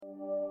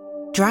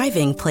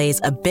Driving plays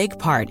a big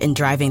part in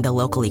driving the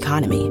local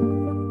economy.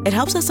 It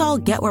helps us all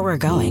get where we're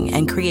going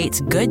and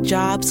creates good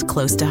jobs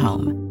close to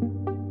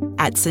home.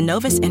 At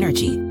Synovus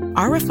Energy,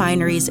 our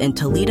refineries in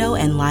Toledo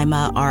and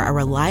Lima are a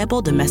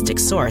reliable domestic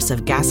source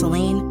of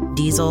gasoline,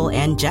 diesel,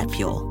 and jet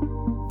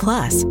fuel.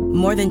 Plus,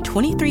 more than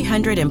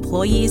 2,300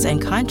 employees and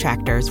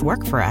contractors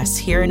work for us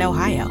here in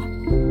Ohio.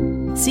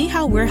 See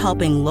how we're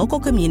helping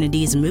local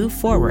communities move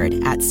forward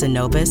at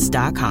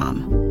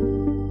Synovus.com.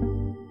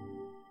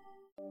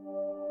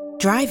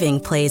 Driving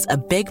plays a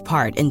big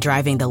part in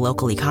driving the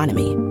local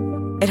economy.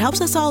 It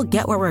helps us all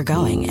get where we're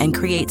going and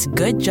creates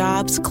good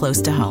jobs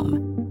close to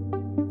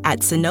home. At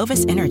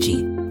Synovus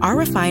Energy, our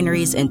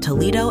refineries in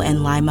Toledo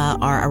and Lima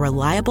are a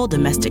reliable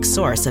domestic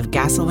source of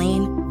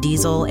gasoline,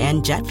 diesel,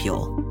 and jet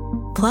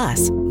fuel.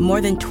 Plus,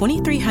 more than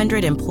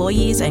 2,300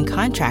 employees and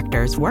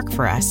contractors work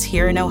for us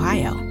here in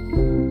Ohio.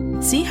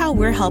 See how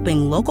we're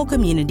helping local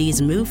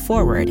communities move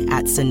forward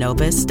at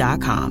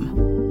Synovus.com.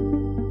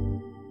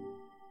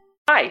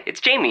 Hi, it's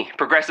Jamie,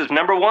 Progressive's #1,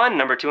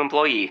 #2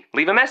 employee.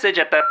 Leave a message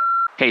at the...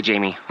 Hey,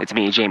 Jamie, it's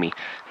me, Jamie.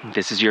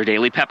 This is your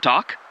daily pep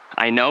talk.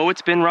 I know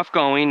it's been rough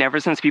going ever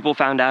since people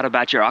found out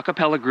about your a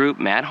cappella group,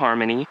 Mad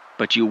Harmony,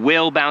 but you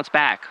will bounce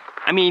back.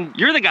 I mean,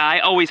 you're the guy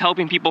always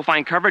helping people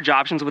find coverage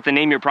options with the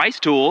Name Your Price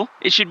tool.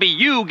 It should be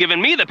you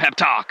giving me the pep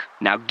talk.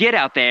 Now get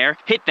out there,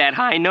 hit that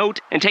high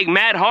note, and take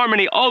Mad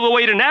Harmony all the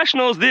way to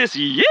nationals this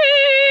year!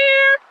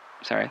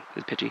 Sorry,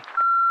 it's pitchy.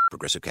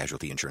 Progressive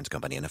Casualty Insurance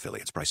Company and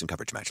Affiliates. Price and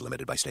coverage match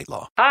limited by state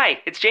law. Hi,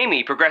 it's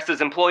Jamie, Progressive's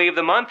Employee of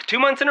the Month, 2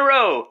 months in a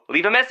row.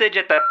 Leave a message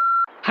at the...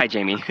 Hi,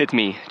 Jamie. It's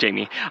me,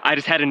 Jamie. I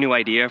just had a new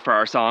idea for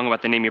our song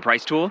about the Name Your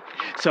Price tool.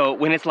 So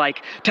when it's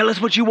like, tell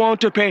us what you want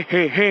to pay,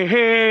 hey, hey,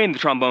 hey, and the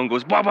trombone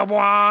goes, blah, blah,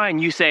 blah,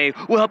 and you say,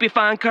 we'll help you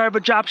find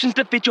coverage options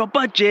to fit your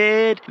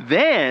budget.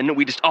 Then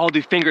we just all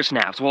do finger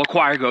snaps while a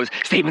choir goes,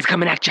 savings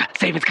coming at ya,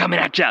 savings coming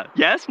at ya.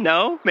 Yes?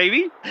 No?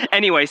 Maybe?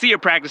 Anyway, see your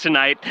practice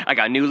tonight. I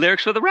got new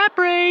lyrics for the rap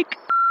break.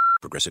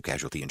 Progressive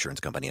Casualty Insurance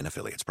Company and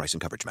Affiliates. Price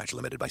and coverage match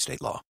limited by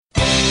state law.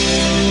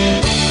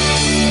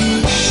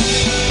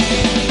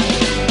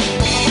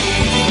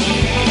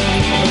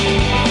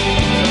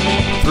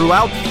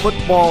 Throughout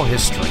football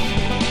history,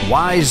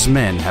 wise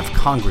men have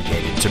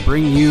congregated to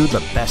bring you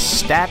the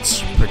best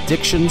stats,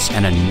 predictions,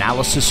 and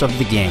analysis of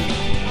the game.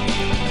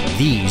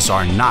 These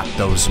are not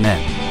those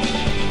men.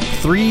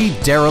 3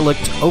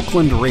 derelict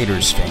Oakland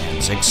Raiders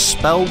fans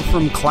expelled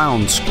from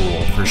clown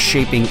school for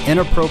shaping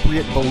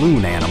inappropriate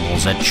balloon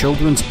animals at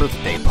children's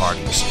birthday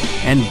parties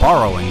and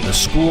borrowing the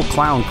school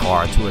clown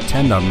car to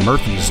attend a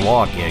Murphy's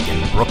Law gig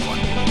in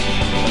Brooklyn.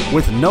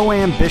 With no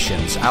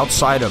ambitions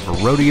outside of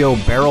rodeo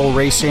barrel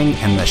racing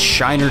and the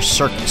Shiner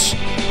Circus,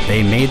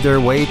 they made their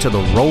way to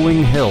the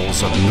rolling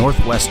hills of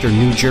northwestern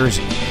New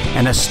Jersey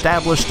and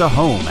established a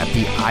home at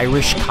the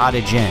Irish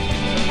Cottage Inn.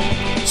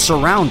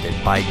 Surrounded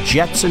by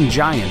Jets and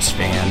Giants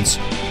fans,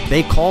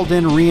 they called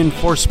in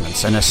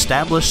reinforcements and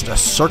established a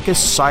circus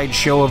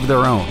sideshow of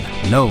their own,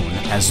 known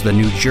as the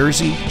New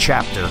Jersey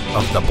chapter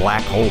of the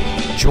Black Hole.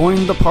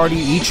 Join the party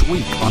each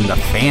week on the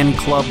Fan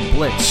Club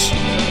Blitz,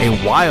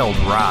 a wild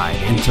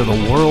ride into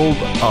the world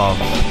of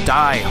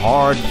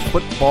die-hard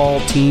football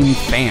team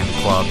fan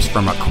clubs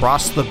from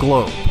across the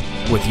globe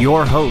with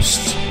your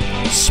hosts,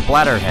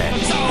 Splatterhead,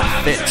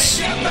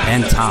 Fitz,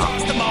 and Tom,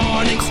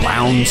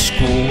 Clown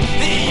School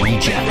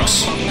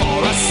Rejects.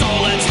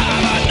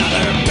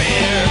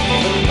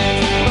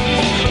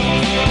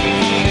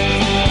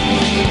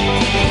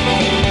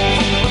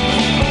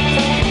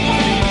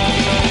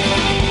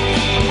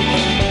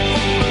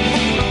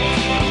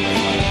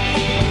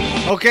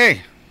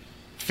 Okay,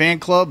 Fan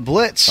Club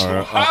Blitz.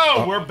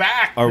 We're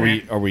back. Are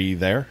we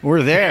there?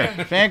 We're there.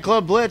 Fan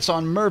Club Blitz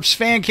on Murph's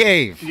Fan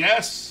Cave.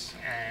 Yes,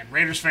 and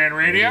Raiders Fan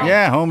Radio.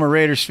 Yeah, home of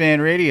Raiders Fan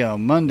Radio.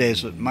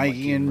 Mondays with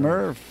Mikey and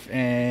Murph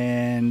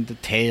and the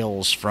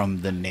Tales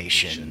from the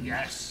Nation.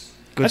 Yes.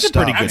 Good That's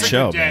stuff. a pretty good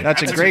show, man.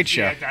 That's a great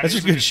show. That's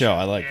a good show.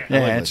 I like it.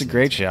 Yeah, it's a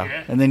great show.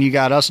 Yeah. And then you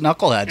got us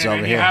knuckleheads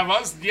over You here. have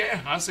us,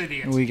 us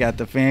idiots. We got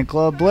the Fan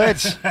Club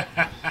Blitz.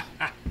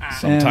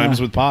 Sometimes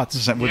with Potts.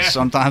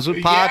 Sometimes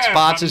with Potts.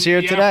 Potts is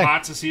here today.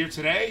 Potts is here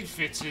today.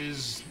 Fitz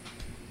is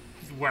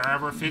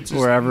wherever Fitz is.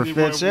 Wherever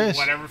Fitz is.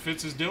 Whatever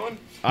Fitz is doing.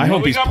 I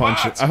hope he's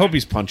punching. Potts. I hope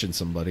he's punching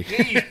somebody.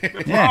 Yeah,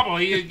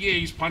 probably. Yeah,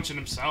 he's punching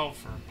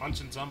himself or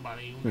punching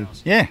somebody. Who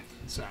knows? Yeah.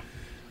 So.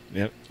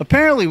 Yep.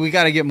 Apparently, we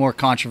got to get more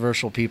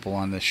controversial people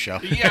on this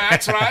show. Yeah,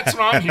 that's what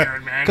I'm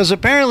hearing, man. Because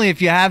apparently,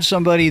 if you have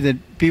somebody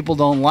that people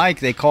don't like,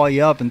 they call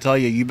you up and tell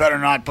you, you better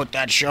not put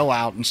that show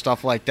out and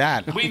stuff like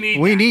that. We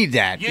need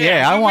that.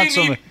 Yeah, I want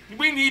somebody.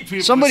 We need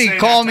people. Somebody to say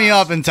call that me to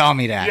us. up and tell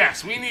me that.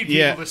 Yes, we need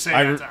people to say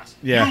that to us.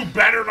 Yeah. You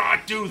better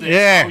not do this.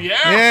 Yeah. Oh,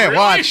 yeah. Really?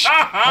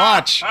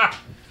 Watch.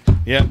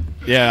 Yeah.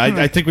 Yeah.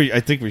 I think we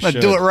should. Let's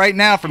do it right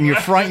now from your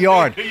front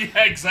yard.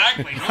 Yeah,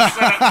 exactly. Let's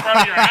sit up in front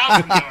of your house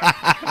and do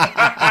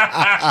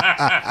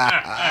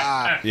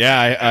it.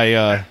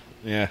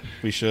 Yeah.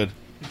 We should.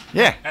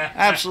 Yeah,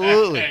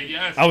 absolutely.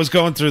 Yes. I was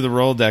going through the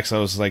Rolodex. I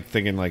was like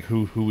thinking like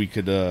who we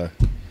could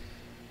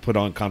put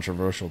on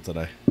controversial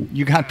today.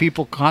 You got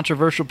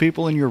controversial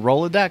people in your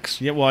Rolodex?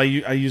 Yeah, well, I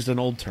used an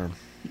old term.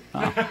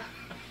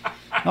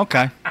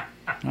 Okay.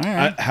 All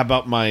right. How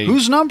about my...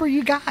 Whose number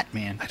you got,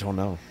 man? I don't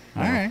know.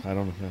 All right. I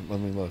don't know. Let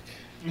me look.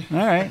 All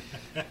right.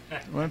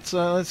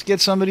 Let's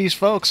get some of these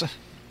folks.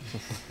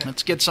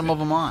 Let's get some of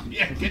them on.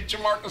 Yeah, get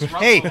Jamarcus Russell.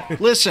 Hey, on.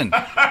 listen.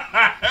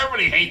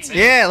 Everybody hates it.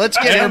 Yeah, let's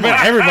get him on.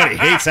 Everybody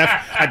hates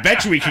that. I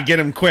bet you we could get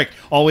him quick.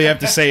 All we have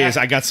to say is,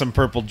 I got some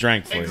purple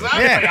drank for you.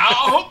 Exactly. Yeah.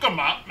 I'll hook him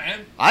up,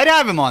 man. I'd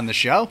have him on the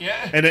show.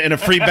 Yeah. And a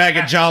free bag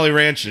of Jolly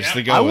Ranchers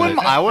to go I with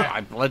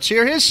wouldn't. it. Let's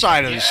hear his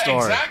side of the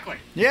story. Exactly.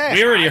 Yeah.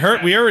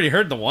 We already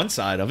heard the one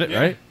side of it,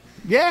 right?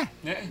 Yeah.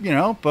 Yeah. You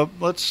know, but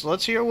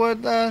let's hear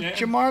what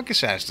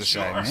Jamarcus has to say,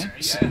 Sure. man.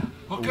 Yeah.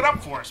 Hook it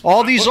up for us.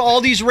 All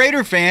these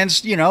Raider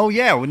fans, you know,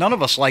 none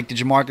of us like the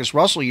Jamarcus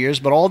Russell years,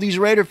 but all these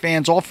Raider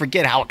fans all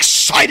forget how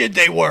excited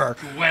they were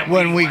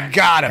when we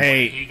got him.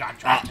 Hey, he got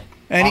drafted.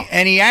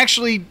 And he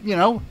actually, you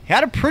know,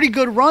 had a pretty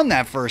good run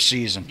that first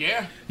season.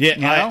 Yeah. Yeah,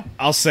 You know?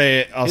 I'll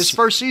say it. His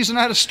first season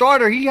as a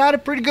starter, he had a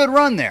pretty good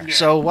run there. Yeah.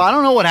 So I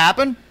don't know what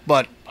happened,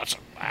 but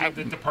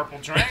The purple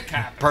drink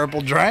happened. purple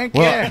drank.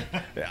 Well,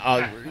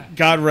 Yeah.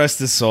 God rest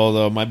his soul,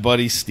 though. My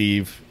buddy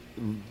Steve,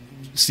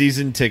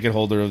 season ticket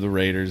holder of the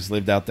Raiders,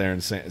 lived out there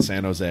in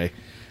San Jose.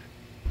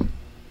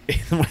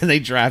 When they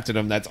drafted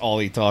him, that's all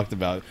he talked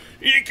about.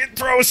 He can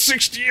throw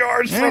 60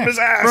 yards from his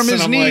ass. From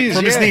his And I'm like, knees,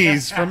 from his yeah.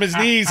 knees, from his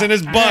knees and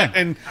his butt.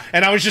 And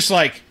I was just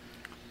like,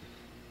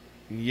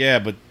 yeah,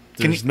 but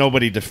there's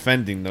nobody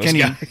defending those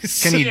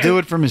guys. Can he do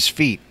it from his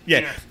feet?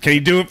 Yeah, can he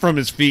do it from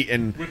his feet?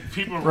 And With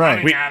people Right.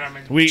 running at him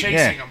and we- chasing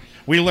yeah. him.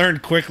 we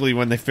learned quickly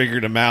when they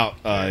figured him out.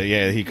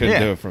 He couldn't Yeah.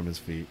 do it from his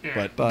feet.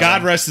 Yeah. But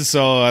God rest his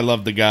soul. I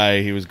love the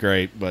guy. He was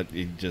great, but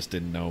he just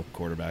didn't know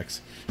quarterbacks.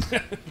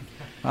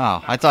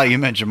 Oh, I thought you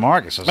meant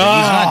Jamarcus. I was like, he's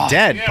not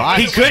dead. Yeah, Bye.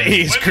 He could.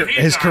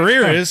 His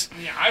career is.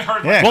 Yeah, I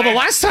heard. Yeah. Well, the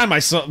last time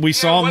we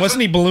saw him,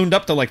 wasn't he ballooned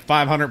up to like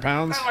 500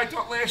 pounds? No, I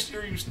thought last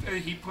year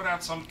he put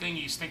out something.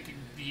 He's thinking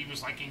he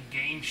was like in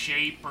game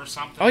shape or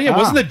something. Oh yeah,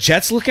 wasn't the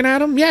Jets looking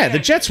at him? Yeah, the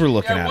Jets were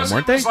looking at him, weren't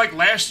It they? was like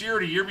last year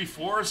or the year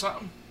before or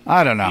something.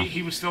 I don't know.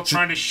 He was still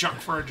trying to shuck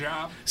for a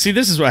job. See,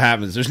 this is what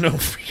happens. There's no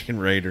freaking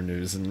Raider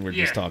news, and we're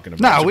just Yeah. talking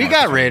about. No, we Jamarcus.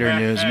 got Raider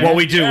news, man. Well,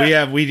 we do.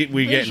 Yeah. We get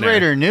There's there.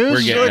 Raider news.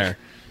 We're getting Look, there.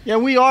 Yeah,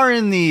 we are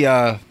in the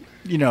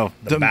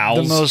the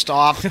bowels. most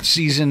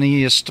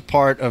off-seasoniest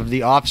part of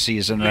the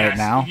off-season right Yes,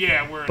 now.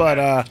 Yeah, we're But,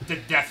 in the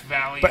Death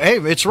Valley. But hey,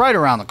 it's right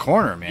around the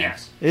corner, man.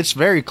 Yes. It's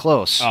very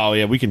close. Oh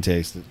yeah, we can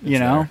taste it. you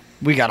know,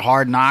 we got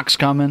Hard Knocks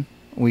coming.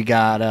 We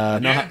got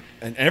Yeah.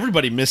 And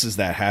everybody misses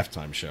that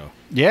halftime show.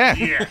 yeah.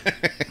 yeah.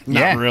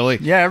 Not really.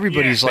 Yeah,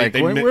 everybody's Yeah. like,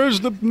 They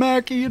where's the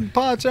Mackey and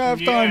Potts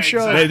halftime Yeah,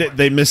 show? exactly.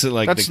 They miss it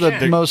like That's they- the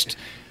they're- most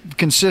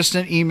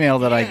consistent email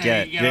that I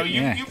get. You know,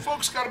 Yeah. you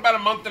folks got about a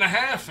month and a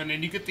half, and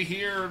then you get to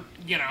hear,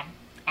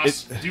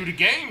 us do the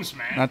games,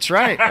 man. That's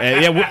right.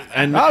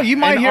 and Oh, you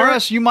might and hear our-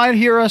 us. You might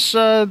hear us.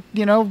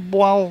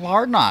 While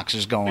Hard Knocks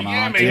is going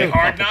yeah, on. maybe too, a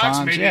Hard couple Knocks,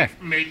 times,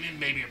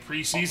 maybe a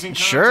preseason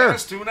Sure.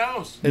 contest. Who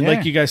knows? And Yeah.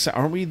 like you guys said,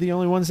 aren't we the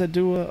only ones that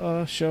do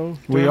a show?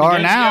 We during are the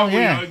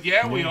games?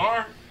 now. We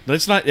are.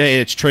 Let's not. Yeah,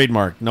 it's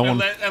trademarked. No one.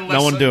 Unless,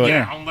 no one do it.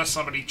 Yeah, unless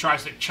somebody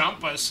tries to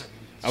chump us. And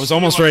I was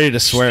almost ready to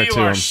swear steal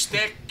to our him.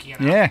 Stick,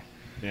 Yeah.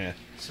 Yeah.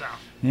 So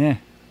Yeah.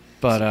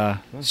 But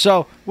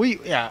so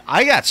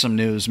I got some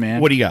news,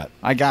 man. What do you got?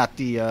 I got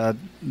the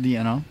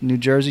New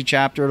Jersey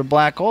chapter of the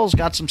Black Holes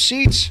got some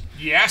seats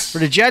yes, for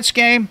the Jets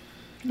game,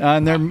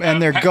 and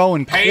they're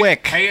going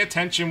quick. Pay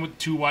attention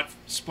to what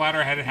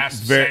Splatterhead has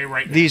to say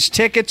right now. These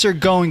tickets are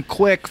going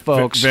quick,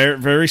 folks. Very,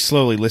 very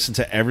slowly. Listen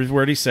to every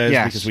word he says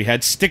Yes. because we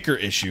had sticker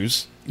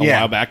issues a Yeah.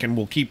 while back, and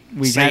we'll keep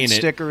We had saying it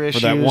sticker for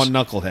that issues. one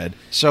knucklehead.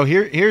 So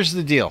here's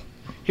the deal.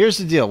 Here's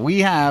the deal. We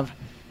have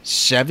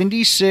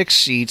 76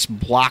 seats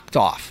blocked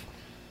off.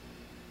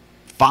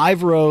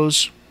 5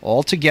 rows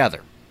all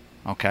together.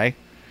 Okay.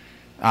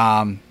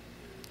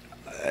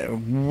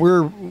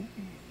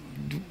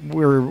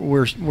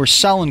 We're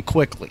selling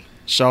quickly.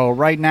 So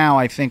right now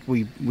I think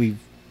we've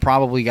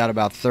probably got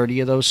about 30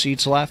 of those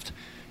seats left,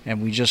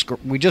 and we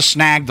just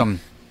snagged them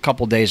a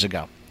couple days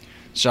ago.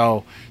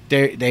 So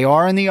they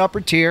are in the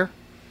upper tier.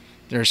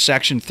 There's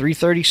section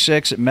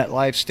 336 at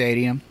MetLife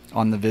Stadium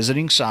on the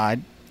visiting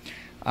side,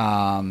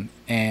 and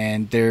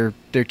they're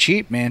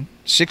cheap, man.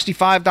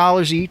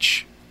 $65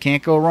 each.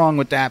 Can't go wrong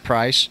with that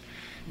price.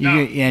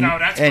 No,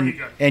 that's pretty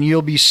good. And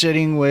you'll be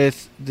sitting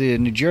with the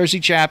New Jersey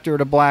chapter of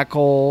the Black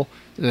Hole,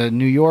 the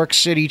New York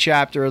City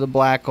chapter of the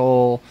Black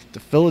Hole, the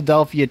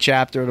Philadelphia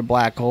chapter of the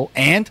Black Hole,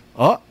 and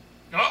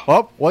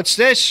what's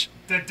this?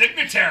 The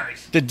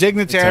dignitaries. The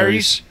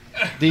dignitaries,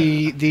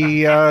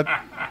 the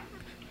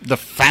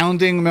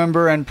founding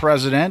member and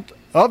president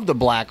of the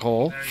Black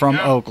Hole There you from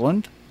go.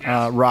 Oakland,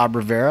 Yes. Rob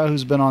Rivera,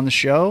 who's been on the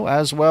show,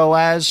 as well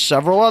as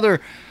several other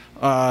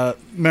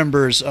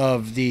members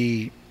of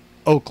the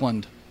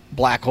Oakland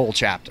Black Hole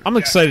chapter. I'm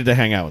excited to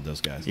hang out with those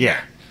guys. Yeah.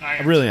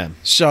 I really am.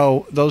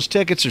 So those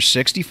tickets are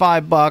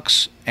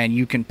 $65, and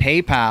you can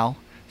PayPal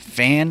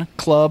Fan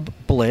Club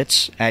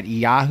Blitz at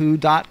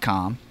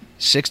yahoo.com.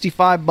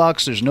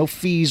 $65. There's no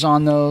fees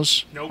on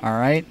those. Nope. All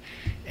right.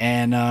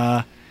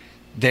 And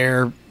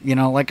they're,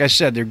 like I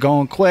said, they're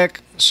going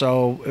quick.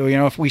 So,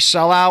 if we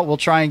sell out, we'll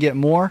try and get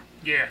more.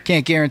 Yeah.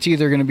 Can't guarantee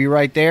they're going to be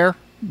right there,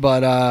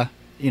 but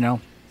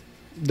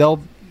they'll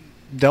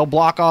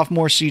block off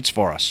more seats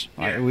for us.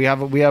 Yeah. We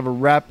have a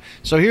rep.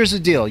 So here's the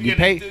deal: you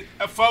pay.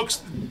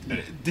 Folks,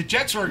 the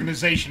Jets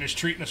organization is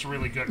treating us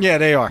really good. Yeah,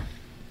 they are.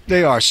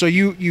 They are. So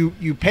you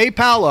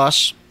PayPal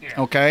us,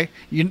 Yeah. okay?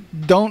 You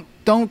don't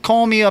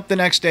call me up the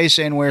next day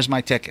saying where's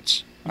my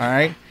tickets, all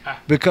right?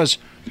 Because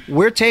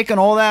we're taking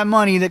all that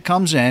money that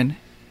comes in,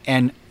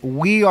 and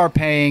we are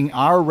paying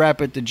our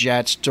rep at the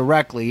Jets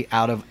directly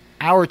out of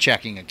our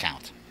checking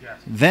account. Yes.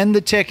 Then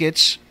the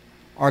tickets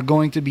are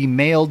going to be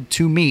mailed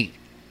to me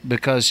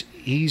because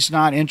he's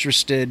not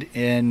interested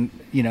in,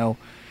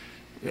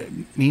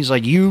 he's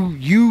like,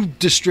 you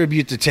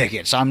distribute the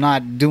tickets. I'm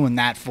not doing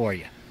that for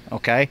you,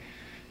 okay?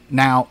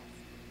 Now,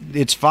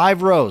 it's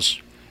 5 rows.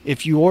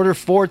 If you order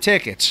 4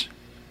 tickets,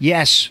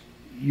 yes,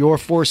 your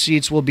 4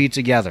 seats will be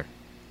together,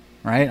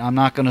 right? I'm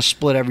not going to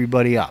split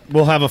everybody up.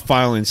 We'll have a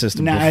filing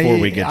system before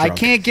we get drunk. I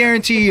can't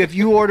guarantee you if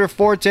you order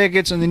 4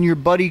 tickets and then your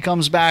buddy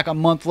comes back a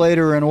month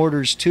later and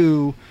orders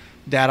 2,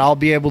 that I'll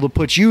be able to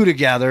put you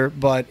together.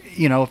 But,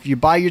 if you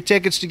buy your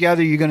tickets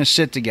together, you're going to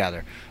sit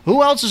together.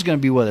 Who else is going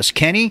to be with us?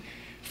 Kenny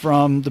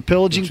from the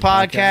Pillaging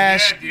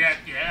Podcast. Yeah.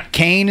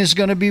 Kane is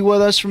going to be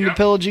with us from the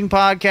Pillaging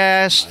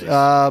Podcast.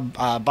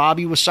 Nice.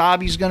 Bobby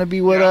Wasabi's going to be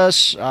with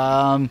us. Is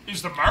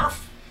the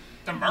Murph?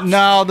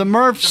 No, the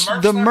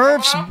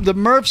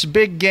Murph's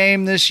big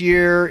game this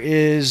year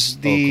is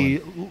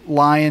the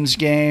Lions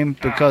game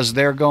because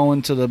they're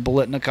going to the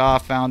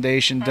Bolitnikoff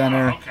Foundation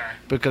dinner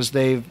because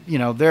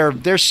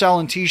they're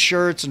selling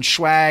T-shirts and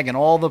swag and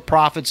all the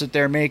profits that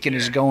they're making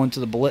is going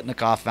to the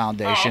Bolitnikoff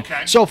Foundation. Oh,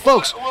 okay. So,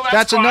 folks,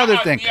 that's fine. another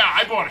thing. Yeah,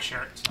 I bought a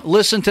shirt.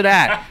 Listen to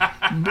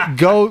that.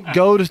 Go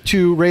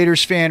to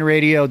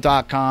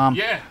RaidersFanRadio.com.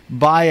 Yeah.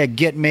 Buy a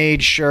Get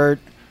Made shirt.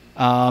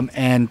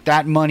 And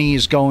that money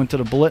is going to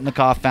the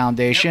Bolitnikoff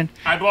Foundation.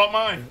 Yep, I bought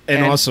mine.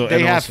 And also,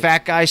 they have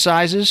fat guy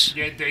sizes.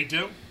 Yeah, they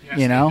do.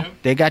 Yes,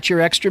 they got your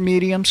extra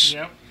mediums.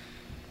 Yep.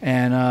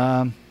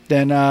 And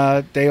then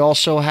they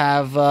also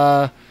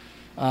have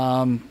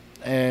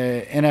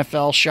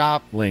NFL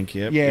shop link.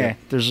 Yep. Yeah.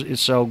 Yep.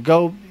 So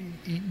go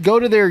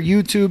to their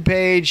YouTube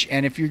page,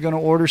 and if you're going to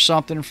order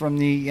something from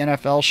the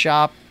NFL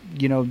shop,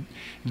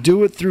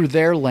 do it through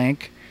their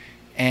link,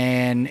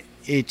 and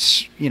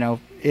it's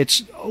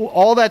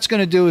all that's going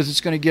to do is it's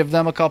going to give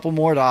them a couple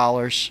more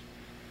dollars,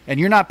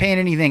 and you're not paying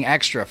anything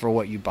extra for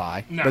what you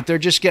buy, but they're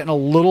just getting a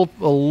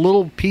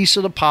little piece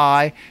of the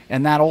pie,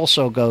 and that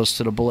also goes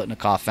to the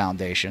Bolitnikoff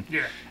Foundation.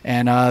 Yeah.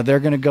 And they're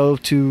going to go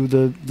to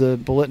the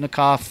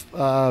Bolitnikoff,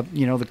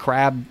 the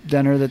crab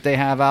dinner that they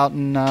have out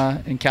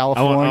in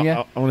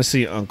California. I want to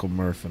see Uncle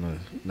Murph in a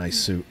nice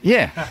suit.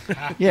 Yeah.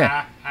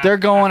 They're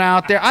going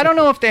out there. I don't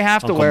know if they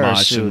have to wear a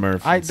suit.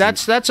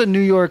 That's a New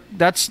York.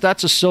 That's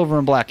a Silver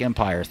and Black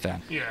Empire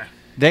thing. Yeah.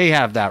 They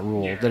have that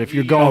rule that if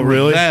you're going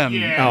with them,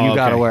 you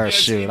got to wear a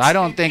suit. I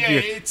don't think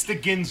it's the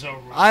Ginzo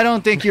rule. I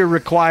don't think you're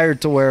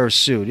required to wear a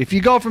suit. If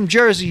you go from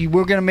Jersey,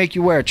 we're going to make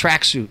you wear a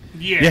tracksuit.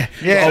 Yeah.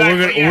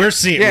 Exactly.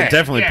 We're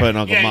definitely putting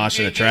Uncle Mosh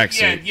in a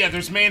tracksuit. Yeah.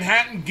 There's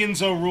Manhattan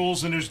Ginzo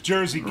rules and there's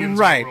Jersey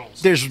Ginzo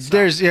rules.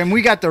 There's and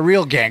we got the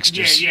real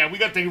gangsters. Yeah. We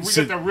got the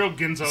real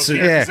Ginzos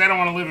because they don't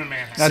want to live in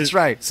Manhattan. That's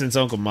right. Since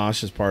Uncle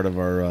Mosh is part of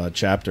our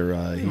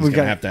chapter, he's going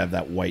to have to have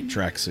that white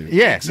tracksuit.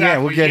 Yeah.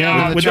 Exactly. We'll get him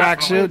in the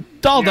tracksuit.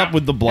 Dolled up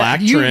with the black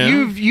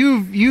trim.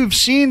 You've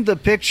seen the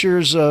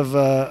pictures of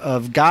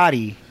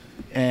Gotti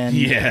and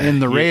in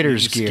the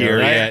Raiders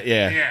gear, right?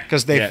 Yeah.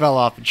 Because they fell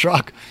off the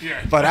truck.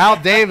 Yeah. But Al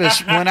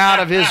Davis went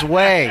out of his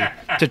way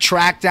to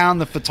track down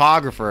the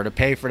photographer to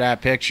pay for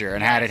that picture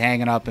and had it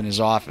hanging up in his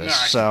office.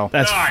 Nice. So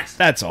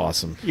that's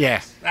awesome.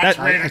 Yeah.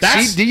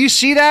 That's do you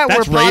see that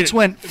where Potts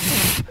went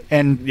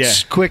and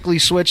quickly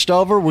switched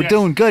over? We're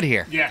doing good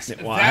here. Yes.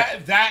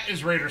 That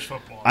is Raiders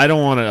football. I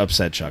don't want to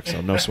upset Chuck, so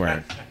no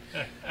swearing.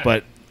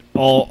 But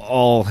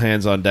all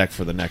hands on deck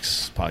for the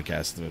next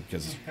podcast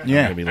because I'm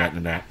going to be letting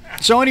it out.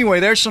 So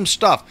anyway, there's some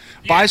stuff.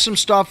 Buy some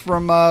stuff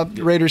from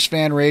Raiders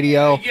Fan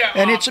Radio,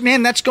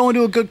 and that's going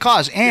to a good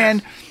cause.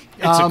 And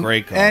it's a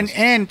great cause.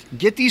 And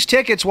get these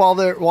tickets while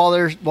they're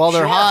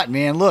hot,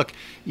 man. Look,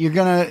 you're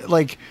gonna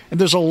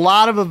there's a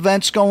lot of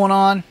events going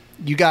on.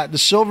 You got the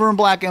Silver and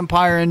Black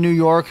Empire in New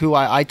York, who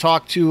I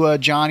talked to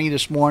Johnny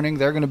this morning.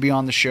 They're going to be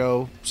on the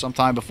show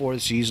sometime before the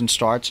season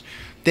starts.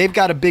 They've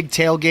got a big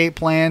tailgate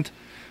planned.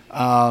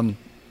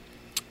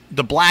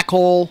 The Black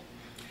Hole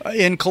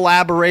in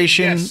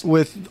collaboration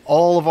with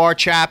all of our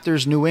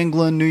chapters, New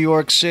England, New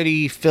York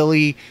City,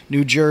 Philly,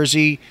 New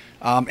Jersey,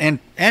 and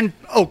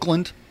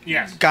Oakland.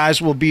 Yes.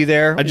 Guys will be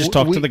there. I just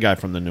talked to the guy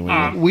from the New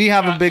England. We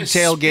have a big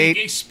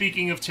tailgate.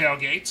 Speaking of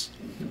tailgates,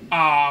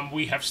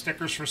 we have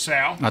stickers for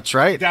sale. That's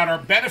right. That are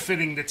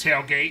benefiting the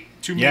tailgate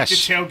to make the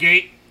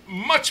tailgate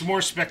much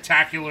more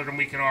spectacular than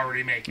we can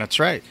already make. That's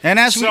right. And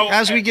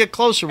as we get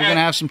closer, we're going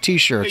to have some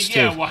T-shirts too.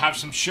 Yeah, we'll have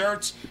some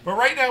shirts. But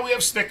right now we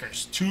have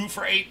stickers. 2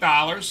 for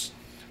 $8.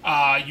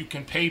 You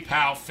can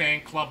PayPal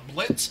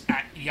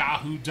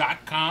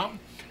fanclubblitz@yahoo.com.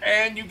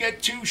 And you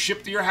get 2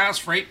 shipped to your house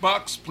for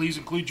 $8. Please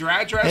include your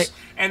address.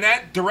 And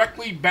that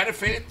directly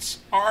benefits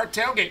our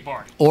tailgate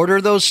bar.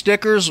 Order those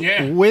stickers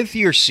with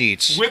your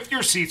seats. With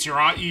your seats. You're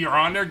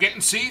on there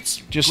getting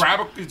seats. Just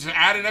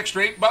add an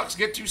extra $8,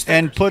 get 2 stickers.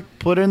 And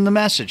put in the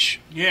message.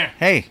 Yeah.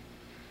 Hey,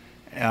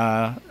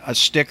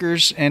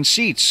 stickers and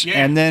seats.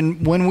 Yeah. And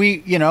then when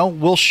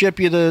we'll ship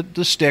you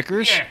the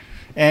stickers. Yeah.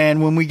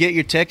 And when we get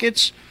your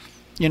tickets,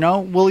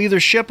 we'll either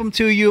ship them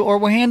to you or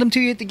we'll hand them to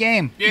you at the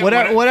game. Yeah,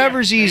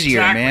 whatever's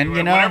easier, exactly.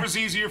 man. Whatever's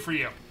easier for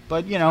you.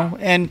 But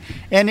and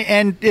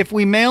if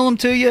we mail them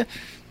to you,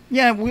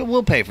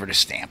 we'll pay for the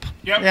stamp.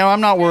 Yep.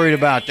 I'm not worried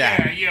about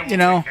that. Yeah, we'll take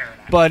care of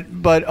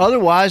that. But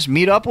otherwise,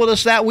 meet up with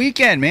us that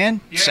weekend,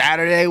 man. Yeah.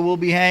 Saturday we'll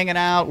be hanging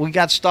out. We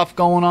got stuff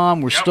going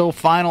on. We're still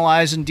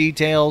finalizing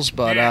details,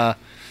 but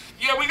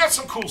yeah, we got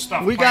some cool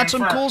stuff. We got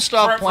some cool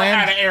stuff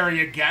planned. For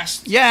out-of-area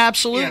guests. Yeah,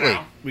 absolutely.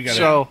 We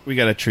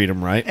gotta treat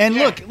them right. And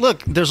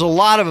look, there's a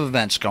lot of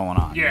events going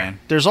on. Yeah. Man.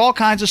 There's all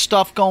kinds of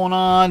stuff going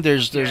on.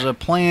 There's a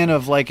plan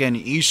of like an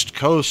East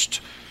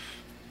Coast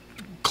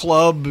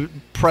club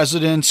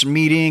president's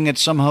meeting at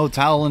some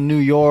hotel in New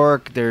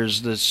York.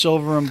 There's the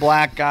Silver and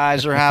Black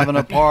guys are having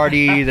a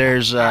party.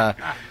 There's a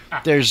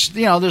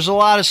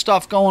lot of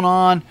stuff going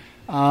on.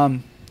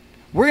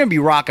 We're going to be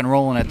rock and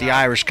rolling at the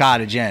Irish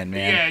Cottage Inn,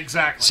 man. Yeah,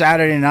 exactly.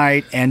 Saturday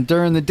night. And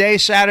during the day,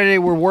 Saturday,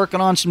 we're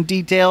working on some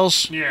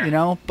details,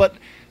 But,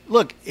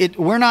 look,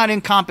 we're not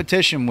in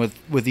competition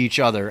with each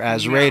other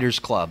as Raiders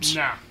clubs.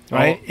 No.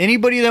 Right? Well,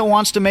 anybody that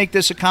wants to make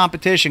this a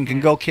competition can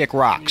go kick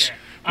rocks. Yeah.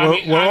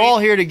 We're all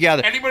here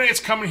together. Anybody that's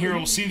coming here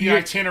will see the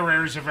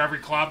itineraries of every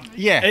club.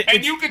 Yeah.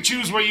 And you can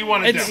choose what you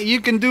want to do.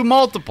 You can do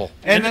multiple.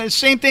 And the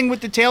same thing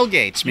with the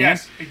tailgates, man.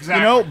 Yes,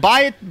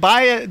 exactly.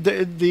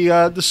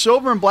 The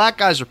Silver and Black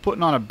guys are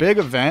putting on a big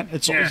event.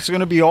 It's going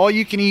to be all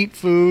you can eat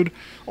food,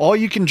 all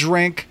you can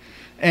drink.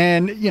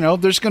 And,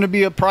 there's going to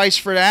be a price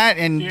for that.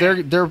 And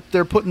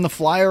they're putting the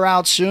flyer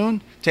out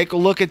soon. Take a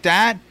look at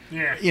that.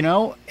 Yeah.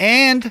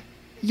 And,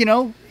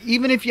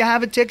 even if you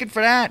have a ticket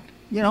for that,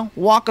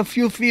 walk a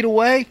few feet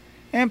away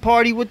and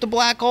party with the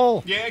Black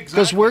Hole. Yeah, exactly.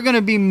 Because we're going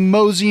to be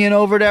moseying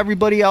over to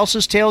everybody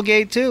else's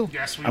tailgate, too.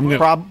 Yes, we I'm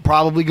will.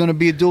 probably going to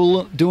be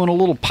doing a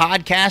little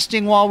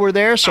podcasting while we're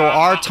there, so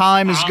our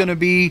time is going to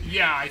be...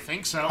 Yeah, I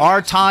think so.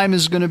 Our time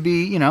is going to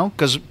be,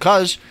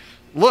 because,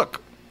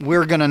 look,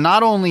 we're going to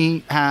not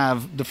only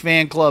have the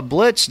Fan Club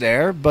Blitz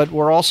there, but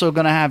we're also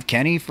going to have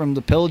Kenny from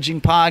the Pillaging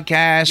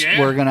Podcast.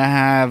 Yeah. We're going to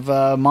have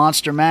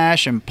Monster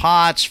Mash and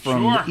Potts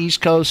from the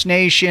East Coast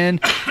Nation.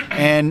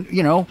 And,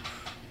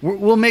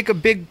 we'll make a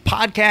big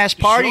podcast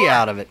party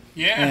out of it.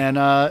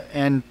 Yeah.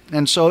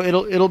 And so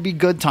it'll be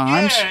good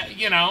times.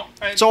 Yeah,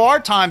 So our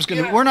time's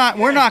going to... We're not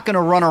going to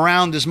run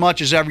around as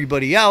much as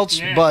everybody else,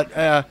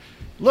 but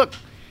look...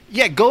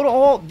 Yeah, go to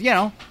all,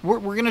 we're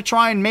going to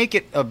try and make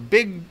it a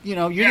big, you're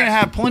going to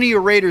have plenty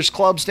of Raiders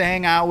clubs to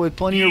hang out with,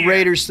 plenty of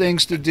Raiders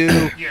things to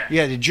do.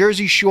 The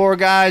Jersey Shore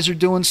guys are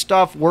doing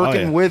stuff,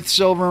 working with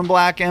Silver and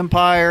Black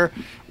Empire.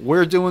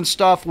 We're doing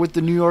stuff with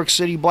the New York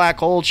City Black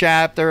Hole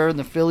chapter and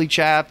the Philly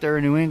chapter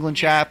and New England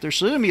chapter.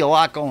 So there's going to be a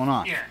lot going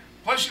on. Yeah.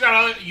 Plus you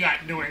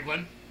got New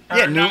England.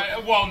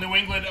 New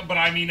England, but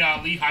I mean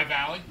Lehigh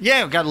Valley.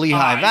 Yeah, we've got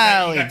Lehigh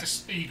Valley.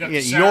 You got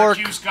the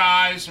Syracuse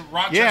guys,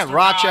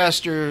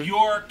 Rochester. Guys,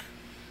 York.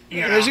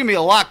 There's going to be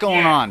a lot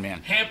going on,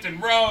 man.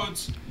 Hampton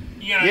Roads.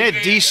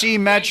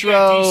 DC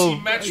Metro.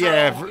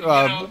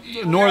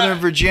 Northern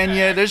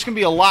Virginia. There's going to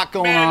be a lot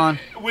going on.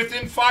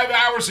 Within 5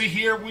 hours of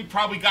here, we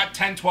probably got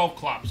 10, 12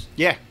 clubs.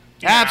 Yeah.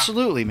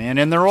 Absolutely, man,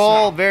 and they're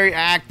all very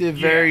active,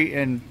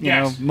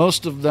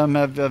 most of them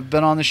have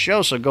been on the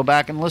show. So go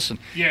back and listen.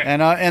 Yeah,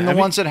 and the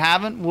ones that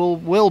haven't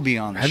will be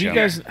on the show.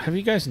 Have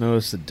you guys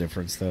noticed the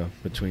difference though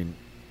between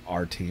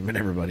our team and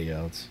everybody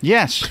else?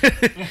 Yes,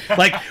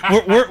 like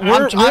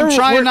I'm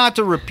trying not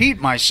to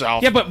repeat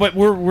myself. Yeah, but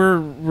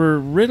we're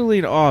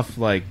riddling off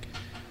like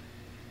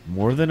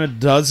more than a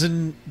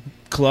dozen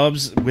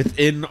clubs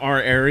within our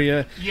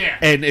area. Yeah,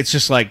 and it's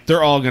just like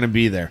they're all going to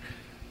be there.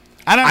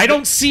 I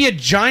don't see a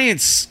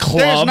Giants club.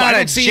 There's not I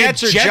don't a see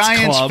Jets a or Jets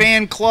Giants club.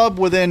 fan club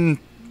within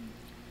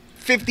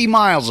 50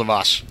 miles of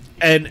us.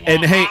 And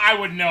hey, I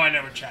wouldn't know. I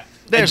never checked.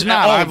 There's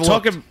not.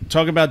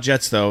 Talk about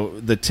Jets though.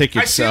 The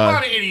tickets. I see a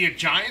lot of idiot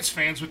Giants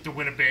fans with the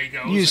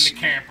Winnebagos and the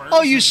campers.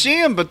 Oh, you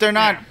see them, but they're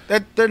not.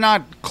 They're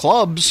not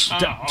clubs.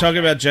 Talking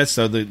about Jets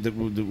though,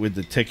 with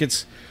the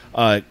tickets.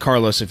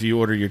 Carlos, if you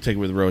order your ticket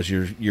with Rose,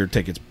 your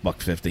ticket's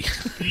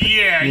 $150.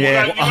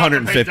 Yeah,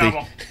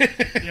 $150.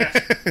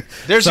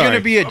 There's going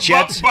to be a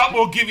Jets, but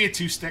we'll give you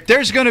 2 stickers.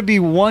 There's going to be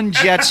one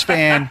Jets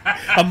fan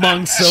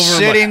among Silver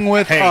sitting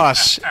with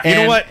us. You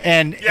know what?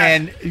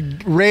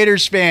 And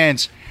Raiders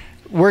fans,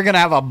 we're going to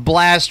have a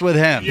blast with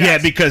him. Yes. Yeah,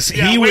 because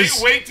he was.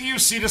 Wait till you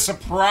see the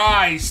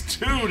surprise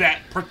too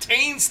that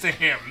pertains to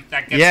him.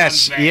 That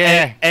gets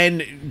unveiled.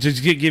 And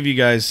just to give you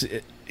guys.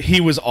 he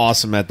was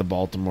awesome at the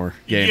Baltimore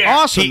game. Yeah.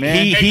 Awesome,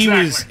 man.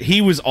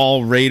 He was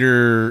all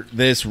Raider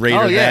this,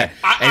 Raider that,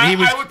 and he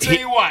was. I would tell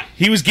you what.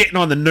 He was getting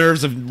on the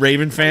nerves of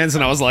Raven fans,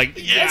 and I was like,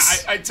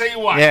 yes. Yeah, I tell you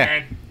what, Yeah.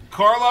 man.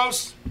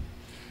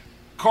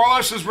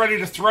 Carlos is ready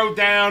to throw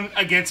down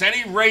against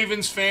any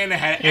Ravens fan that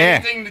had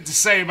anything to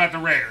say about the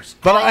Raiders.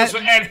 But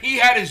and he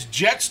had his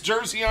Jets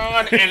jersey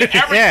on and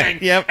everything.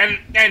 Yep.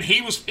 And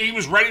he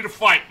was ready to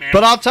fight, man.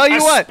 But I'll tell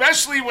you what.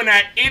 Especially when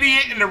that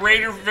idiot in the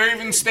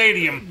Ravens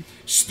Stadium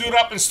stood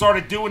up and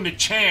started doing the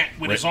chant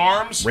with his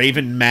arms.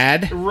 Raven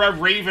mad.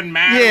 Raven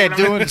mad.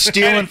 Yeah,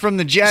 stealing from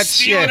the Jets.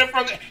 Stealing Yeah. it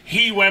from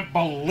he went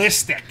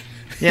ballistic.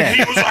 Yeah.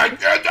 He was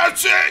like, yeah,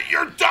 that's it,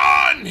 you're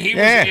done.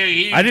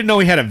 I didn't know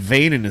he had a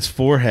vein in his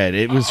forehead.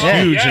 It was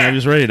huge, and I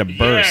was ready to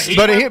burst. he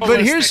But went but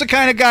here's ballistic. the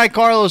kind of guy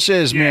Carlos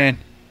is, man.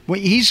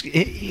 When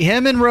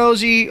him and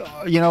Rosie,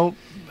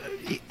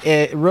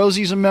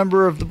 Rosie's a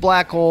member of the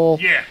Black Hole.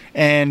 Yeah.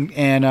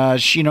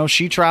 And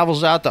she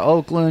travels out to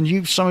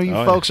Oakland. Some of you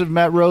folks have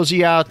met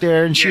Rosie out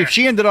there, and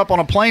she ended up on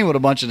a plane with a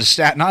bunch of the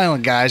Staten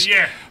Island guys.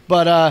 Yeah.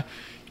 But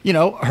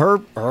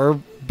her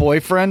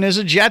boyfriend is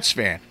a Jets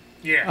fan.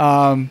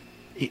 Yeah.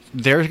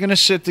 They're going to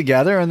sit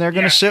together, and they're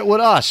going to sit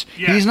with us.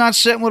 Yeah. He's not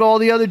sitting with all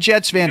the other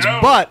Jets fans. No.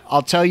 But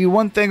I'll tell you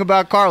one thing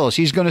about Carlos.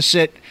 He's going to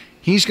say,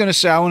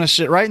 I want to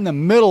sit right in the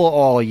middle of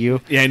all of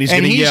you. Yeah, and he's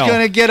gonna yell. going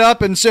to get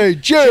up and say,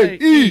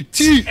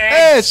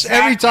 Jets,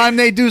 every time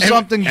they do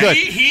something good.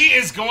 He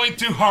is going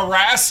to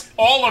harass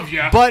all of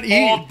you But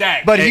all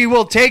day. he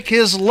will take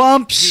his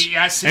lumps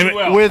Yes, he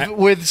will.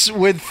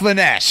 with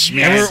finesse.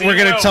 Yeah. Man. Yes, And we're he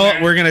gonna will, tell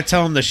man. we're gonna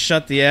tell him to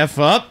shut the F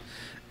up,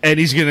 and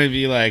he's gonna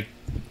be like,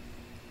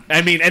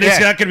 it's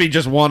not gonna be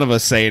just one of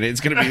us saying it. It's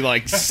gonna be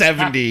like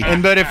 70.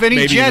 But if any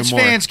maybe Jets even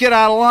more. fans get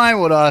out of line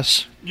with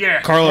us,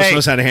 yeah. Carlos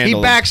knows how to handle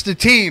he backs the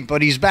team,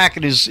 but he's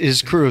backing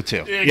his crew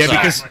too. it. Exactly.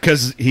 Yeah,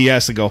 because he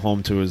has to go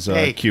home to his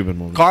Hey, Cuban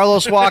woman.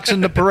 Carlos walks in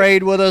the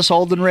parade with us,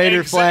 holding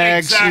Raider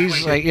flags. Exactly.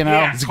 He's like,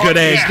 Yeah. He's a good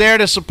egg. he's there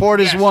to support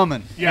his Yes.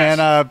 woman. Yes.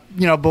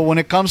 And but when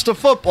it comes to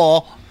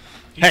football,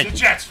 He's hey, a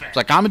Jets fan. it's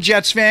like I'm a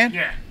Jets fan.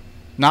 Yeah.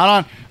 Not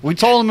on. We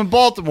told him in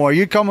Baltimore,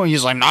 you come on.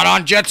 He's like, not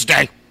on Jets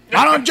Day.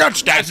 Not on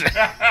Jets Day.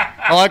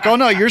 I'm like, oh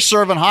no, you're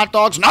serving hot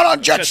dogs. Not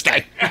on Jets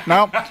Day.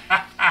 No.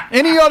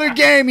 Any other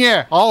game,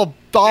 yeah. I'll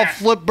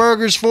flip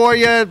burgers for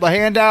you,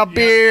 hand out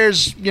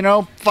beers,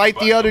 fight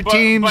the other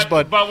teams.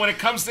 But when it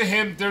comes to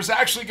him, there's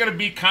actually going to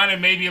be kind of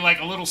maybe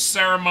like a little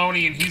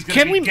ceremony, and he's going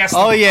to Can be we- guest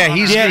oh of yeah,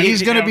 honor.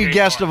 he's going to be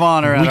guest of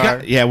honor.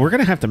 We're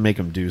gonna have to make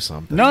him do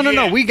something. No,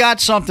 Yeah. we got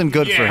something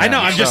good Yeah. for him. I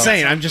know. I'm just So-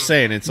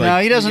 saying. It's like No,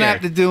 he doesn't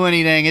have to do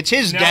anything. It's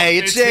his No, day.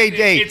 It's a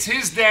day. It's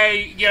his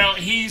day.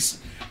 He's.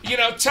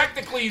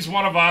 Technically he's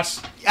one of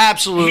us.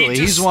 Absolutely,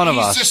 he's one of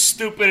us. He's just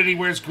stupid and he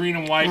wears green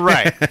and white.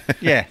 Right.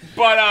 Yeah.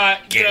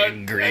 But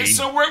green.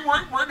 so we're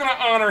gonna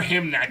honor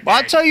him that day. Well,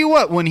 I'll tell you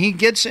what. When he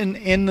gets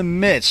in the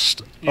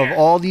midst of Yeah.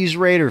 all these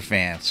Raider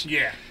fans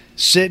Yeah.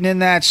 sitting in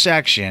that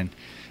section,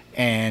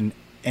 and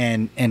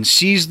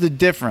sees the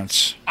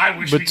difference I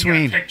wish we between.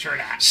 could get a picture of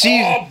that.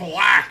 See- all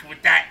black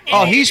with that.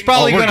 Oh, he's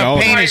probably we're going to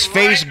going. paint his Right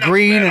face in the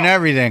green and middle.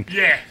 everything.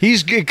 Yeah.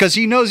 He's good because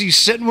he knows he's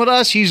sitting with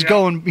us. He's Yeah.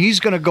 going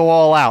to go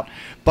all out.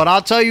 But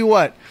I'll tell you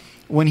what,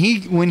 when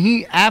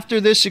he after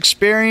this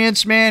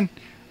experience, man,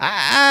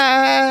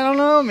 I don't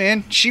know,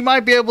 man. She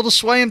might be able to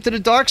sway him to the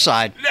dark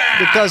side Nah,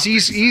 because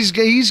he's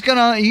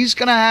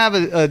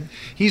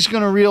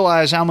gonna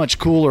realize how much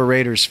cooler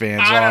Raiders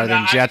fans I are don't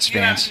than know. Jets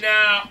fans. No,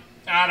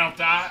 I don't.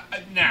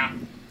 No,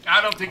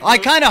 I don't think. I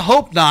kind of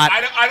hope not.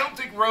 I don't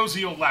think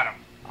Rosie will let him.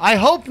 I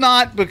hope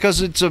not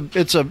because it's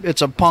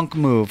a punk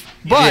move.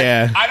 But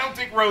Yeah. I don't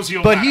think Rosie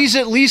will. But let he's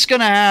him. at least going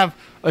to have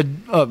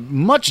a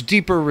much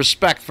deeper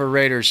respect for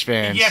Raiders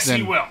fans. Yes, than,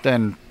 he will.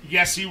 Than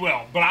Yes, he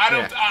will. But I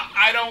don't.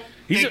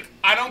 Yeah.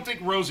 I don't think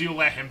Rosie will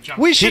let him jump.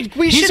 we should.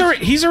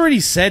 He's already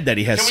said that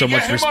he has Can so we get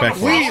much him on respect the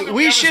for phone? him. Do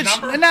we have should.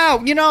 his number? No.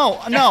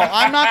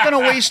 I'm not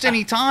going to waste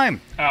any time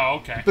Oh,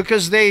 okay.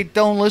 because they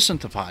don't listen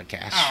to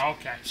podcasts. Oh,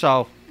 okay.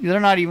 So they're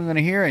not even going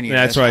to hear any.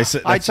 That's of what I this.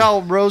 said. I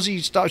tell Rosie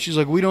stuff. She's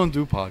like, we don't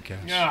do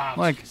podcasts. Yeah,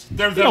 Like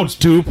they're We don't those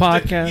do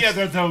podcasts. Yeah,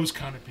 they're those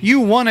kind of people. you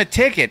won a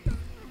ticket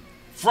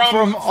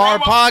from our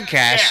podcast.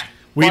 Yeah.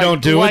 We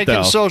don't do it, in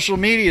though. social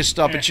media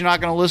stuff, Yeah. but you're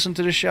not going to listen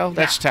to the show.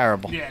 That's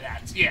terrible. Yeah,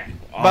 that's yeah.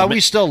 But we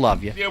still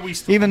love you. Yeah, we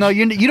still even though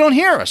you don't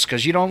hear us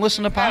because you don't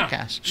listen to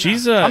podcasts.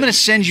 She's I'm going to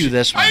send you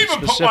this one. I even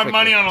put my specifically.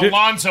 money on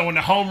Alonzo in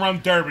the home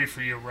run derby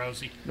for you,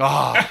 Rosie.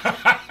 Oh,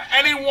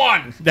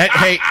 Anyone.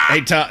 Hey,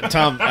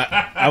 Tom.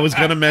 I was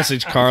gonna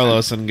message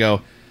Carlos and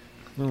go.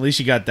 Well, at least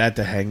you got that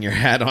to hang your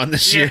hat on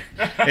this year.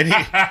 And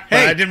but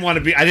I didn't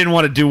want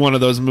to do one of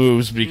those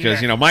moves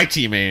because my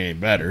team ain't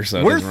better. So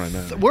it doesn't really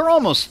matter. we're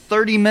almost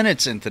 30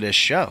 minutes into this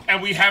show.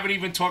 And we haven't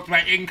even talked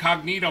about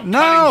incognito. No,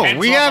 cutting heads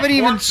we off haven't of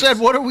even corpses. said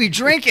what are we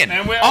drinking.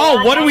 And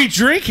Oh, what are we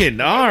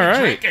drinking? All What are we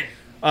right. drinking?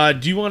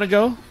 Do you want to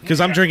go? Because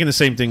I'm drinking the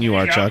same thing you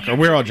are, Chuck. Or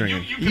we're all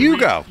drinking. You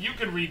go. You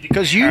can read the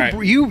Because can.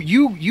 you All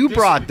right. you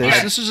brought this.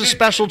 Yeah. This is a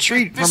special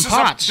treat from This is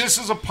Potts. this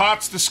is a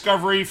Potts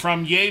discovery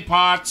from Yay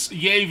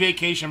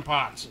Vacation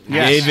Pots.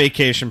 Yes. Yay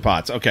Vacation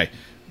Pots. Okay.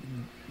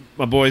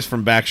 My boys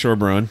from Backshore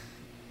Brewing.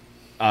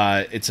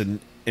 it's an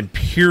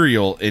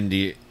Imperial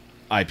India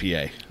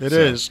IPA. It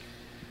is.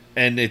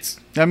 And it's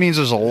That means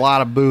there's a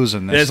lot of booze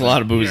in this. there's a thing.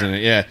 lot of booze in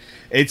it. Yeah,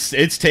 it's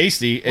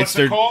tasty. What's It's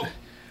it called?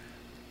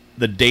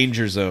 the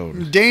Danger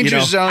Zone. Danger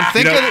Zone.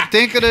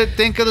 Think of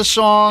the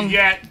song.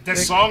 Yeah, the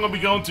song will be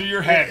going through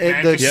your head,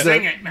 man. Just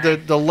sing it,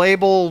 man. The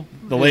label.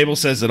 The label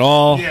says it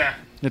all. Yeah.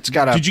 It's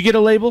got a. Did you get a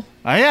label?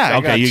 Yeah.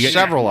 I got you get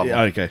several of them.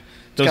 Okay,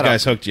 those got a-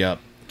 guys hooked you up.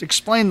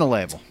 Explain the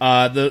label.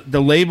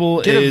 The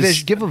label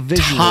is give a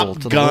visual Top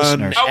to the Gun.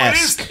 listeners. Oh,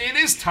 it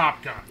is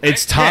Top Gun. Right?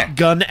 It's Top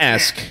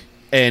Gun-esque,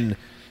 and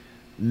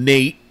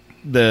Nate,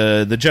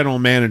 the general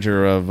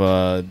manager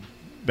of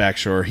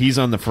Backshore, he's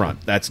on the front.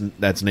 That's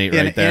Nate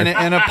right there.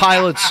 In a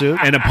pilot suit.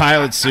 And a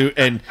pilot suit,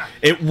 and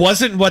it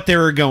wasn't what they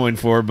were going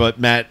for, but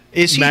Matt...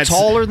 Is he Matt's-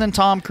 taller than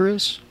Tom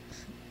Cruise?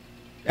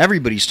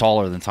 Everybody's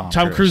taller than Tom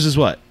Cruise is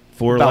what?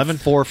 4'11"? About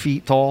 4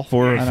 feet tall. I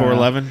don't know.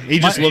 4'11"? He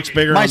just looks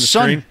bigger My on the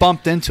son screen.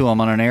 bumped into him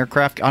on an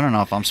aircraft. I don't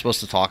know if I'm supposed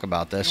to talk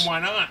about this. Why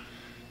not?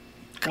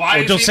 Why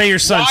Well, is don't he- say your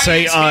son. Why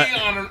Say, is he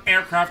on an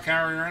aircraft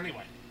carrier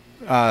anyway?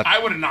 I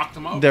would have knocked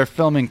him over. They're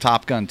filming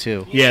Top Gun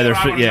 2. Yeah, they're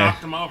I would've yeah.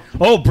 knocked him over.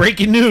 Oh,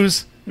 breaking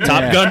news.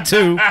 Top Yeah. Gun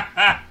 2.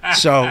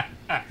 So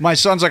my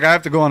son's like, I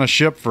have to go on a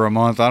ship for a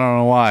month. I don't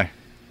know why.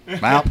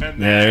 Well,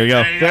 There you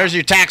go. there's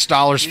your tax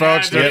dollars, Yeah,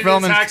 folks. there's They're your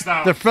filming. tax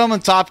dollars. They're filming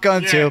Top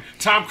Gun Yeah, 2.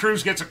 Tom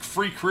Cruise gets a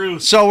free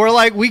cruise. So we're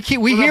like, we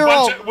hear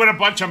all. With a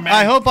bunch of men.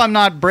 I hope I'm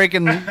not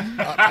breaking.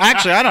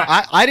 Actually, I don't.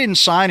 I didn't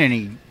sign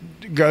any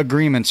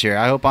agreements here.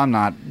 I hope I'm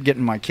not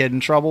getting my kid in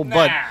trouble.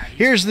 But Nah,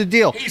 here's the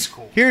deal. he's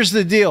cool. Here's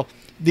the deal.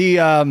 We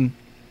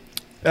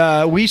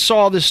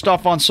saw this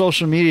stuff on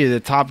social media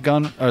that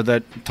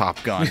that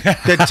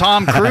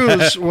Tom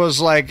Cruise was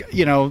like,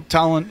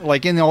 telling,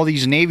 like in all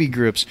these Navy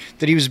groups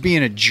that he was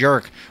being a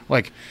jerk,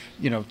 like,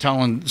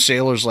 telling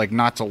sailors like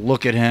not to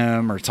look at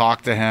him or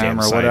talk to him Damn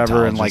or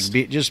whatever, and like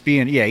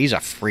Scientologist. he's a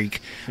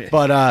freak.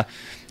 But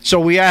so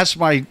we asked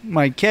my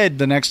kid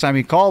the next time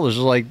he called us,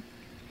 like,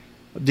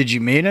 did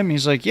you meet him?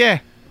 He's like, yeah.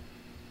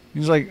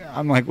 He's like,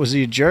 I'm like, was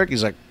he a jerk?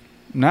 He's like,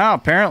 no,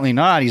 apparently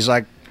not. He's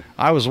like,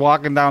 I was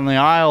walking down the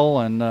aisle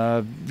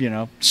and,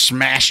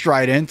 smashed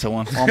right into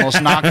him,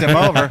 almost knocked him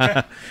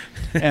over.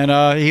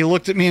 And he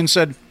looked at me and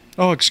said,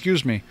 oh,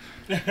 excuse me.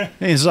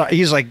 He's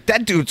like,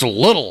 that dude's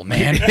little,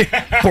 man.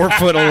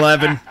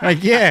 4'11".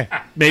 Like,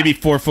 yeah. Maybe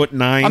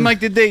 4'9". I'm like,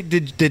 did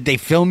they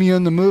film you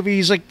in the movie?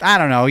 He's like, I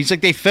don't know. He's like,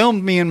 they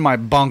filmed me in my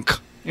bunk.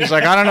 He's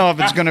like, I don't know if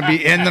it's going to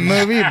be in the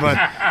movie, but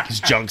his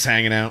junk's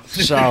hanging out.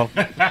 so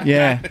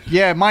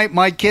yeah.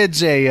 My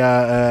kid's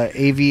a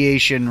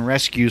aviation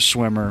rescue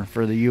swimmer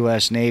for the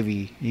U.S.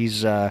 Navy.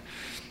 He's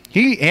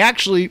he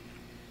actually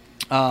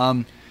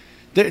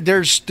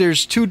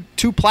there's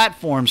two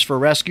platforms for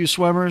rescue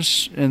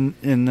swimmers in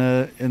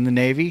the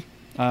Navy.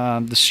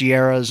 The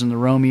Sierras and the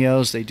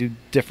Romeos, they do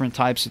different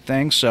types of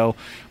things. So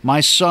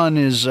my son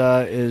is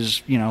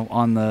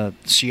on the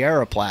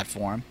Sierra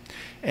platform.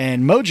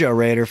 And Mojo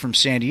Raider from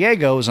San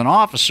Diego is an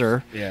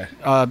officer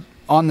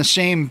on the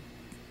same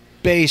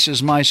base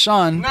as my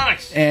son.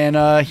 Nice.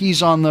 And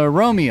he's on the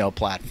Romeo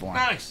platform.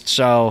 Nice.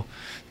 So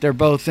they're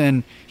both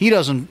in. He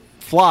doesn't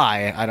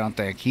fly, I don't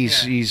think.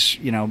 He's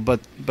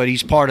but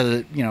he's part of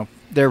the,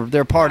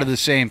 they're part of the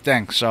same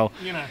thing. So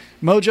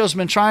Mojo's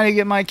been trying to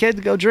get my kid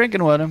to go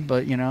drinking with him,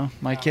 but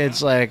my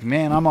kid's like,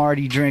 man, I'm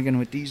already drinking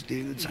with these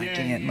dudes. I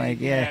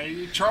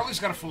can't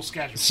Charlie's got a full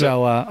schedule.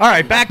 So all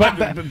right, back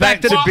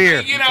to the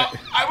beer.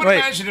 I would Wait.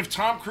 imagine if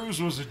Tom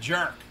Cruise was a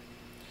jerk,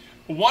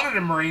 one of the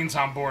Marines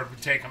on board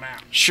would take him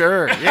out.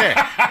 Sure,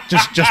 yeah.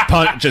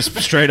 just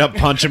straight up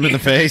punch him in the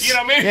face.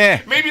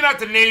 Maybe not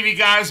the Navy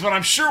guys, but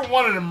I'm sure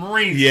one of the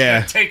Marines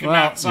would take him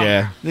out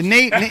somewhere. The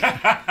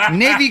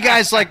Navy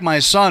guys like my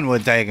son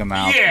would take him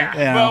out.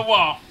 Yeah.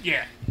 Well,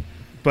 yeah.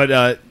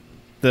 But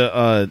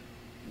the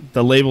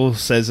label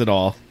says it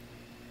all.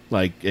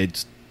 Like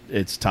it's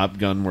Top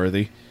Gun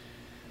worthy,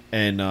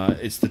 and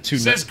it's the two. It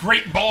says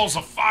 "Great Balls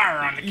of Fire"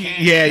 on the can.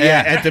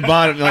 Yeah. At the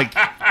bottom, like,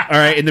 all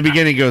right. In the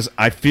beginning, it goes,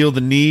 "I feel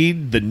the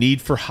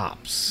need for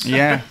hops."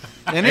 Yeah,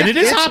 and it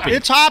is hoppy.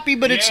 It's hoppy,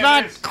 but it's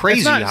not crazy.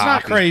 It's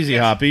not crazy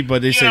hoppy,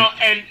 but it's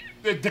and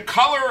the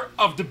color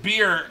of the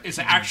beer is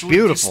actually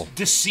beautiful,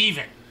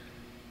 deceiving.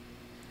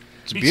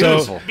 It's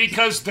beautiful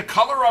because the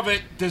color of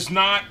it does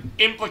not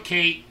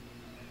implicate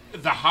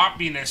the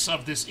hoppiness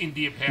of this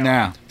India Pale.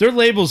 No, their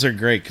labels are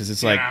great because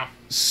it's like,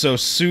 so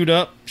suit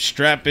up,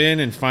 strap in,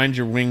 and find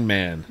your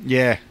wingman.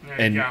 Yeah,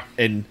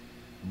 and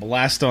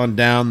blast on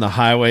down the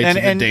highway to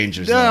the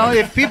danger zone.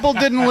 If people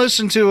didn't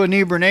listen to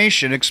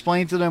Inebriation,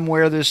 explain to them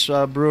where this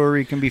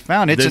brewery can be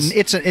found.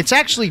 It's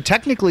actually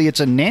technically it's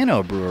a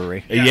nano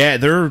brewery. Yeah,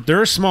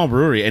 they're a small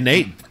brewery, and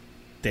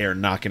they're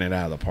knocking it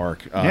out of the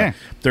park.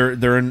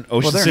 They're in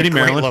Ocean City, in a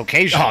Maryland. Great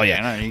location. Oh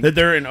yeah,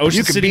 they're in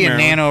Ocean City, You could be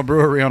Maryland. a nano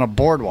brewery on a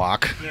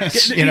boardwalk.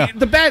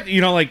 The bad,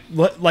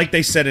 like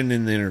they said in the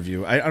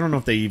interview. I don't know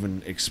if they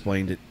even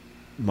explained it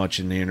much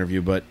in the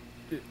interview, but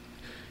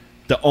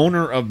the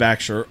owner of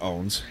Backshore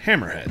owns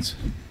Hammerheads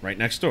right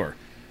next door.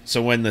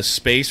 So when the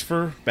space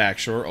for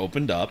Backshore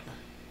opened up,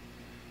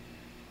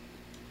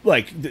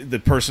 like the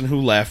person who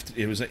left,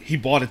 he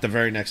bought it the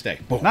very next day.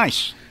 Boom.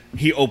 Nice.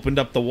 He opened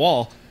up the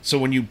wall, so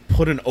when you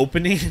put an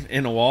opening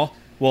in a wall,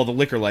 well, the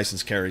liquor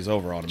license carries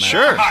over automatically.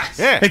 Sure.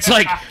 Yeah. It's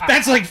like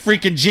that's like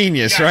freaking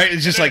genius, Yes, right?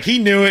 It's just like he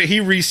knew it, he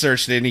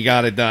researched it, and he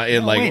got it done.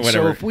 Wait, whatever.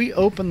 so if we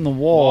open the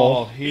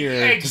wall, here,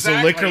 does the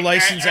Exactly. liquor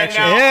license and actually?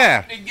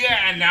 now,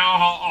 Yeah. and now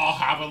I'll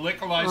have a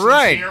liquor license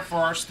Right. here for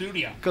our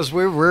studio. because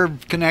we're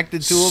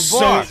connected to a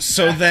bar.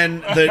 So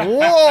then the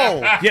Whoa.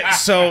 yeah.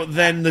 So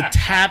then the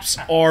taps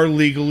are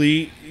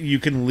you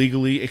can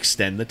legally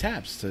extend the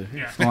taps to.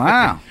 Yeah.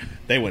 Wow.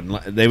 They would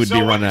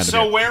be running out of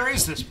So it. where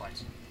is this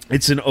place?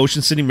 It's in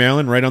Ocean City,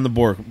 Maryland, right on the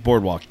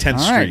boardwalk, 10th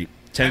All right. Street.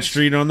 10th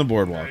Street on the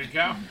boardwalk. There you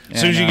go.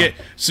 As soon as you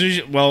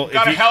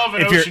Got a hell of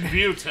an ocean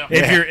view too.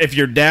 if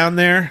you're down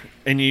there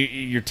and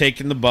you're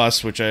taking the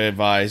bus, which I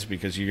advise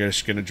because you're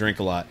just going to drink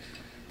a lot,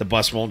 the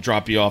bus won't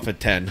drop you off at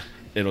 10.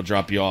 It'll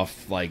drop you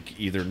off like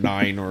either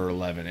 9 or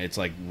 11. It's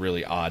like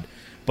really odd.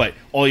 But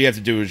all you have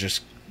to do is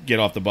just get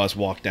off the bus,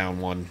 walk down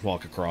one,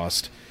 walk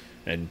across,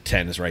 and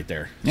 10 is right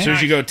there. As soon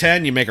as you go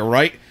 10, you make a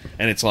right,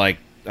 and it's like,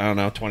 I don't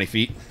know, 20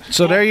 feet.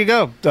 So there you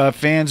go.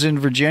 Fans in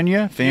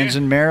Virginia, fans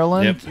in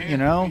Maryland, Yep. you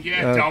know.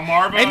 Yeah,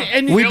 Delmarva.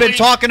 and We've been Philly.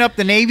 talking up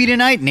the Navy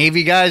tonight.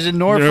 Navy guys in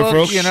Norfolk,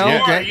 Norfolk, you know.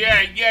 yeah. Sure,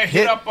 get- yeah.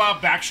 Hit up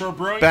Backshore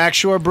Brewing.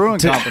 Backshore Brewing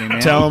Company,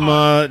 man. Tell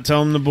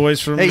them the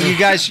boys from. Hey,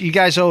 you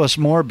guys owe us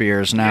more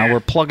beers now. Yeah. We're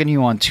plugging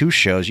you on 2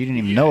 shows. You didn't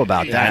even know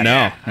about that. I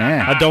know.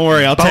 Yeah. Don't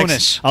worry.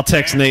 Bonus. I'll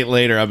text Nate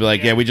later. I'll be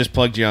like, yeah, we just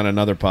plugged you on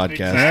another podcast.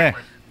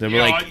 Exactly. They'll be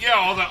Yeah,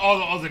 like,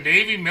 all the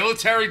Navy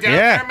military down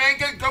Yeah. there,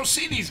 man. Go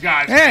see these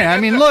guys. Yeah, man. I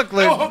mean, They'll- look,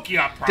 they'll hook you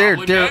up. they're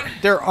Probably, man.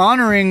 they're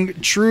honoring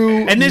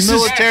true And this is-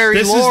 military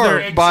this is lore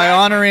their- by Exactly.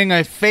 honoring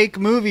a fake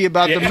movie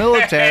about the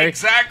military.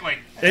 Exactly.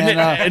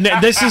 and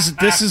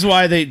this is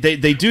why they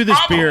do this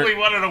Probably beer.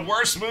 one of the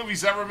worst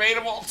movies ever made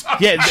of all time.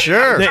 Yeah,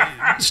 Sure, they-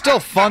 still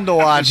fun to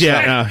watch.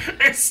 yeah.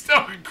 It's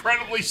still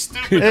incredibly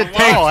stupid. It- to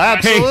watch. oh,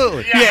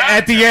 absolutely. Yeah,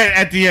 at the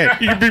end,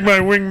 you can be my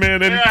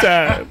wingman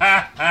anytime.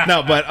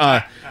 No,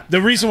 but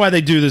the reason why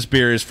they do this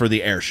beer is for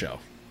the air show.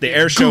 The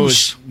air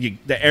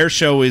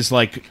show is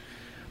like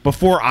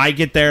before I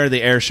get there.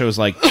 The air show is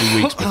like 2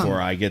 weeks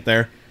before I get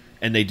there,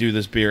 and they do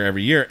this beer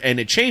every year, and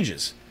it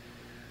changes.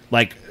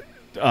 Like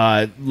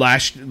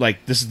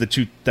this is the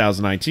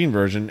 2019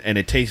 version, and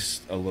it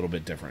tastes a little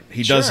bit different.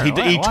 He Sure, does he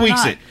why tweaks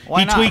not? it. Why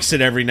He not? tweaks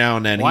it every now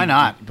and then. Why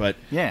not? But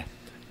Yeah.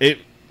 it's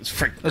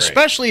freaking great.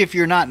 Especially if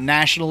you're not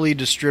nationally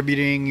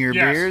distributing your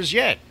Yes. beers.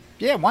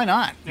 Yeah, why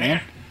not,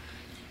 man?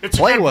 It's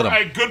Play a good, with 'em.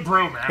 A good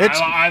brew, man. It's-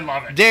 I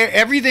love it.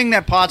 Everything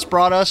that Potts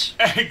brought us.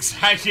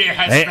 Exactly. Yeah,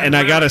 Hey, and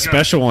I got a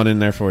special one in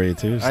there for you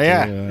too.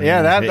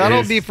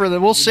 That'll be for the.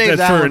 We'll save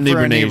that one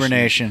for Inebriation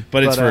Nation.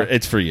 But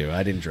it's for you.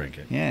 I didn't drink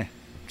it. Yeah.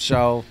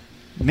 So,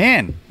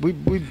 man, we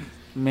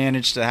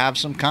managed to have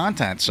some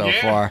content so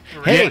Yeah. far.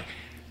 Yeah. Hey,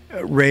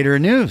 Raider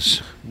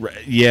news.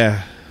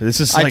 Yeah, this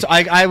is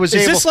like. I was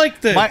is able. this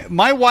like the?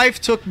 My wife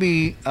took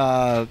me,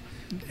 and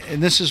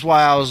this is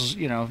why I was,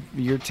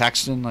 you're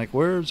texting like,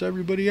 "Where's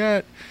everybody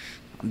at?"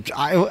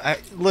 I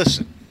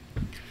listen.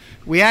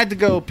 We had to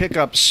go pick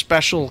up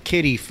special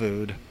kitty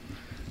food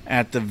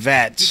at the Did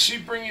vets. she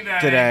bring you that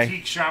today.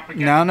 antique shop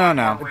again?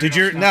 No. Did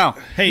your- No,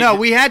 Hey, no.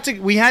 We had to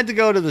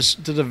go to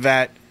the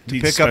vet to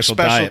Need pick up special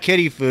special diet.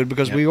 kitty food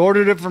because we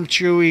ordered it from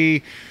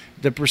Chewy.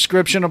 The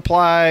prescription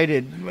applied,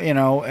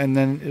 and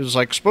then it was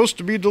like supposed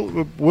to be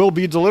will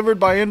be delivered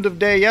by end of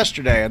day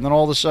yesterday, and then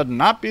all of a sudden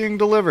not being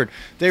delivered.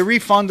 They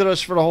refunded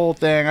us for the whole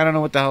thing. I don't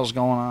know what the hell's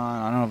going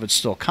on. I don't know if it's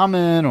still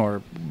coming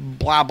or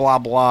blah blah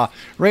blah.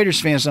 Raiders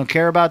fans don't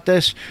care about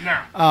this.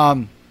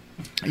 No.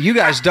 You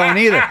guys don't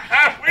either.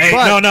 Hey,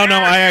 But- no.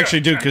 I actually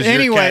do because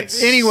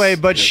Anyway,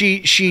 but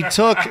she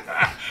took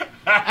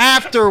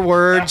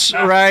afterwards,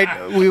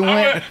 right? We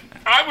went.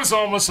 I was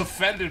almost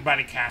offended by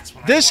the cats.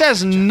 When This I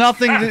has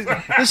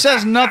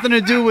nothing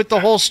to do with the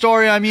whole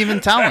story I'm even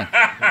telling.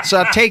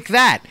 So take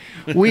that.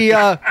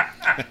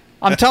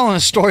 I'm telling a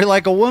story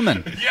like a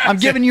woman. I'm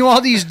giving you all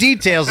these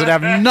details that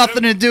have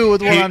nothing to do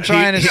with what I'm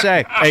trying to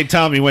say. Hey,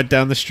 Tommy went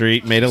down the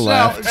street, made a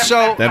left,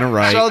 So then a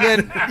right. So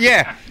then,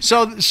 yeah.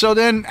 So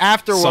then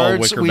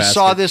afterwards, wicker we basket.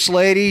 saw this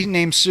lady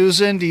named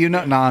Susan. Do you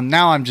know? No,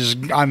 now I'm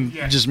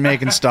just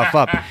making stuff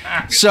up.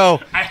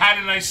 So I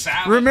had a nice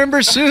salad.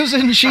 remember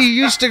Susan? She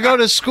used to go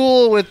to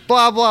school with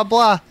blah blah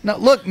blah. No,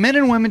 look, men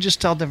and women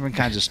just tell different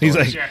kinds of stories.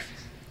 He's like,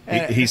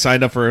 Yes. he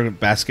signed up for a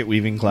basket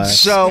weaving class.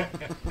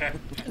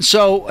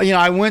 So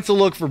I went to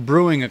look for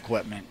brewing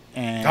equipment,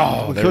 and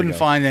we there we couldn't go.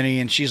 find any.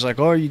 And she's like,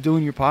 "Oh, are you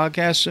doing your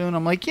podcast soon?"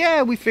 I'm like,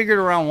 "Yeah, we figured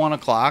around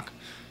 1:00."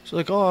 She's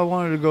like, "Oh, I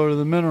wanted to go to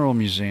the Mineral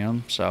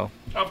Museum, so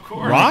Of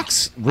course.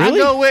 Rocks? Really?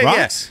 I'll go with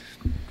Rocks?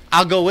 you.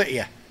 I'll go with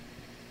you."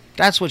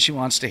 That's what she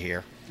wants to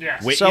hear.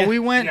 Yes. Wait. So Yeah. we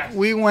went. Yes.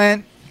 We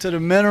went to the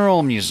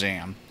Mineral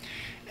Museum,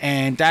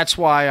 and that's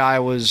why I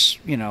was,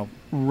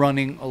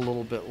 running a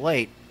little bit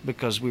late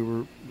because we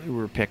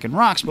were picking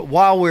rocks. But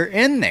while we're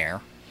in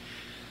the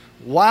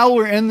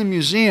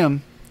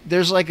museum,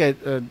 there's like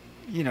a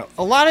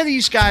lot of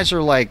these guys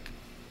are like,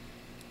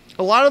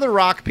 a lot of the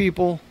rock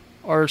people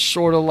are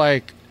sort of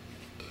like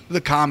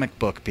the comic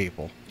book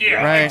people.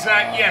 Yeah, right?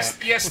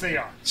 exactly. Yes, they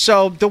are.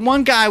 So the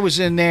one guy was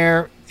in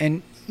there,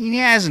 and he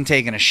hasn't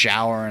taken a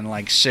shower in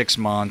like 6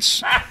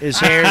 months. His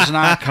hair's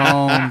not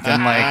combed,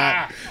 and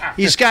like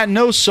he's got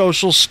no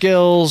social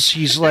skills.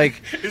 He's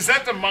like, Is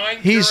that the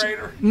mind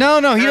curator?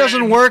 no, he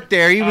doesn't work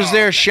there. He was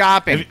there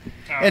shopping.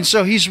 And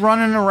so he's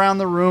running around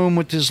the room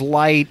with his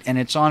light, and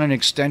it's on an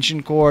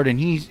extension cord, and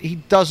he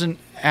doesn't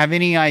have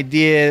any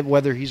idea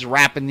whether he's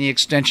wrapping the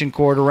extension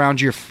cord around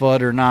your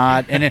foot or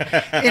not. And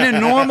in a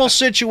normal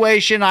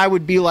situation, I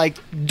would be like,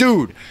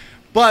 dude.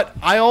 But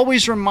I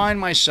always remind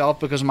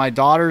myself, because my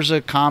daughter's a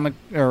comic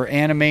or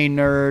anime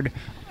nerd,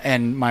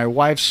 and my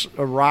wife's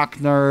a rock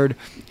nerd.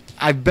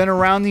 I've been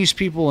around these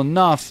people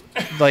enough,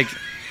 like,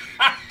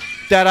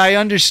 that I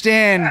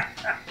understand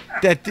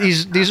that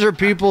these are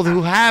people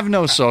who have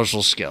no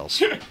social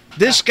skills.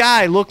 This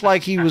guy looked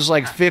like he was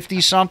like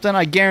 50-something.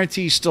 I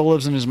guarantee he still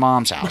lives in his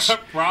mom's house.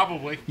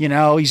 Probably. You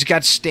know, he's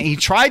got he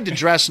tried to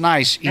dress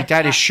nice. He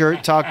had his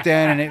shirt tucked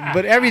in,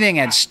 but everything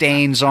had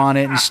stains on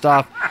it and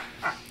stuff.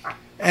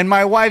 And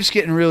my wife's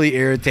getting really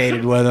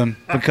irritated with him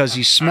because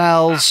he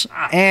smells,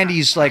 and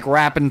he's like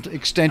wrapping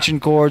extension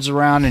cords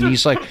around, and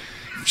he's like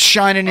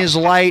shining his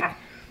light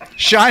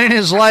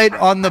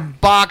on the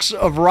box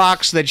of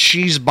rocks that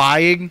she's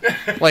buying.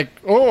 Like,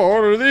 oh,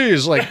 what are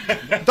these? Like,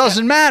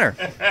 doesn't matter.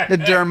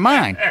 They're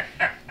mine.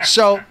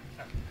 So,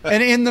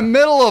 and in the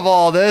middle of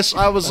all this,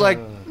 I was like,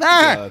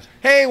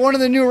 hey, one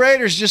of the new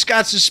Raiders just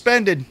got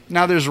suspended.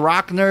 Now there's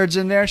rock nerds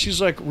in there.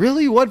 She's like,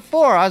 really? What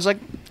for? I was like,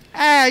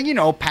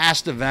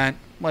 past event.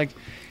 Like,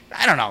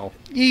 I don't know.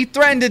 He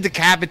threatened to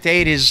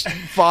decapitate his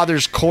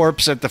father's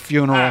corpse at the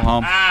funeral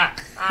home.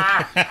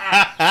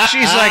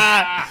 She's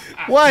like,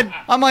 what?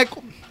 I'm like,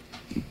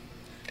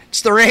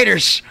 it's the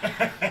Raiders.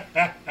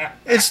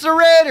 It's the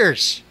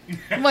Raiders.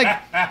 I'm like,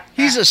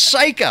 he's a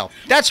psycho.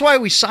 That's why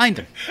we signed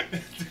him.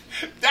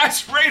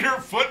 That's Raider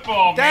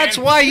football, man. That's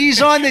why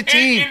he's on the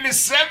team. In the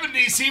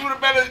 70s, he would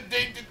have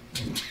been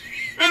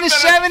in the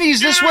 70s,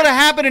 this would have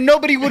happened and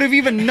nobody would have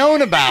even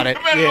known about it.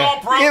 Been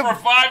all pro for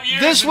 5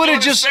 years. This would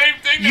have just,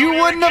 you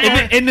wouldn't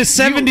have. In the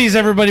 70s,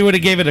 everybody would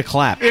have gave it a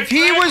clap. If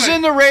he was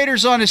in the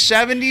Raiders on his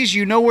 70s,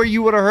 you know where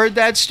you would have heard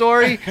that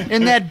story?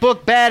 In that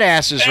book,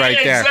 Badasses, right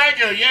there.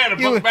 Exactly, yeah, the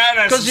book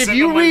Badasses. Because if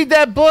you read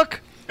that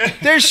book,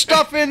 there's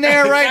stuff in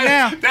there right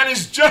now. That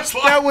is just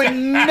like that would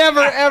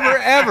never, ever,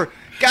 ever.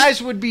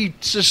 Guys would be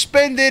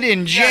suspended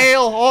in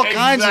jail, all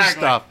kinds of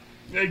stuff.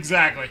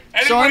 Exactly.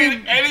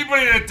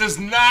 Anybody that does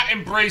not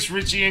embrace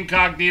Richie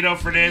Incognito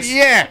for this,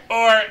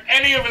 or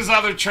any of his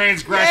other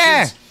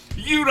transgressions,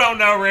 you don't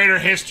know Raider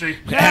history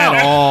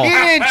at all. He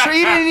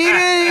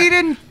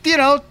didn't,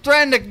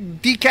 threaten to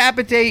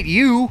decapitate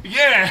you.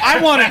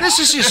 Yeah. This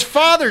is his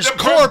father's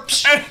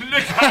corpse. And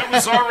the guy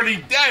was already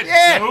dead.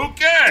 Yeah. So who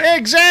cares?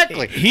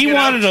 Exactly. He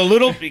wanted a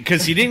little,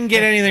 because he didn't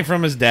get anything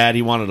from his dad.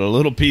 He wanted a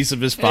little piece of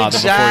his father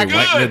before he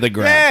went into the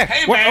ground. Yeah.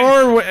 Hey, man,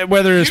 or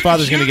whether his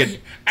father's going to get.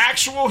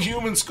 Actual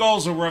human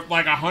skulls are worth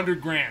like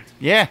 $100,000.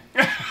 Yeah.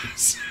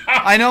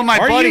 I know my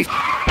buddy.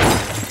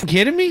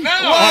 Kidding me? No.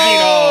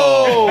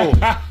 Whoa!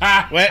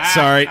 Wait,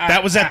 sorry.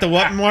 That was at the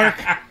what mark?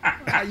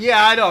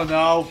 Yeah, I don't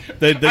know.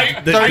 The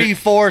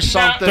 34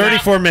 something.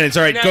 34 minutes.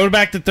 All right, go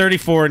back to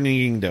 34 and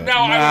you can do it.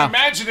 Now, I would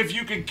imagine if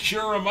you could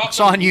cure him up it's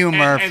on you,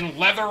 Murph. And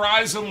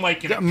leatherize him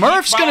like in a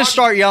Murph's going to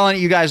start yelling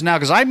at you guys now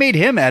because I made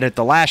him edit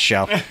the last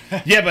show.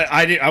 Yeah, but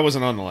I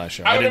wasn't on the last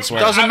show. I didn't swear.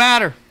 Doesn't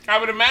matter. I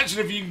would imagine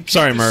if you can keep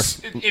Sorry,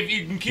 Murph. If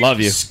you can keep Love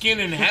the you. skin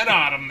and head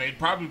on them, they'd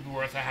probably be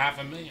worth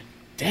 $500,000.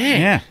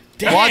 Damn. Yeah.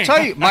 Well, I'll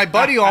tell you, my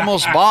buddy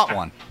almost bought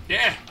one.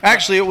 Yeah.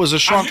 Actually, it was a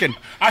shrunken.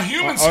 A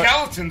human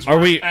skeleton's are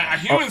we? A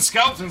human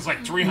skeleton's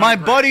like $300,000. My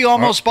buddy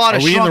almost bought a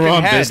Are we in shrunken the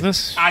wrong head.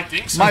 business? I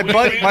think so. My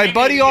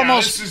buddy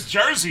almost. This is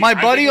Jersey. My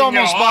buddy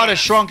almost bought a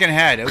shrunken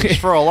head. It was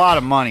for a lot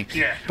of money.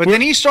 Yeah. But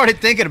then he started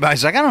thinking about it.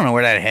 He's like, I don't know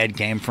where that head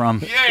came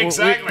from. Yeah,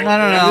 exactly. I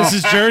don't know. This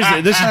is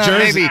Jersey. This is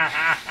Jersey.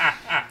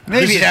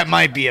 Maybe that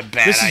might be a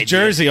bad idea. This is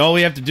Jersey. All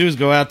we have to do is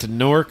go out to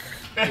Newark,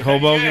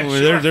 Hoboken. Yeah,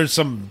 sure. There's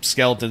some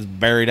skeletons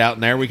buried out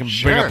in there. We can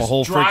bring up a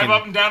whole Drive freaking.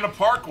 up and down the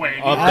parkway.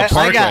 Up the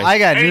parkway. I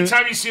got news.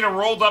 Anytime you see a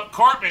rolled up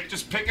carpet,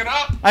 just pick it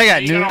up. I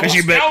got news. Because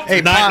you bet.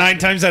 Hey, nine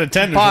times out of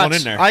 10, there's one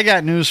in there. I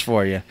got news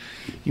for you.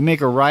 You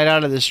make a right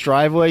out of this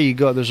driveway. You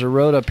go. There's a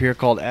road up here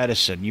called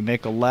Edison. You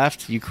make a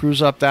left. You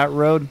cruise up that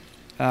road.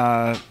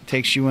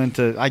 Takes you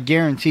into. I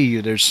guarantee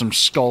you, there's some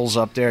skulls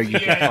up there. You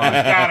can find.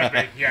 There's gotta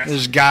be. Yes.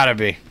 There's gotta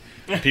be.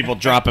 People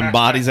dropping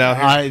bodies out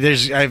here.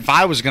 If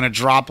I was going to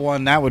drop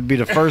one, that would be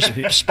the first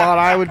spot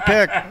I would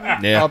pick.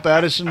 Yeah. Up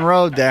Edison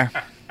Road there.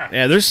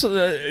 Yeah, there's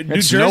New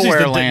Jersey's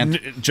nowhere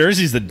land.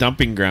 Jersey's the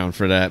dumping ground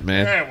for that,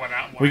 man.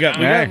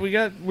 Yeah,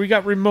 We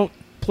got remote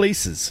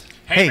places.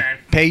 Hey, man.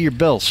 Pay your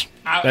bills.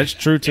 That's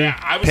true too.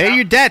 Yeah, Pay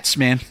your debts,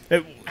 man.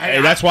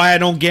 Hey, that's why I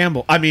don't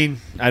gamble. I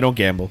mean, I don't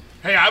gamble.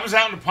 Hey, I was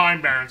out in the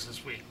Pine Barrens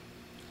this week.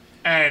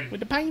 And with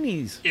the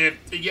Pineys.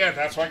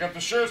 That's why I got the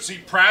shirt. See,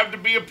 proud to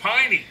be a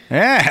Piney.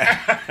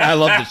 Yeah. I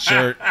love the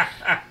shirt.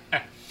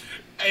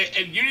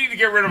 and you need to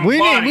get rid of We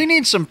body.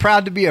 need some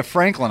proud to be a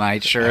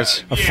Franklinite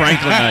shirts. A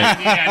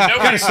Franklinite. Yeah,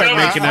 Gotta start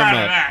nobody's making them proud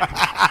of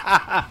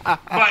that.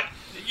 But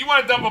you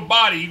want to dump a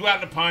body, you go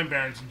out in the Pine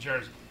Barrens in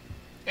Jersey.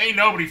 Ain't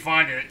nobody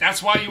finding it.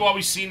 That's why you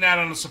always seen that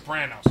on The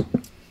Sopranos.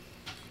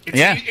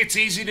 It's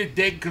easy to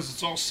dig because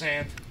it's all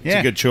sand. It's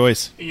a good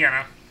choice. You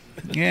know.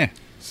 Yeah.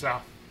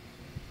 So.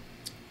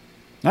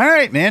 All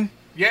right, man.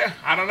 Yeah,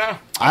 I don't know.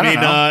 I mean,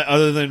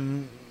 other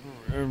than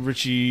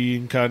Richie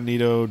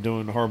Incognito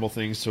doing horrible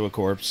things to a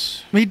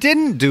corpse. He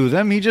didn't do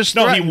them. He just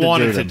threatened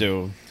to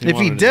do do. If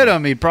he did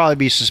them, he'd probably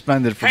be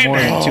suspended for more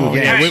than 2 games.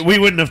 Yeah, we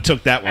wouldn't have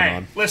took that one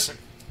on. Listen,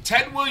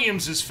 Ted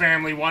Williams'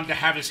 family wanted to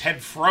have his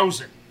head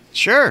frozen.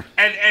 Sure.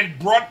 And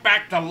brought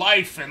back to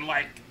life in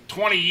like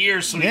 20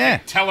 years so he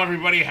could tell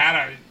everybody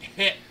how to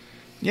hit.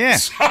 Yeah.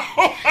 So,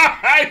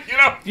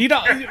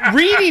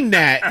 reading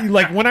that,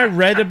 like when I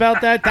read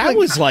about that, that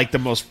was like the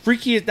most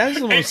freakiest. That was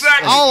the most.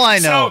 Exactly. All I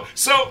know.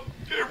 So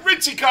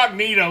Rich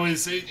Incognito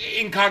is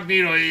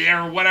Incognito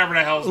or whatever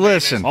the hell his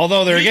Listen. name is.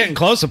 Although they're getting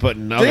close to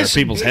putting other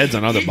people's heads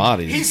on other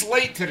bodies. He's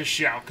late to the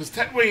show because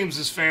Ted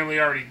Williams' family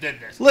already did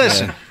this.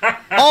 Listen,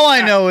 all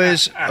I know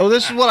is,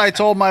 this is what I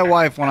told my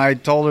wife when I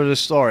told her this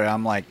story.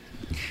 I'm like,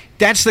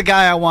 that's the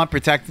guy I want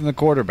protecting the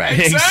quarterback.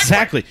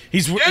 Exactly.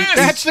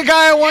 That's the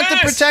guy I want to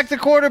protect the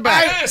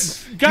quarterback.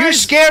 Yes. You're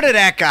scared of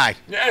that guy.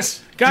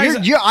 Yes.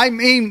 Guys,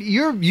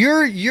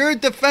 you're a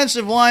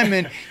defensive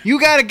lineman. You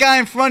got a guy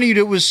in front of you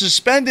that was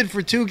suspended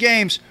for 2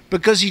 games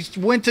because he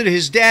went to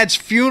his dad's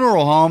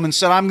funeral home and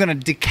said, "I'm going to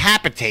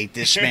decapitate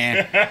this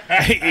man."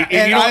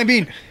 I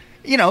mean,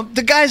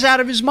 the guy's out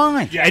of his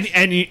mind. Yes.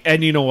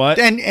 And you know what?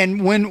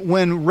 And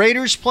when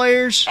Raiders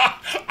players,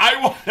 I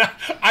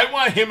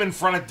want him in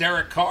front of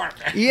Derek Carr.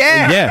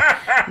 yeah,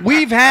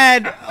 we've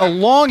had a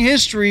long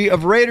history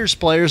of Raiders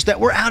players that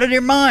were out of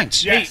their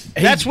minds. Yes.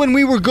 That's when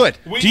we were good.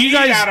 Do you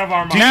guys out of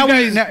our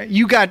minds? Now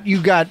you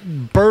got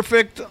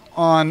Perfect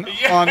on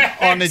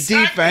the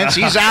defense.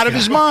 He's out of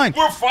his mind.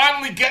 We're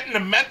finally getting the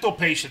mental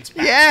patients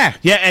back.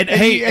 Yeah,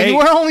 and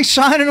we're only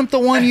signing them to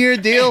 1-year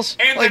deals.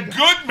 And the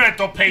good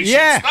mental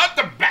patients, not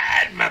the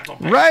bad mental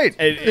patients. Right.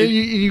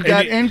 You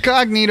got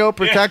Incognito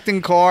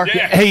protecting Carr.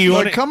 Yeah. Hey, you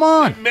want come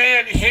on,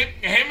 man?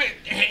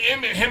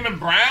 Him and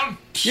Brown.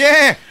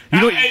 Yeah.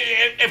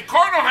 If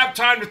Carr don't have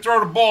time to throw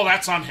the ball,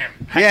 that's on him.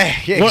 Yeah,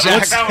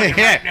 exactly.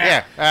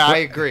 Right I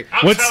agree.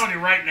 I'm telling you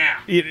right now.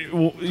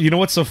 You know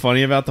what's so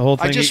funny about the whole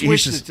thing? I just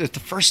wish that the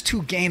first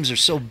 2 games are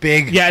so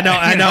big. Yeah,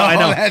 I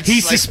know.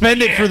 He's like,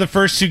 suspended for the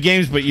first 2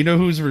 games, but you know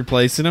who's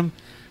replacing him?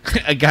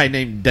 A guy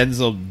named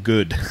Denzel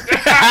Good.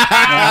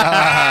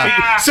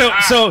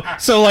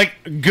 So like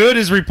Good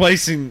is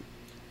replacing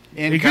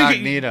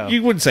Incognito.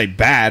 You wouldn't say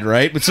bad,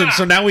 right? But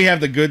so now we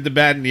have the good, the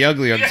bad, and the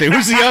ugly on the team.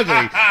 Who's the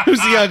ugly? Who's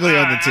the ugly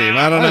on the team?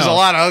 I don't know. There's a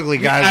lot of ugly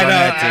guys on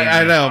that team.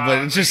 I know,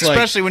 but it's just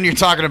especially when you're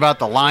talking about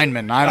the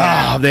linemen.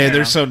 I don't know.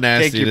 They're so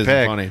nasty. Take It your isn't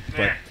pick. funny.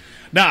 But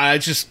no,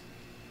 it's just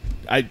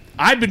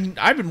I've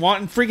been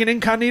wanting freaking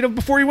Incognito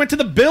before he went to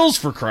the Bills,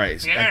 for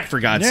Christ. For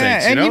God's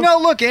sakes. And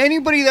look,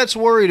 anybody that's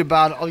worried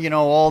about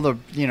all the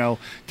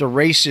the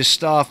racist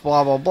stuff,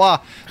 blah blah blah.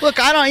 Look,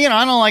 I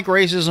don't like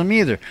racism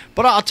either.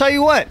 But I'll tell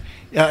you what.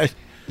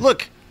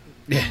 Look,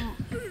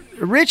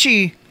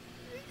 Richie,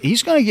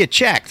 he's going to get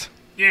checked.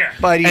 Yeah.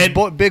 By these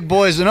big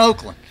boys in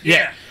Oakland.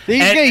 Yeah.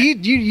 Rodney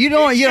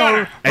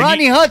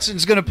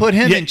Hudson's going to put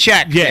him in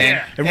check.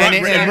 Yeah. And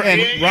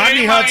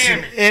Rodney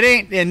Hudson. It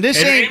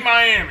ain't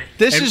Miami.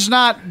 This is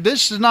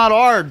not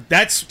our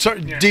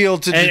deal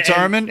to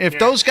determine if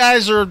those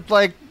guys are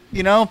like.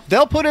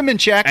 They'll put him in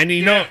check. And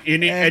you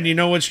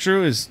know what's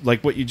true is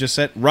like what you just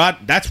said.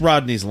 That's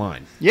Rodney's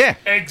line. Yeah,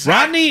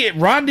 exactly.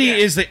 Rodney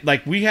is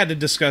like we had a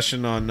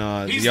discussion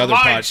on He's the other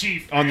line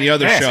chief, on the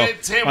other show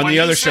it's him. on When the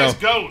other he show says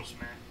goes,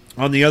 man.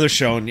 on the other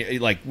show, and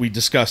like we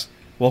discussed.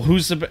 Well,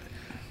 who's the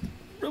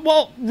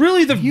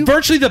really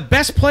virtually the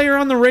best player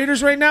on the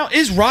Raiders right now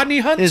is Rodney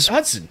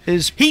Hudson.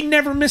 He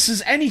never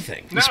misses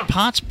anything. Is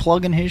Potts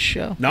plugging his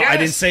show? No, I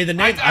didn't say the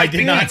name. I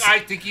did not. I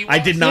think he was. I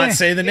did not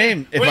say the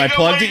name. If I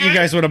plugged it, you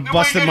guys would have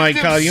busted my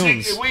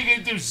collusions. We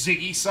gonna do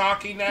Ziggy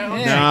Saki now?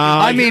 Yeah. No,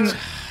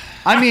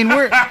 I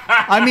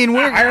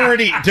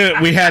already. Dude,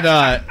 we had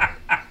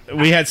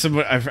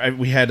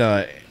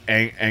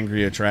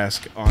Angria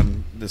Trask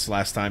on this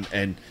last time,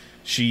 and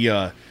she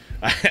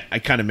I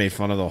kind of made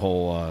fun of the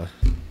whole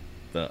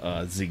the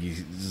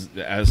Ziggy.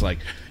 I was like,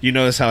 you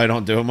notice how I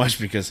don't do it much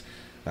because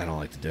I don't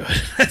like to do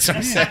it. That's what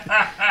I said.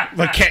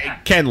 But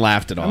Ken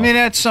laughed it off. I mean,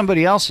 that's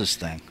somebody else's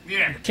thing.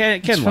 Yeah.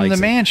 Ken it's from likes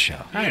the Man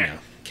Show. I know.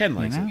 Ken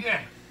likes it.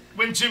 Yeah.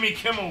 When Jimmy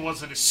Kimmel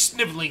wasn't a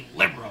sniveling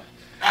liberal.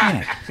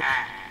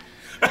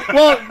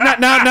 Well,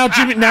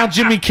 now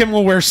Jimmy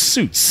Kimmel wears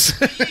suits.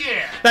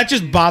 Yeah. That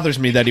just bothers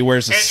me that he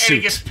wears a suit. And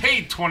he gets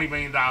paid $20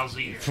 million a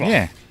year.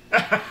 Yeah.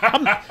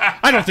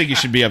 I don't think you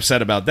should be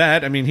upset about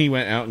that. I mean, he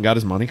went out and got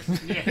his money.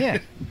 Yeah.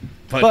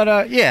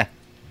 But yeah.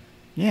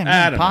 Yeah,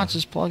 man, Potts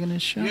is plugging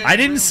his show. Yeah, I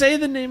didn't say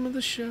the name of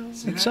the show.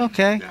 It's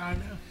okay. I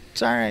know.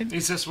 It's all right.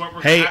 Is this what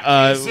we're Hey,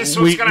 is this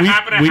what's going to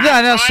happen at no,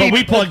 halftime? but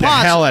we plugged the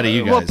hell out of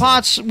you guys. Well,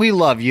 Potts, we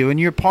love you, and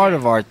you're part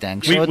of Art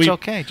then, so it's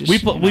okay. Just,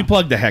 we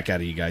plug the heck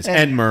out of you guys,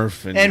 and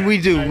Murph. And we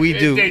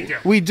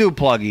do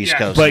plug East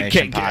Coast but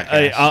Nation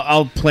podcast.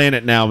 I'll plan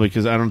it now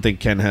because I don't think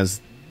Ken has.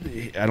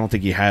 I don't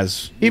think he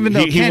has. Even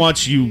though he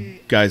wants you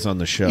guys on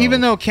the show. Even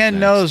though Ken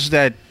knows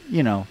that,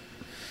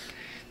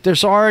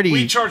 there's already.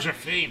 We charge a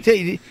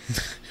fee.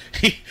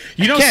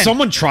 Ken.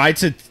 Someone tried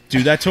to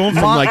do that to him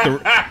from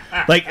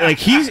like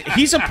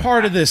he's a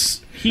part of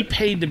this. He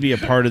paid to be a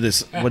part of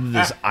this. What is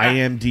this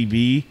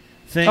IMDb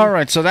thing? All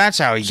right, so that's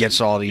how he gets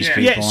all these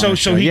people. Yeah,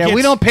 so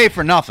we don't pay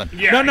for nothing.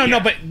 Yeah,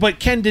 no. But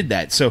Ken did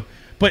that. So,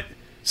 but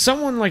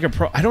someone like a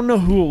pro. I don't know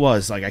who it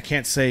was. Like I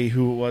can't say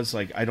who it was.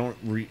 Like I don't.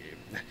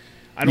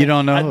 You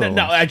don't know?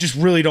 No, I just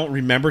really don't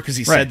remember because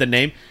he said the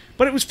name.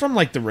 But it was from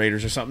like the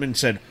Raiders or something and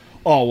said,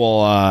 "Oh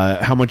well,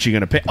 how much are you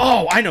gonna pay?"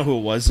 Oh, I know who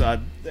it was.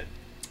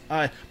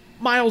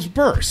 Miles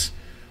Burse.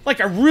 Like,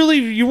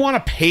 you want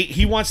to pay?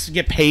 He wants to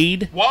get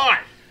paid. Why?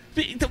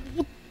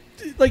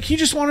 Like, he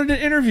just wanted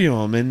to interview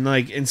him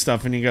and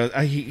stuff, and he goes,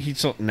 he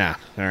told, nah,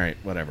 all right,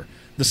 whatever.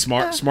 The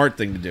smart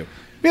thing to do.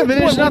 Yeah, but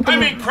there's nothing. I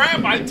mean,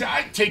 crap, I'd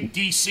take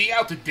DC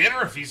out to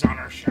dinner if he's on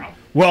our show.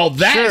 Well,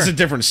 that is a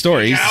different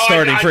story. He's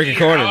starting freaking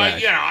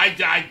quarterback.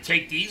 I'd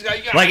take these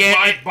guys.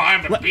 Buy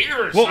him a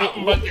beer or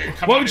something.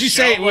 What would you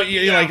say?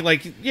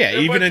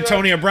 Even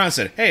Antonio Brown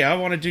said, "Hey, I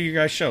want to do your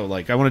guys' show.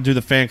 Like, I want to do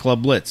the fan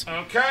club blitz."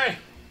 Okay.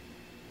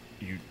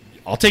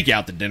 I'll take you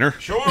out to dinner.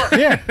 Sure.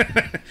 Yeah.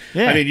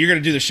 I mean, you're going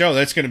to do the show.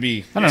 That's going to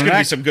be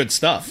be some good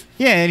stuff.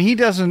 Yeah, and he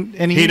doesn't.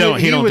 And he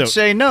would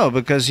say no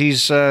because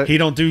he's. He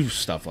don't do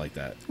stuff like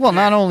that. Well,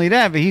 not only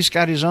that, but he's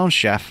got his own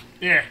chef.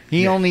 Yeah.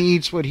 He only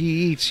eats what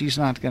he eats. He's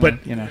not going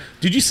to.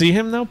 Did you see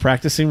him though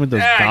practicing with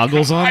those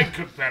goggles on? I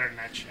cook better than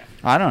that chef.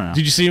 I don't know.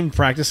 Did you see him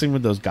practicing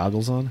with those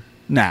goggles on?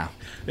 No.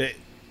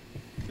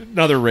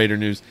 Another Raider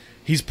news.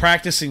 He's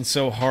practicing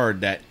so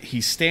hard that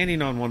he's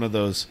standing on one of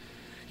those.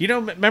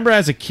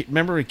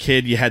 Remember a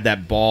kid, you had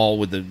that ball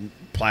with the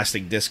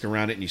plastic disc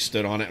around it, and you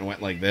stood on it and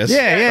went like this.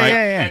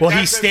 Yeah. Well,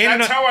 he's standing.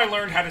 That's how I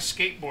learned how to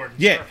skateboard.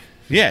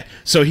 Yeah.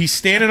 So he's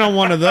standing on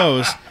one of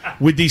those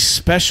with these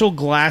special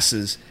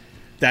glasses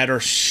that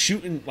are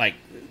shooting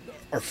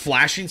are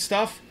flashing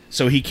stuff,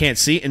 so he can't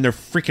see, and they're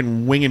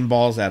freaking winging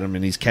balls at him,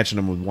 and he's catching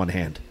them with one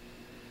hand.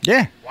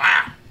 Yeah.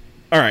 Wow.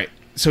 All right.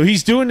 So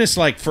he's doing this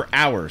for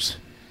hours.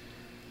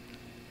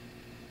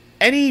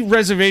 Any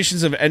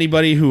reservations of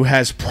anybody who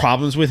has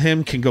problems with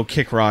him can go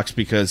kick rocks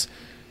because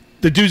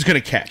the dude's going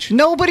to catch.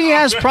 Nobody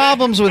has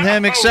problems with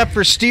him except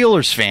for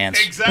Steelers fans.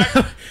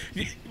 Exactly.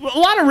 A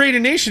lot of Raider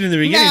Nation in the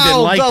beginning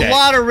didn't like that. A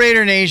lot of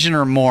Raider Nation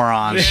are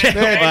morons.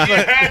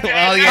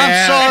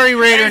 I'm sorry,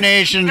 Raider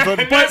Nation,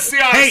 but that's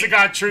the honest to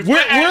God truth.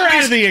 We're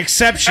out of the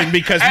exception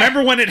because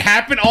remember when it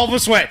happened, all of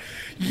us went,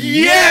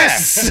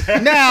 yes!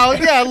 Now,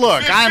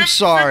 look, I'm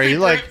sorry.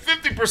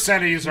 50%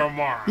 of these are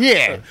morons.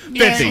 Yeah.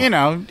 50. You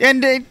know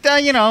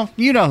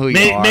who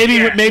you are.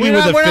 Maybe with a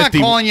 50. We're not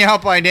calling you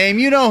out by name.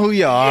 You know who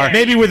you are. Yeah.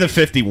 Maybe with a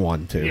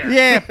 51, too.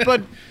 Yeah,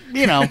 but,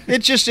 it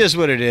just is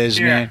what it is,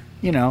 man.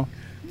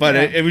 But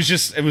it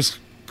was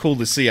cool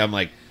to see. I'm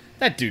like,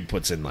 that dude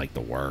puts in,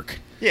 the work.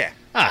 Yeah.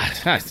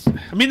 I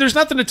mean, there's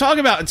nothing to talk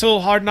about until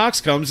Hard Knocks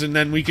comes, and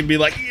then we can be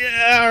like,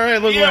 yeah, all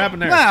right, look what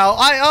happened there. Well,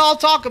 I'll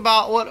talk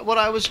about what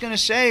I was going to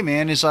say,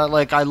 man, is I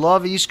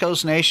love East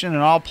Coast Nation,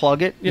 and I'll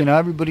plug it. Yep.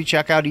 Everybody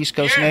check out East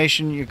Coast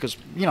Nation, because,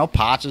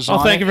 Potts is on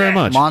it. Oh, thank you very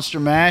much. Monster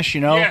Mash,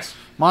 Yes.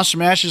 Monster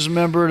Mash is a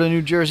member of the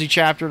New Jersey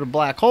chapter of the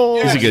Black Hole.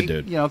 He's a good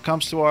dude.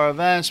 Comes to our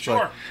events. Sure.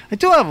 But I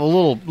do have a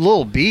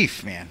little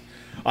beef, man.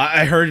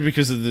 I heard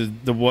because of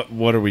the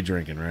what are we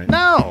drinking, right?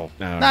 No,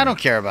 I don't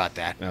care about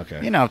that. Okay.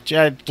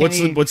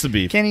 Kenny, what's the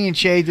beef? Kenny and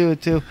Shay do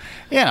it too.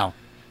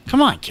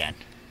 Come on, Ken.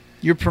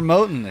 You're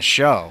promoting the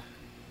show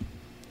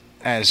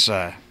as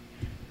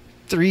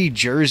three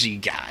Jersey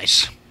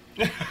guys.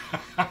 Well,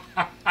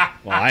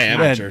 I am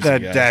a Jersey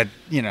guy. That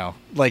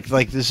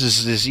this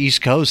is this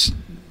East Coast,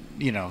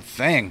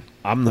 thing.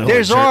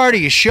 There's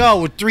already a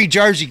show with three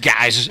Jersey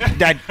guys.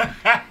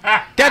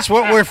 That's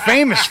what we're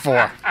famous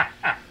for.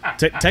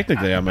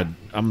 Technically,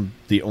 I'm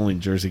the only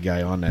Jersey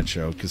guy on that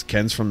show because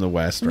Ken's from the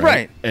West, right?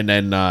 Right. And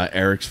then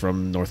Eric's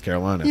from North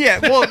Carolina. Yeah,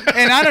 well,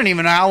 and I don't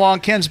even know how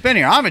long Ken's been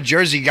here. I'm a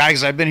Jersey guy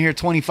because I've been here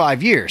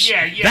 25 years.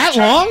 Yeah. That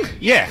long?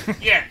 Yeah.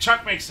 Yeah,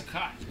 Chuck makes the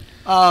cut.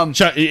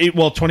 Chuck,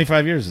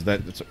 25 years is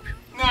that?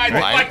 No, I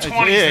think like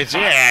 20 is the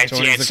cut.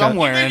 It's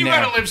somewhere in You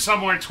there. gotta live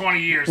somewhere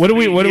 20 years. What do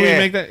we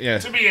make that? Yeah.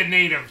 To be a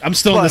native. I'm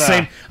still in the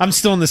same. I'm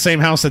still in the same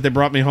house that they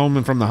brought me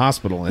home from the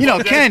hospital.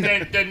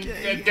 Ken.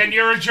 Then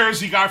you're a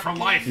Jersey guy for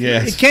life.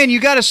 Yeah. Ken, you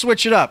got to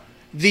switch it up.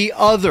 The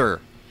other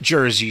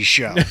Jersey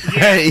show.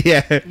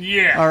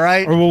 Yeah. All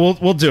right. Or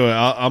we'll do it.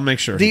 I'll make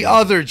sure. The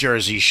other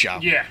Jersey show.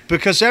 Yeah.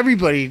 Because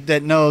everybody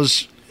that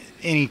knows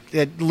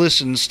that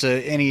listens to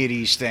any of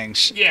these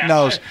things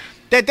knows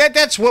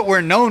that's what we're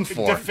known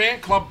for. The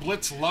Fan Club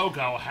Blitz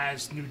logo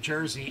has New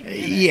Jersey in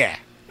it. Yeah.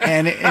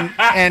 and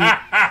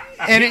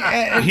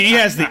He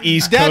has the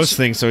East Coast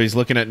thing, so he's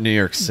looking at New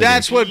York City.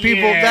 That's what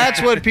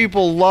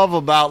people love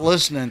about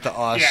listening to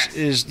us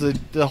is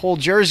the whole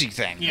Jersey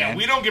thing. Yeah, man.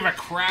 we don't give a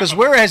crap. Because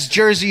we're as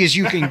Jersey as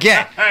you can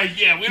get.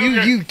 Yeah, we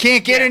don't you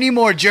can't get any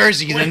more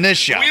Jersey than this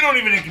show. We don't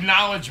even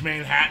acknowledge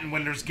Manhattan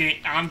when there's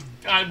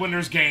when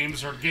there's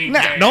games or game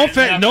day.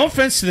 No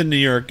offense to the New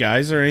York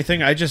guys or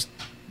anything. I just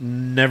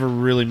never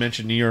really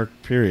mentioned New York,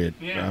 period.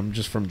 Yeah. I'm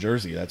just from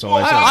Jersey. That's all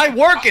I say. I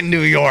work in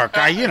New York.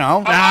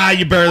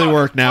 You barely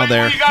work now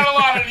there. You got a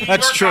lot of New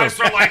That's York true. guys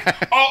that are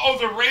like, oh,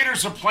 the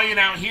Raiders are playing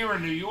out here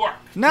in New York.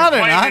 No, they're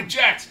playing not. The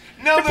Jets.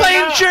 No, they're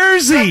playing not.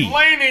 Jersey. They're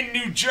playing in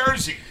New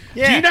Jersey.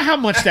 Yeah. Do you know how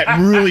much that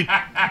really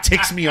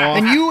ticks me off?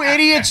 And you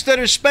idiots that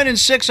are spending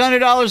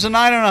 $600 a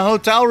night on a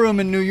hotel room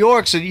in New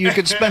York so that you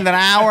could spend an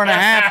hour and a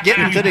half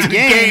getting to the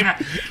game.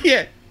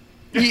 Yeah.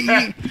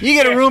 You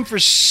get a room for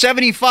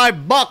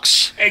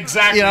 $75.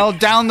 Exactly.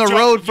 Down the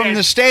road from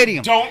the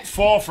stadium. Don't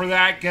fall for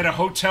that. Get a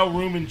hotel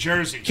room in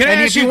Jersey.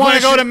 And if you want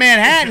to go to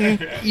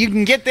Manhattan, you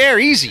can get there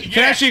easy.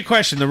 Can I ask you a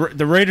question?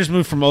 The Raiders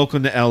moved from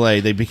Oakland to L.A.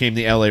 They became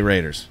the L.A.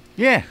 Raiders.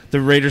 Yeah. The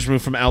Raiders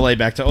moved from L.A.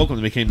 back to Oakland.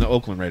 They became the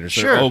Oakland Raiders.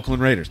 They're Sure.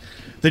 Oakland Raiders.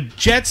 The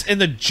Jets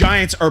and the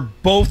Giants are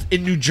both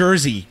in New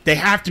Jersey. They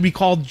have to be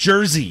called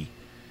Jersey.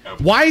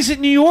 Why is it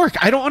New York?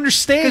 I don't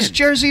understand. Because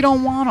Jersey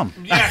don't want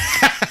them.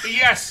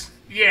 Yes.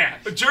 Yeah,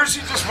 but Jersey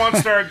just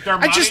wants their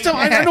money.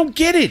 I don't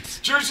get it.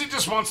 Jersey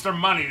just wants their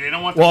money. They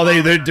don't want. Their Well,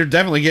 money. they're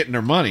definitely getting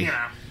their money.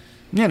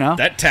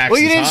 That tax. Well,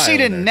 you is didn't high see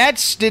the over there.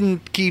 Nets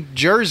didn't keep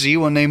Jersey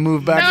when they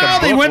moved back to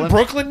Brooklyn. They went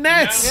Brooklyn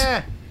Nets.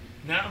 Yeah.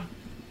 No.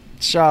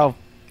 So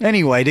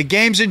anyway, the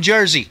game's in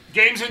Jersey.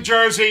 Game's in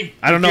Jersey.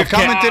 I don't know. If you're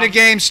coming to the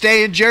game,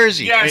 stay in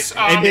Jersey. Yes,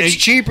 it's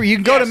cheaper. You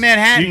can go to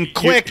Manhattan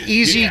quick,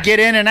 easy, yeah. get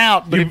in and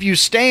out. But if you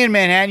stay in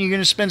Manhattan, you're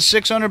going to spend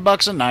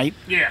 $600 a night.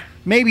 Yeah.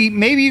 Maybe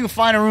you can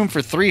find a room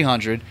for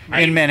 $300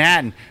 in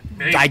Manhattan.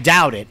 Maybe. I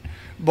doubt it,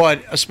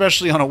 but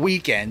especially on a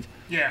weekend.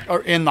 Yeah.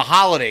 Or in the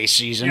holiday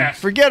season, Yes.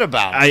 forget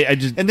about it. I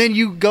just and then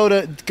you go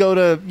to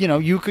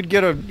you could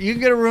get a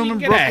room in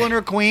Brooklyn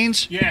or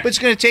Queens. Yeah. But it's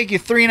going to take you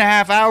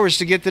 3.5 hours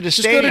to get to the just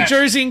stadium. go to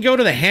Jersey and go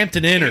to the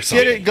Hampton Inn or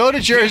something. Go to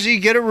Jersey,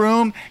 get a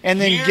room,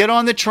 and then Here- get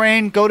on the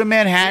train, go to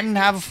Manhattan,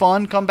 have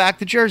fun, come back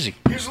to Jersey.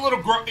 Here's a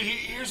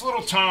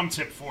little Tom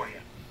tip for you.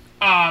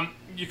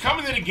 You come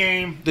into the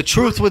game. The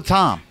Truth with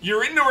Tom.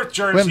 You're in North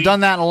Jersey. We haven't done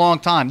that in a long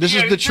time. This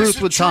is the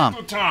Truth with Tom.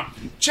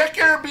 Check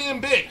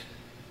Airbnb.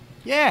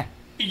 Yeah.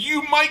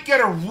 You might get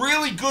a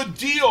really good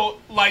deal.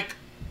 Like,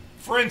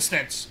 for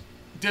instance,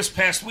 this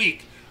past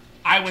week,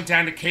 I went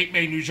down to Cape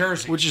May, New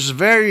Jersey, Which is a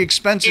very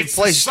expensive it's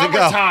place the to go.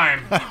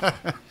 summertime.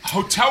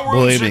 Hotel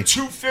rooms Believe are me.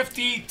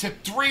 $250 to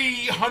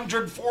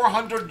 $300,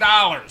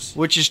 $400.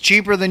 Which is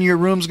cheaper than your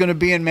room's going to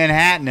be in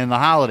Manhattan in the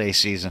holiday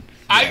season.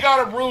 I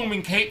got a room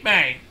in Cape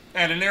May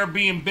at an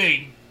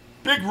Airbnb.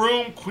 Big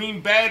room, queen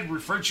bed,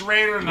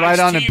 refrigerator, nice Right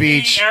on the TV,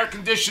 beach. air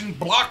conditioned,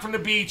 block from the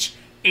beach,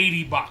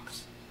 $80.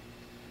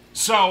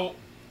 So,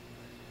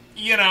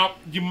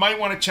 you might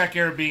want to check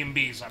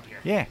Airbnbs up here.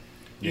 Yeah.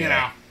 You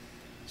know.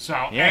 So,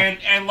 Yeah.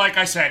 and like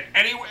I said,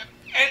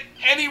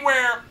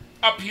 anywhere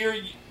up here,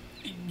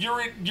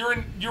 you're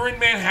in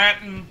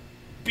Manhattan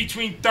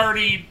between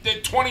 20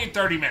 and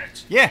 30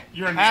 minutes. Yeah.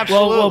 You're in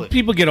absolutely. Well,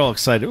 people get all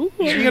excited. Ooh,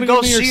 You you're can gonna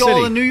go to New York see all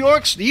City. the New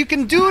York. You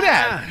can do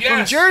that from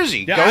Yes.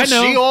 Jersey. Yeah, go I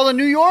know. see all the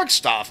New York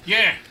stuff.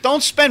 Yeah.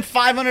 Don't spend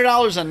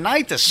 $500 a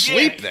night to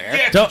sleep there.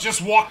 Yeah, Don't- to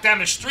just walk down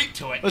the street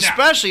to it. No.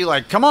 Especially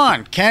come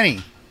on,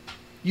 Kenny.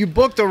 You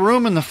booked a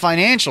room in the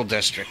financial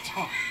district.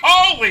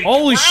 Holy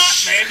Holy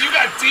crap, man! You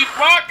got deep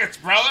pockets,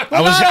 brother.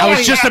 I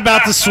was just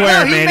about to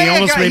swear, man. He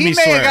almost made me He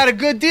may swear. have got a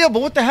good deal,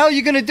 but what the hell are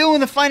you going to do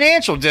in the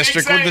financial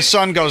district when the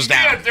sun goes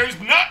down? Yeah, there's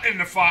nothing in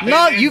the fire.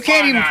 No, you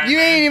can't even. You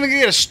ain't even gonna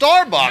get a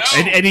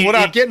Starbucks No. And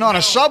without getting on a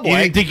You subway.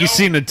 didn't think you've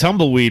seen a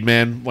tumbleweed,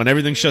 man. When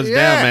everything shuts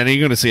Yeah. down, man, you're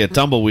going to see a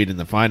tumbleweed in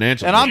the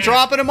financial. And I'm district.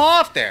 dropping him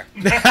off there.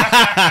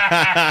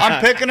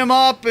 I'm picking him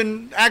up,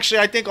 and actually,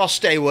 I think I'll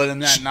stay with him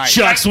that night.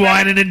 Chuck's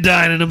whining and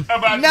dining him.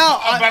 About No,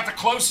 the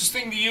closest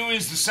thing to you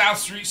is the South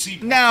Street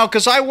Seaport. No,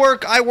 because I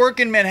work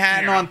in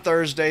Manhattan Yeah. on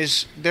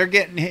Thursdays.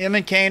 Him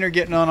and Kane are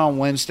getting on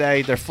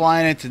Wednesday. They're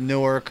flying into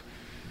Newark.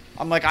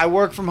 I'm like, I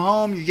work from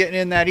home. You're getting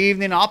in that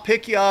evening. I'll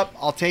pick you up.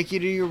 I'll take you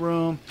to your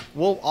room.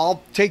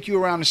 I'll take you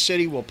around the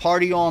city. We'll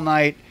party all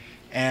night,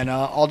 and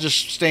I'll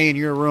just stay in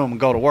your room and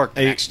go to work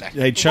the next day.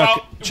 Hey,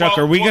 Chuck,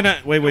 are we going to...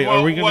 Wait,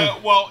 are we going to...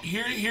 Well,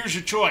 here's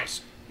your choice.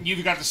 You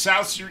either got the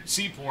South Street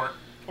Seaport,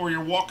 or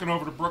you're walking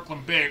over to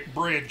Brooklyn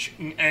Bridge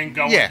and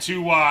going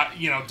to,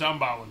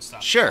 Dumbo and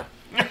stuff. Sure.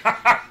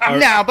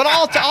 No, but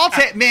I'll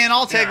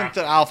take him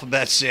to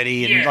Alphabet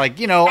City and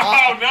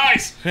Oh,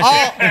 nice.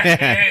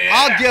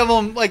 I'll give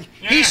him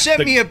he Yeah.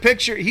 sent me a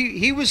picture.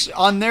 He was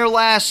on their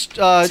last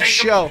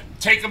show.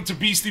 Take them to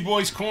Beastie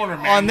Boys Corner,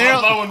 man. On their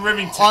Ludlow and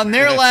Rivington. on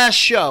their last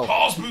show.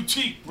 Paul's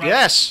Boutique, brother.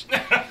 Yes.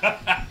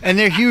 And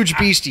they're huge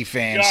Beastie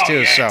fans Oh,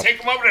 too. yeah. So Take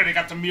them over there. They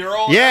got the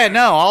mural. yeah,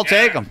 no, I'll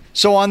Yeah. take them.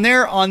 So on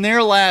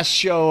their last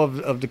show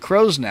of the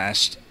Crow's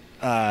Nest,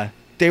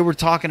 they were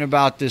talking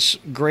about this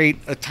great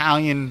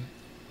Italian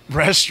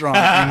restaurant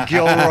in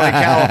Gilroy,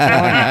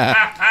 California.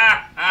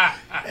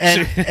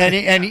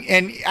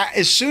 And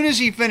as soon as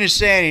he finished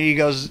saying it, he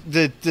goes,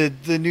 the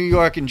New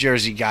York and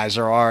Jersey guys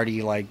are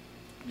already like,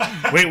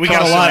 we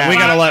got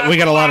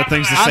a lot of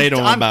things to say to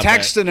him about I'm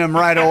texting him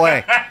right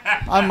away.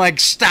 I'm like,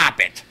 stop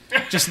it.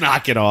 that. Just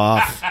knock it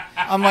off.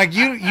 I'm like,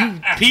 you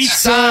Pizza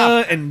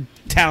stop. and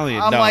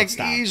Italian. I'm no, like,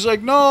 stop. he's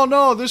like,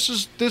 no, this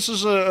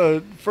is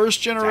a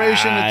first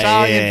generation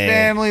Italian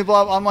family.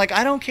 Blah, blah. I'm like,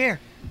 I don't care.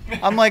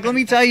 I'm like, let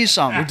me tell you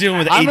something. We're dealing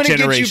with I'm 8 gonna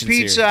generations get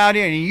you pizza here. out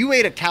here, and you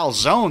ate a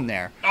calzone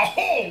there.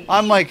 Oh,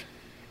 I'm like,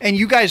 and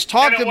you guys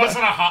talked And it about,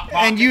 wasn't a Hot Pocket.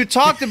 and you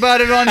talked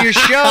about it on your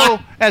show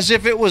as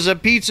if it was a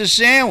pizza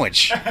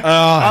sandwich. Oh,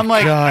 I'm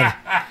like, God.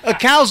 a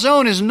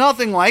calzone is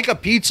nothing like a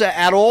pizza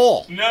at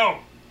all. no.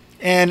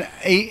 And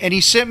he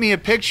sent me a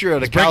picture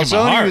of the breaking my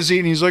calzone he heart. was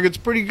eating. He's like, it's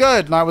pretty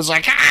good. And I was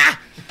like, ah!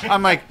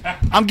 I'm like,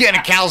 I'm getting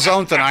a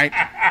calzone tonight.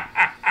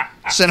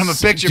 Sent him a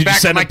picture Did you back.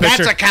 send I'm a like, that's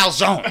picture? a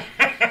calzone.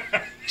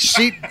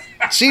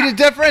 See the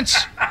difference?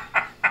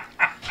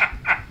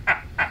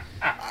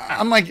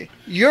 I'm like,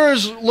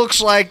 yours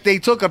looks like they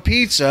took a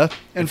pizza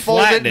and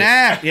folded it Flattened in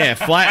half. Yeah,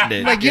 flattened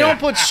it. Like, you don't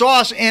put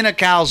sauce in a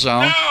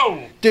calzone.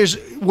 No.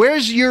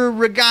 Where's your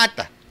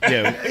regatta?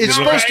 Yeah. It's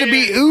supposed to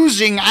be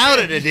oozing out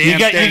of the damn You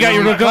got thing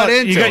your when cut ricotta.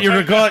 into You got it. your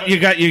ricotta. You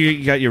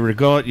got your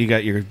ricotta. You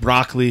got your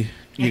broccoli.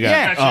 You got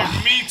Yeah. You got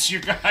your meats.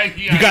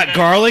 you got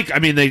garlic. I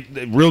mean, they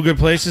real good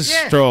places.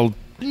 Yeah. Throw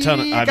a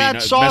ton of. You I got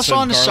mean, sauce mess with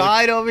on the garlic.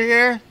 side over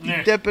here. You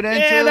Yeah. dip it into.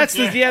 Yeah, that's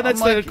the Yeah.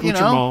 that's I'm the like, you know.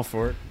 accoutrement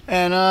for it.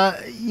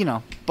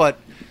 And but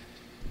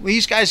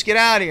these guys get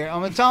out of here.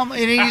 I'm gonna tell him, and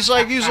he's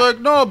like,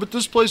 no, but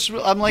this place.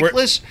 I'm like, We're-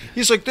 listen.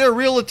 He's like, they're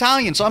real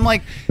Italians. I'm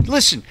like,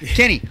 listen,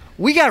 Kenny,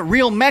 we got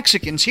real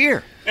Mexicans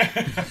here.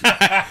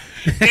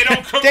 They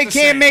don't cook They the can't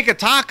same. make a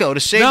taco to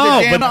save No,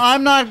 the damn.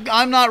 but-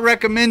 I'm not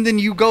recommending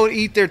you go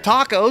eat their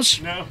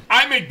tacos. No.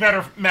 I make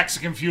better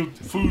Mexican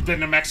food than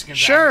the Mexicans.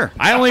 Sure.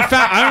 I only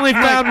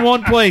found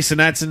one place, and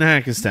that's in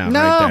Hackettstown, No,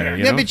 right there.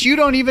 You know? but you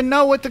don't even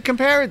know what to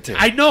compare it to.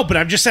 I know, but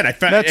I'm just saying. I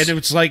found, That's- and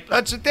it's like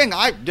That's the thing.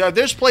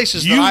 There's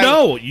places You that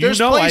know,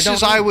 there's I places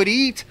don't know. I would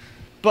eat,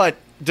 but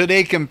do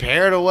they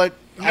compare to what?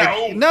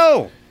 No.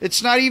 No,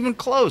 it's not even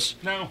close.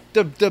 No.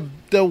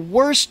 The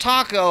worst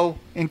taco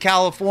in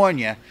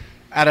California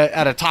at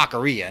a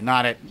taqueria,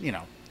 not at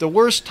the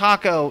worst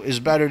taco is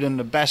better than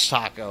the best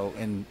taco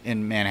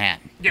in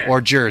Manhattan Yeah.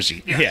 or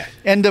Jersey. yeah.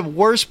 And the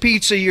worst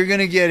pizza you're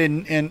gonna get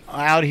in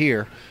out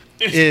here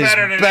It's is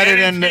better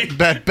than any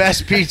the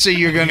best pizza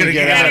you're gonna get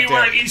get out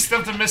Anywhere there. east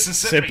of the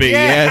Mississippi. Sippy,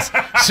 Yeah.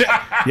 yes.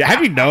 Yeah,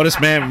 have you noticed,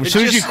 man? As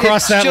soon as you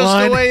cross that it's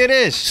line, just the way it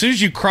as is. soon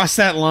as you cross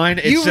that line,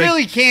 it's You like,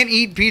 really can't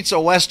eat pizza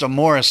west of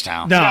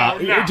Morristown. no,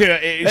 No. dude,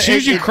 as soon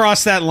as you It-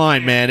 cross that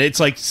line, man, it's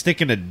like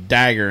sticking a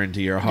dagger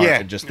into your heart. Yeah.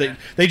 And just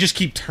they just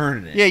keep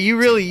turning it. Yeah, you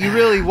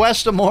really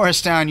west of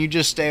Morristown, you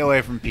just stay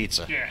away from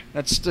pizza. Yeah.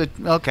 That's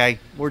okay.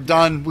 We're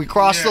done. We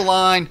crossed the Yeah.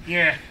 line.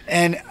 Yeah.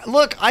 And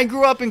look, I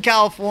grew up in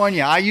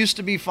California. I used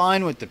to be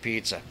fine with the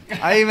pizza.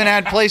 I even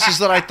had places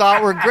that I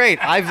thought were great.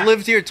 I've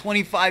lived here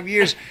 25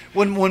 years.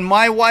 When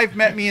my wife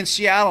met me in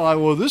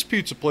Seattle, this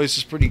pizza place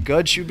is pretty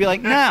good. She would be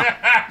like, no.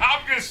 I'm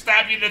gonna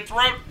stab you in the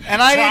throat. And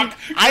I Chuck,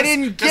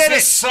 didn't 'cause get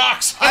this it.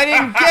 sucks. I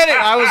didn't get it.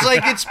 I was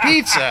like, it's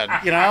pizza,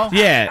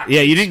 Yeah,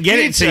 you didn't get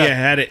it Pizza. until you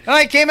had it. And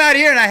I came out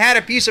here and I had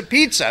a piece of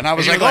pizza, and I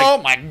was And like, you're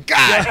oh my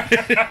God,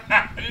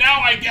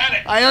 Now I get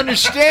it. I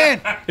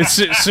understand. As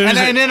soon as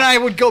And then I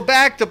would go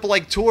back to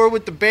like tour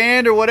with the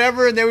band or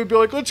whatever, and they would be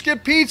like, let's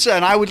get pizza.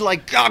 And I would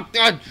like, oh,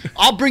 God,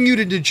 I'll bring you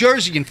to New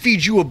Jersey and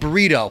feed you a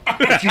burrito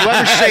if you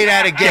ever say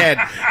that again.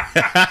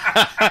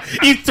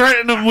 you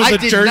threatened them with I a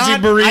did Jersey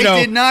not, burrito. I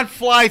did not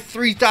fly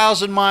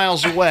 3,000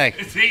 miles away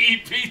To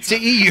eat pizza.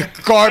 to eat your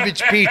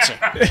garbage pizza.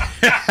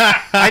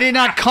 I did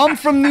not come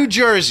from New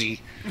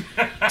Jersey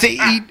to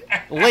eat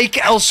Lake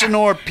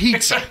Elsinore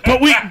pizza. But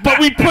we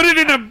put it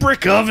in a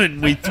brick oven.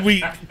 We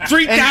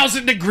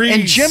 3,000 degrees.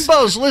 And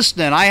Jimbo's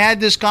listening. I had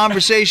this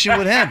conversation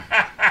with him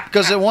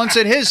because once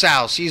at his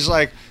house, he's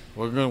like,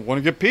 "We're gonna want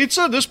to get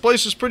pizza. This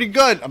place is pretty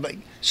good." I'm like,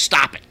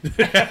 "Stop it!"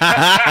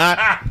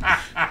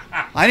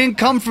 I didn't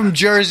come from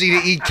Jersey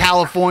to eat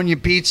California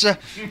pizza.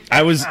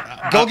 I was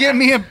Go get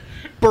me a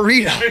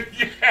burrito,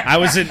 I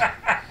was in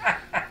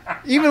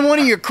even one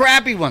of your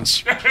crappy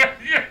ones.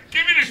 Yeah,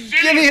 give me the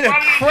shittiest Give me the one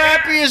in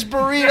crappiest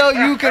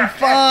burrito you can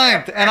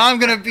find, and I'm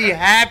gonna be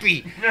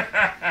happy.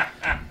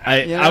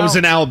 I was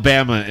in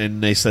Alabama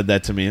and they said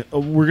that to me. Oh,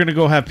 we're gonna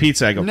go have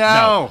pizza. I go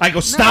No. I go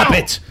stop No.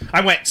 it.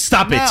 I went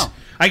stop No. it.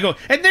 I go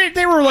and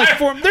they were like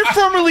they're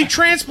formerly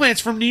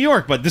transplants from New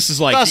York, but this is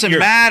like Doesn't you're,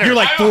 matter. You're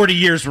like 40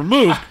 years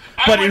removed.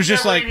 But it was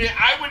just like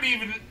I wouldn't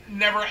even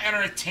never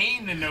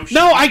entertain the notion.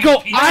 no, of I go.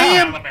 eating pizza I in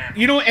am. Alabama.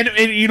 You know,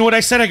 and you know what I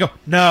said? I go.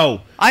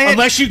 No,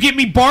 unless you get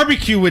me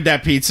barbecue with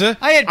that pizza.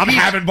 I'm pizza-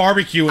 having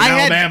barbecue in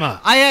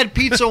Alabama. I had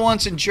pizza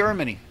once in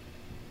Germany.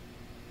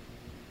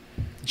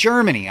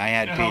 I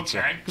had Okay.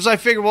 pizza because I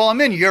figured, well,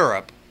 I'm in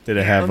Europe. Did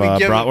it have Let me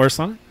give it- bratwurst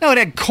on it? No, it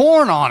had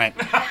corn on it.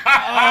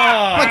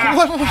 Like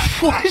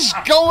what is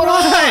going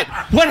on?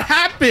 What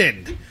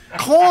happened?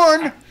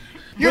 Corn.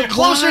 You're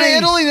closer to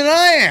Italy than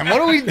I am. What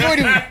are we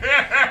doing?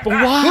 But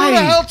why? Who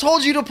the hell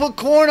told you to put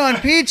corn on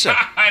pizza?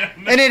 I don't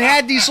know. And it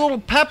had these little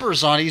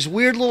peppers on, these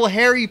weird little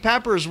hairy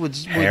peppers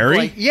with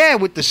Hairy?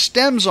 with the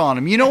stems on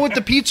them. You know what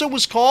the pizza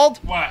was called?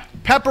 What?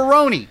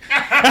 Pepperoni.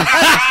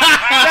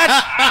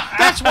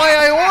 That's why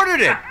I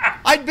ordered it.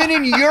 I'd been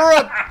in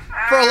Europe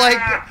for like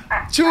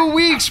 2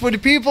 weeks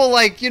with people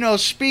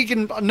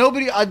speaking.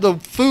 The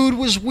food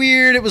was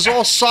weird. It was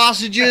all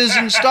sausages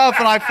and stuff.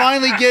 And I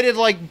finally get it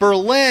like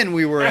Berlin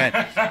we were in.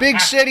 Big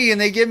city. And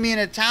they give me an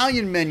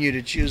Italian menu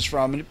to choose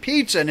from and a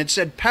pizza. And it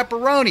said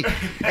pepperoni.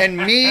 And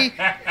me,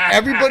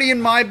 everybody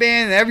in my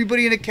band, and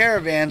everybody in the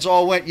caravans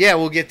all went, yeah,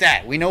 we'll get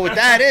that. We know what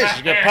that is.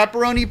 You got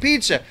pepperoni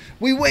pizza.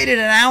 We waited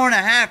an hour and a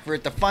half for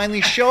it to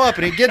finally show up.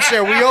 And it gets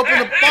there. We open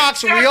the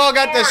box and we all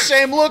got the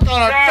same look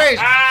on our face.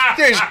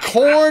 There's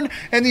corn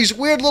and these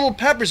weird little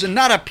peppers and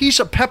not a piece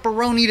of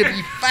pepperoni to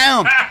be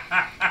found.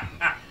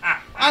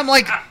 I'm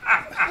like,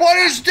 what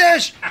is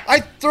this?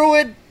 I threw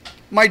it.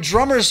 My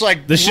drummer's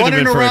like This should have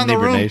running been for around the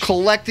room inebriation.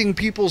 collecting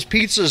people's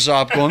pizzas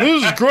up, going,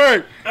 this is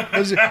great.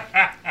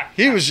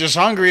 He was just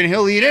hungry and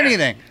he'll eat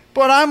anything.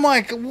 But I'm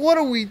like, what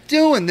are we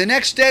doing? The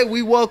next day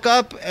we woke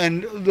up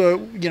and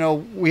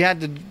we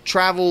had to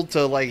travel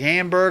to like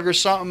Hamburg or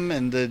something,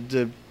 and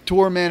the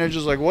tour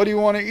manager's like, what do you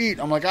want to eat?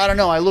 I'm like, I don't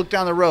know. I look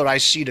down the road. I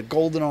see the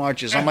Golden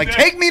Arches. I'm like,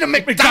 take me to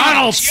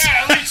McDonald's.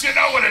 Yeah, at least you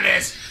know what it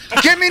is.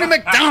 Get me to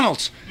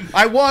McDonald's.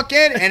 I walk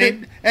in,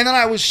 and then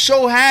I was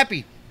so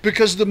happy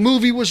because the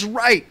movie was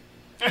right.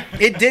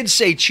 It did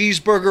say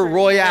cheeseburger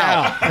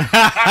royale.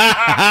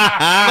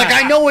 Like,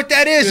 I know what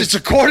that is. It's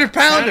a quarter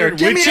pounder.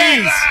 Give me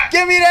that.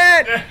 Give me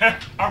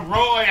that. A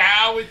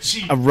royale with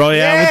cheese. A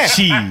royale with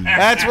cheese.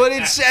 That's what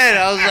it said.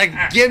 I was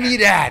like, give me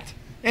that.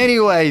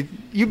 Anyway,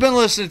 you've been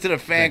listening to the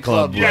Fan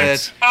Club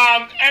Blitz.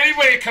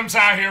 Anybody that comes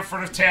out here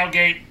for the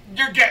tailgate,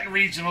 you're getting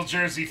regional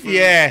Jersey food.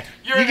 Yeah,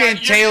 you're getting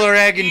Taylor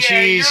egg and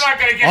cheese. You're not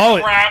going to get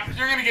the wrap.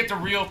 You're going to get the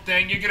real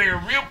thing. You're going to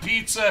get a real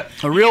pizza.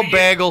 A real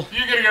bagel.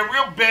 You're going to get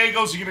real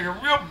bagels. You're going to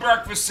get real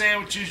breakfast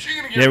sandwiches.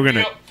 You're going to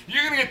get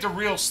you're going to get the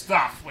real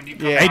stuff when you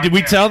come out. Hey, did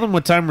we tell them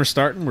what time we're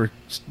starting? We're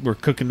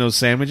cooking those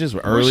sandwiches.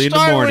 We're early in the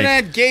morning. When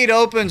that gate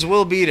opens,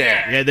 we'll be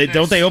there. Yeah,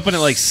 don't they open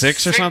at like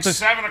 6 or something?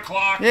 7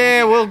 o'clock.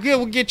 Yeah,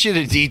 we'll get you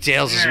the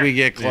details as we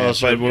get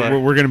closer. Yeah,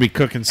 but we're going to be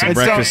cooking some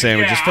breakfast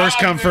sandwiches. First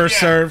come, first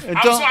serve.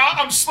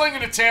 I'm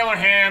slinging a Taylor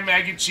ham,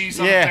 egg and cheese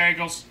on the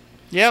bagels.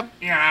 Yep.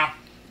 Yeah.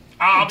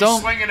 I'll be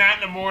slinging that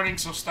in the morning,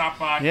 so stop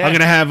by. Yeah. I'm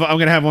gonna have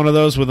one of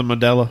those with a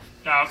Modelo.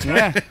 Okay.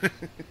 Yeah.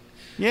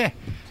 Yeah.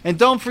 And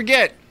don't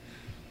forget,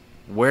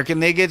 where can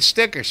they get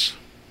stickers?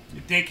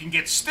 They can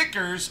get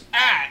stickers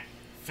at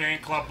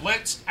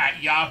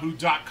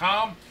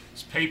fanclubblitz@yahoo.com.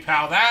 Just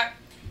PayPal that.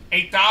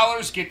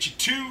 $8 get you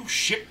 2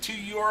 shipped to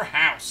your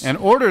house. And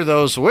order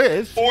those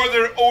with.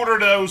 Order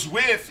those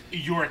with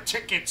your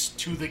tickets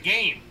to the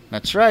game.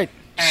 That's right.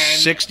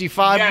 And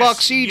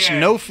 $65 each,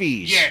 no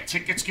fees. Yeah,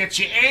 tickets get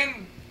you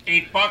in.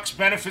 $8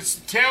 benefits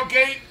the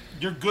tailgate.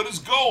 You're good as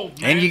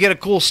gold, man. And you get a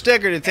cool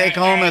sticker to take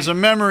home as a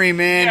memory,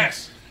 man.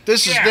 Yes.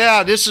 This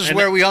is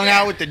where we hung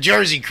out with the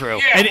Jersey crew.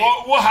 Yeah, and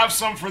we'll have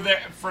some for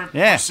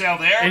sale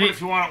there. And but if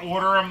you want to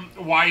order them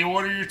while you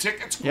order your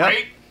tickets,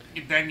 great.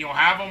 Then you'll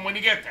have them when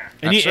you get there.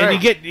 And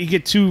you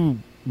get 2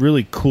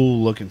 really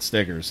cool looking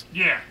stickers.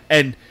 Yeah.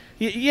 And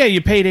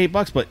you paid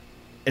 $8, but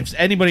if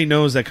anybody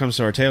knows that comes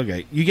to our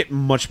tailgate, you get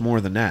much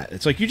more than that.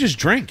 It's like you just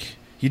drink.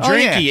 You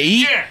drink, you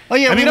eat. Yeah. Oh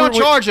yeah, we don't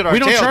charge at our tailgate. We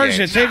don't charge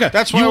at tailgate.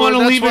 That's why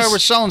we're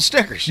selling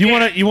stickers. You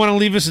want to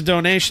leave us a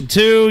donation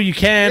too? You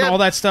can, all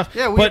that stuff.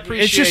 Yeah, we but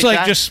appreciate it's just like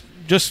that.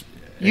 just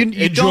you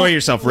enjoy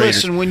yourself, Raiders.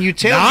 Listen, when you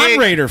tailgate,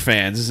 non-Raider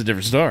fans is a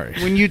different story.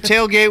 When you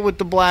tailgate with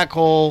the Black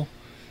Hole,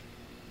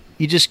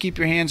 you just keep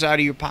your hands out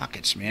of your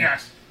pockets, man.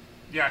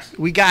 Yes.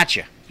 We got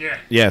you. Yeah.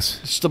 Yes.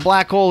 It's the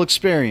Black Hole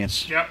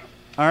experience. Yep.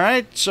 All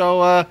right, so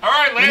all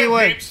right, later,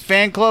 anyway, peeps.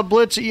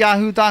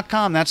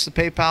 fanclubblitz@yahoo.com. That's the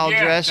PayPal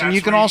address, and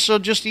you can also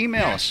just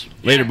email us.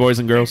 Later, boys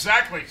and girls.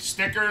 Exactly.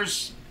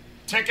 Stickers,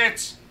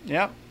 tickets.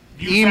 Yep.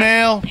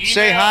 Email,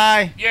 say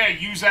hi. Yeah,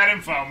 use that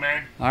info,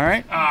 man. All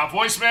right.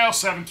 Voicemail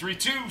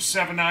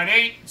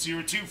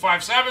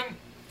 732-798-0257.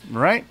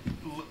 Right.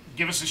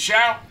 Give us a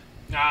shout.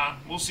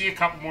 We'll see you a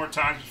couple more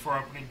times before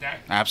opening day.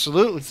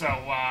 Absolutely. So,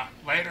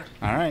 later.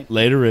 All right.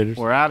 Later, Raiders.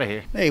 We're out of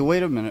here. Hey,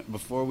 wait a minute.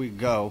 Before we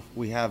go,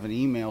 we have an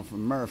email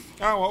from Murph.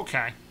 Oh,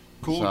 okay.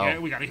 Cool. So, yeah,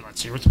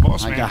 let's hear what the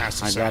boss man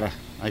has to say.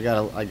 I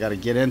gotta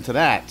get into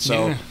that.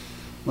 So,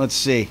 let's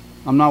see.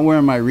 I'm not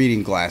wearing my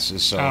reading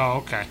glasses, so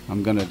okay.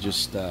 I'm gonna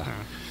just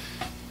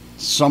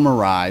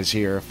summarize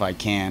here if I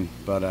can.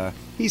 But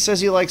he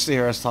says he likes to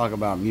hear us talk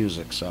about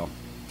music, so.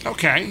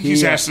 Okay,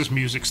 he's asked us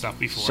music stuff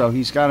before. So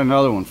he's got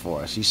another one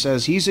for us. He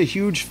says he's a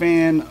huge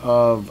fan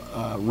of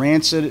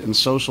Rancid and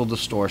Social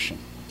Distortion,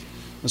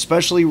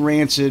 especially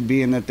Rancid,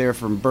 being that they're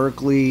from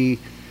Berkeley,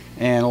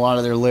 and a lot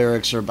of their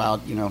lyrics are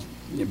about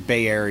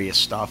Bay Area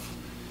stuff.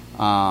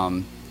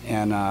 And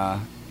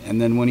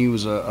then when he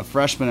was a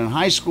freshman in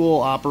high school,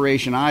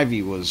 Operation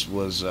Ivy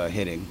was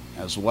hitting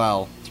as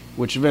well,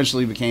 which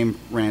eventually became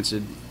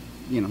Rancid,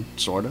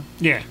 sort of.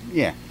 Yeah.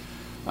 Yeah.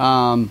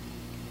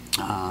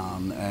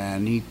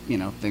 And he,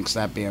 thinks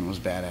that band was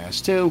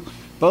badass too.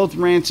 Both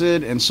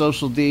Rancid and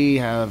Social D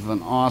have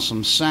an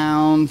awesome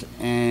sound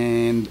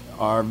and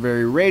are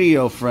very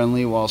radio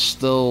friendly while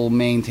still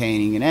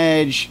maintaining an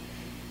edge.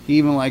 He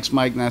even likes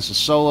Mike Ness's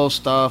solo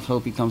stuff.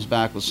 Hope he comes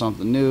back with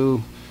something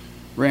new.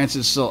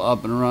 Rancid's still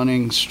up and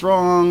running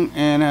strong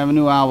and have a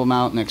new album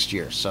out next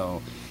year.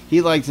 So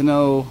he'd like to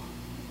know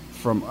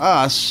from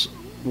us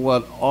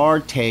what our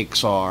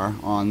takes are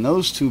on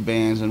those two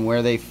bands and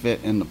where they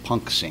fit in the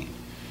punk scene.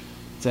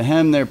 To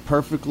him, they're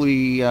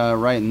perfectly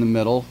right in the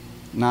middle,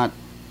 not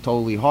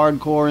totally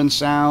hardcore in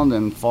sound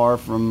and far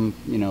from,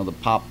 the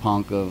pop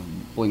punk of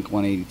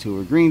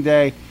Blink-182 or Green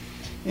Day.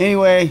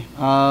 Anyway,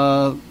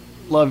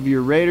 love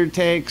your Raider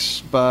takes,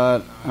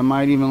 but I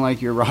might even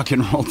like your rock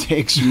and roll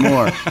takes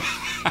more.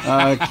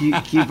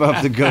 Keep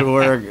up the good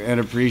work and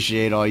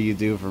appreciate all you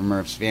do for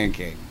Murph's Fan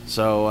Cave.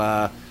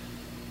 So,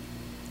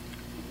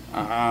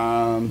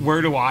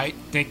 where do I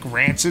think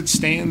Rancid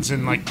stands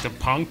in like the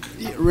punk?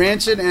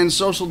 Rancid and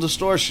Social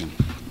Distortion.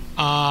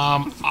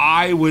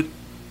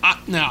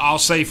 Now I'll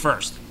say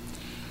first,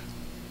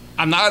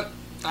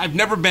 I've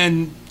never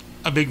been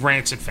a big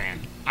Rancid fan.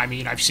 I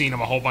mean, I've seen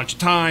them a whole bunch of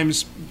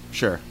times.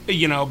 Sure.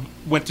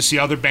 Went to see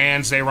other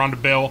bands. They were on the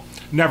bill.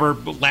 Never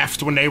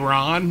left when they were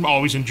on.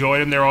 Always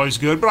enjoyed them. They're always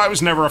good. But I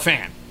was never a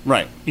fan.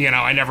 Right.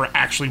 I never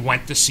actually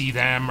went to see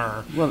them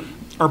or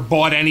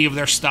bought any of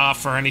their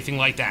stuff or anything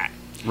like that.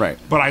 Right.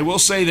 But I will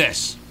say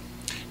this,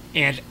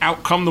 and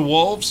Out Come the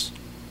Wolves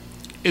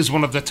is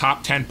one of the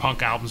top 10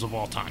 punk albums of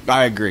all time.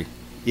 I agree.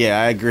 Yeah,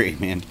 I agree,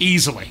 man.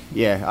 Easily.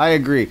 Yeah, I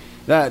agree.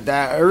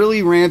 That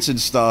early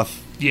Rancid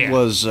stuff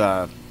was,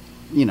 was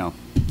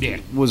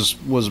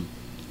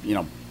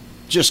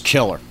just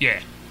killer.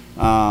 Yeah.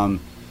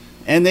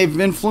 And they've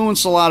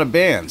influenced a lot of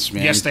bands,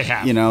 man. Yes, they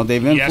have.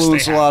 They've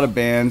influenced a lot of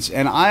bands,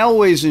 and I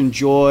always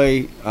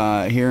enjoy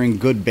hearing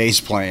good bass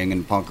playing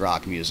in punk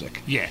rock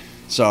music. Yeah.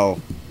 So,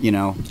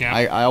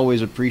 I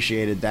always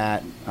appreciated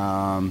that.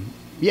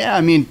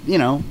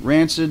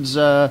 Rancid's,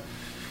 some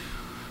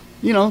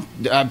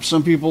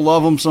people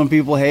love them, some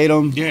people hate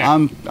them.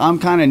 Yeah. I'm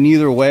kind of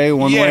neither way,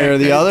 one way or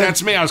the other.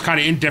 That's me. I was kind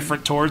of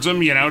indifferent towards them.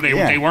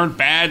 They weren't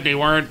bad. They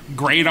weren't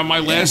great on my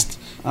list.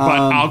 But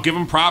I'll give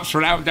them props for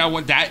that.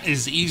 That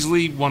is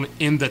easily one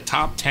in the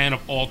top 10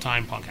 of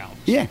all-time punk albums.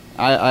 Yeah,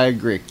 I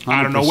agree. 100%.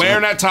 I don't know where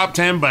in that top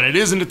 10, but it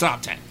is in the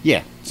top 10.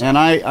 Yeah, so. and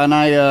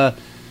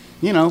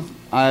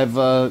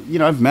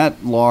I've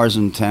met Lars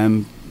and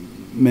Tim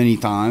many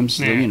times.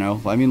 Yeah.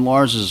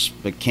 Lars is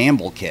a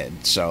Campbell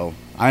kid, so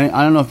I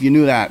don't know if you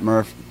knew that,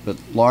 Murph, but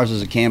Lars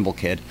is a Campbell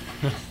kid.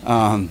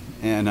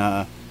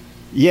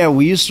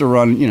 We used to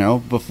run,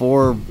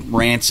 before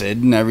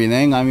Rancid and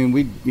everything.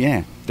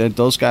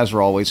 Those guys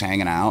were always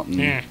hanging out,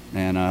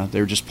 and they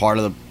were just part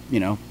of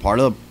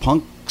the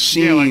punk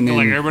scene,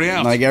 like everybody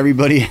else. Like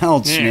everybody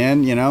else,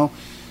 man.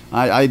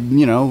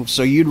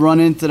 So you'd run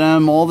into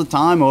them all the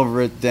time over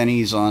at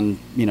Denny's over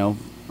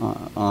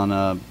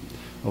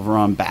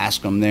on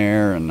Bascom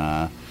there,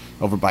 and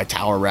over by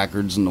Tower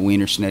Records and the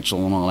Wiener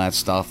Schnitzel and all that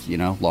stuff.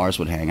 Lars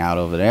would hang out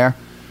over there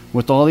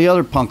with all the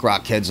other punk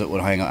rock kids that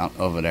would hang out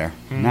over there.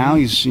 Mm-hmm. Now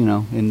he's,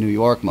 in New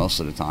York most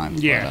of the time.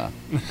 Yeah.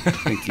 But,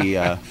 I think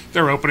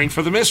they're opening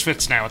for the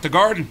Misfits now at the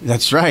Garden.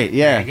 That's right,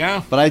 yeah. There you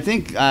go. But I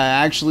think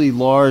actually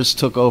Lars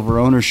took over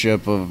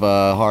ownership of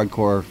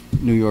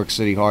New York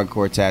City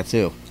Hardcore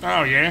Tattoo.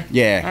 Oh, yeah?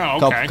 Yeah.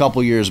 Oh, okay.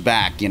 Couple years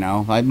back,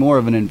 I had more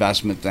of an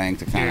investment thing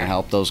to kind of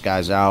help those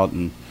guys out.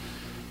 And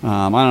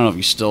I don't know if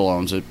he still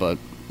owns it, but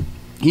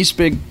he's a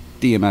big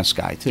DMS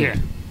guy, too. Yeah.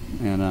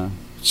 And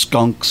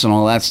Skunks and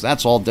all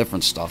that's all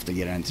different stuff to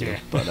get into. Yeah.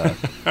 But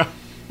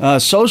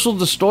Social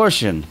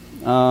Distortion.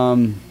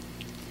 I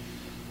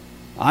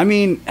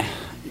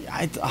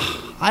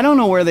don't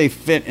know where they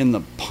fit in the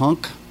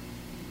punk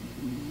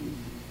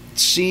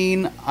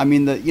scene.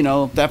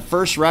 That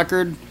first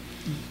record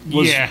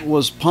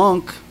was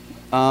punk.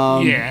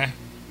 It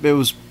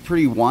was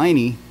pretty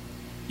whiny.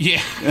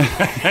 Yeah.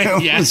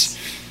 Yes.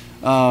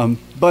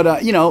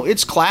 But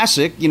it's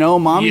classic.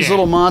 Mommy's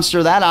Little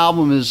Monster. That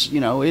album is,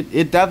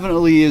 it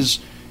definitely is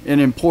an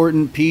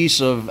important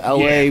piece of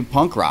LA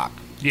punk rock.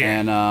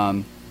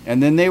 Yeah.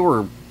 And then they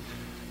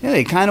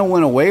kind of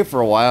went away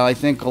for a while. I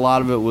think a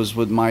lot of it was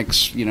with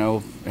Mike's,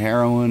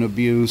 heroin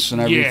abuse and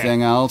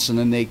everything else. And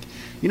then they,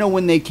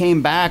 when they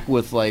came back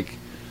with the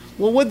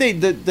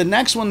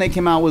next one they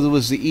came out with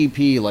was the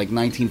EP,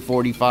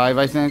 1945,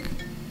 I think.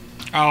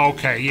 Oh,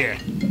 okay, yeah.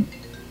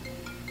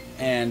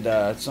 And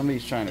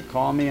somebody's trying to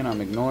call me, and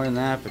I'm ignoring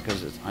that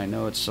because I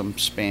know it's some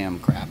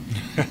spam crap.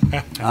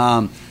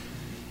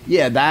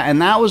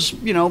 That was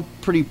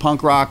pretty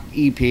punk rock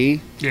EP.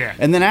 Yeah.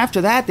 And then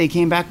after that, they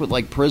came back with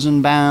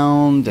Prison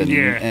Bound, and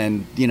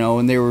and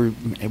they were,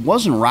 it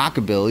wasn't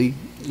rockabilly.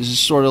 It was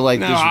just sort of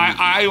like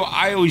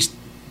I always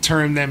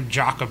term them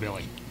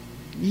jockabilly.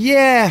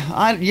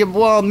 Yeah,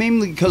 well,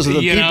 mainly because of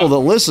the people that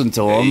listen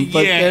to them.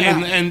 But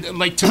and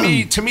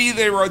to me,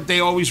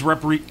 they always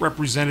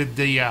represented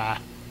the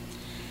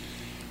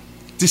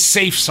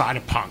safe side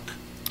of punk.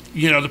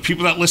 The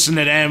people that listen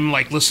to them,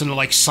 listen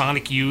to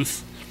Sonic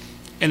Youth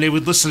and they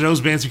would listen to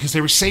those bands because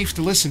they were safe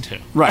to listen to.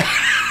 Right.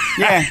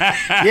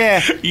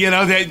 Yeah.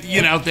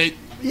 that.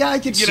 Yeah, I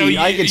could see.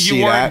 I could see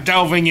you weren't that.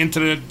 delving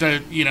into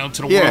the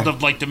world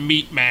of like the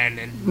Meat Men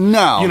and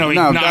no,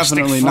 Agnostic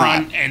definitely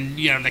Front not. and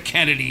the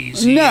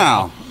Kennedys.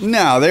 No,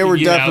 they were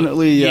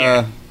definitely.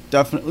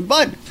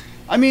 But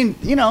I mean,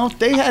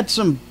 they had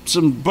some.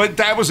 But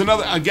that was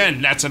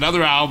that's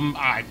another album.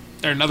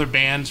 Or another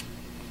band.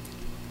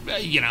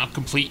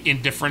 Complete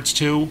indifference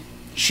to.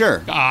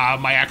 Sure.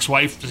 My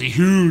ex-wife was a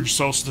huge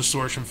Social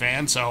Distortion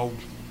fan, so.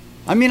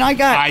 I mean,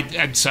 I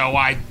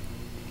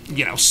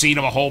seen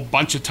them a whole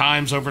bunch of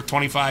times over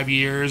 25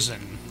 years,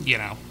 and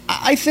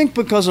I think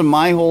because of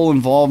my whole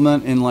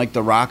involvement in like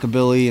the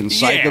rockabilly and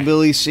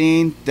psychobilly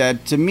scene,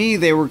 that to me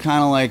they were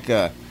kind of like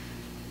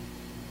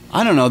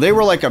I don't know, they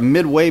were like a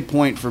midway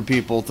point for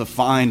people to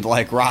find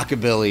like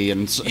rockabilly,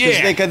 and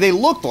because they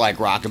looked like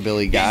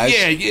rockabilly guys.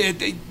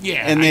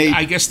 And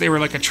I guess they were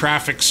like a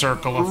traffic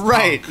circle of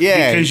right, punk,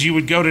 yeah, because you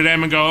would go to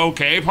them and go,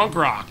 okay, punk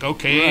rock,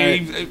 okay,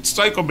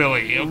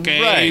 psychobilly,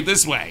 okay,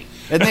 this way.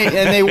 And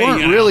they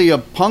weren't really a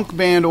punk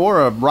band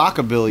or a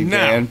rockabilly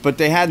band, but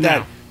they had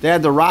that. They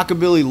had the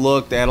rockabilly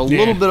look. They had a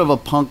little bit of a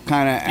punk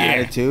kind of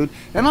attitude.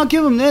 And I'll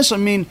give them this. I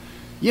mean,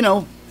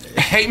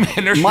 hey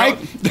man, there's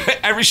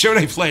every show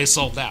they play is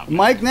sold out.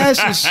 Mike Ness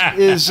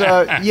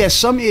is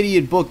some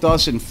idiot booked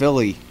us in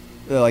Philly,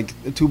 like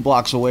 2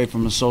 blocks away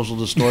from a Social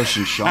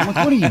Distortion show. I'm like,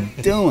 what are you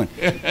doing?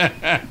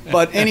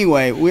 But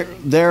anyway,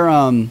 they're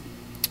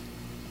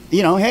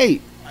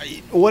hey,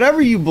 whatever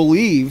you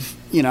believe.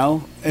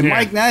 And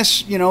Mike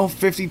Ness,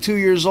 52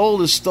 years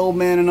old, is still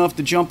man enough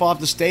to jump off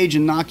the stage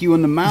and knock you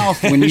in the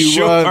mouth when you,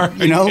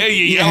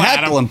 you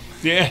heckle him.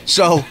 Yeah.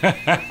 So,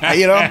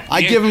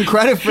 I give him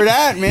credit for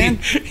that, man.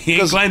 He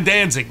ain't Glenn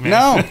Danzig,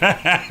 man.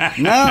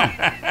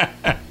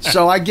 No.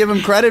 So I give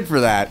him credit for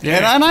that.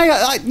 Yeah. And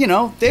I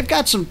they've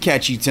got some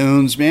catchy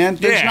tunes, man.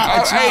 It's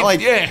not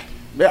like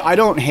I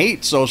don't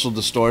hate Social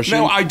Distortion.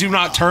 No, I do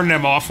not turn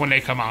them off when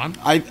they come on.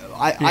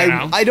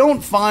 I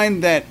don't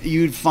find that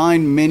you'd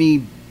find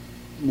many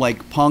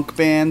like punk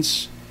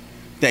bands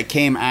that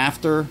came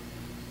after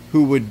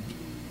who would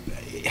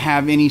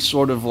have any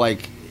sort of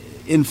like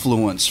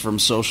influence from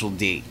Social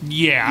D.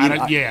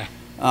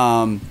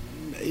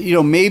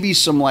 Maybe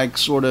some like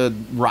sort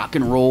of rock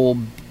and roll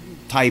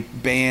type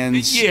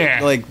bands.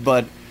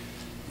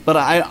 But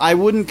I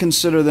wouldn't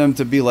consider them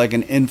to be like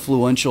an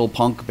influential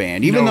punk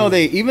band, even though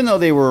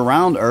they were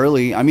around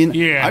early. I mean,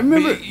 I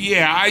remember.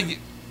 I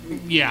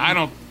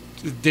don't.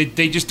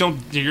 They just don't.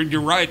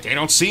 You're right. They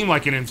don't seem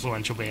like an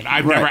influential band.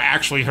 I've never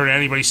actually heard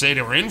anybody say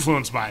they were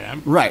influenced by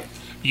them. Right.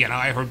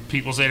 I heard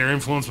people say they're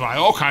influenced by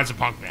all kinds of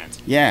punk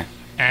bands. Yeah.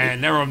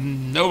 And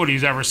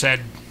nobody's ever said.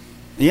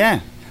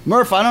 Yeah,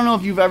 Murph. I don't know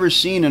if you've ever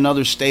seen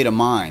Another State of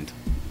Mind.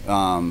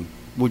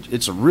 Which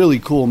it's a really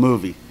cool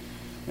movie,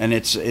 and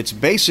it's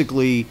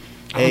basically.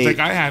 I don't think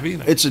I have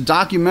either. It's a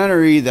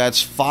documentary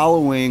that's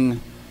following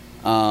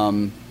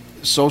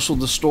Social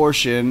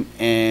Distortion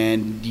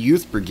and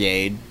Youth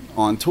Brigade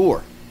on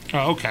tour.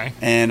 Oh, okay.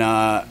 And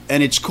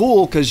it's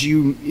cool because they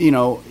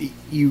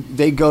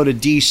go to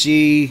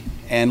DC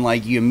and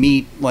like you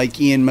meet like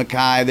Ian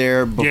MacKaye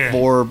there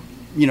before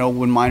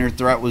when Minor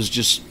Threat was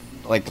just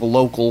like a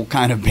local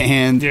kind of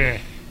band. Yeah.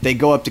 They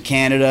go up to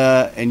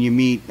Canada and you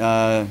meet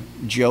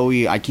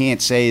Joey. I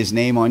can't say his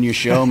name on your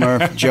show,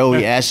 Murph.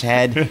 Joey S.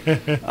 Head,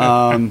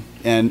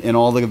 and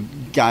all the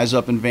guys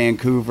up in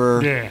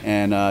Vancouver. Yeah.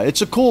 And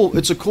it's a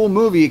cool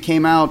movie. It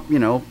came out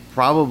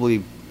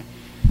probably.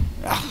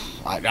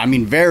 I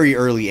mean, very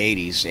early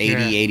 80s,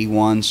 80,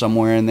 81,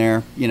 somewhere in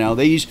there.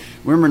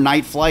 Remember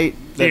Night Flight?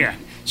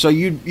 So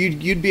you'd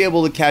be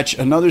able to catch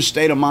Another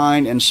State of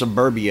Mind and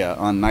Suburbia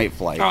on Night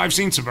Flight. Oh, I've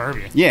seen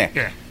Suburbia.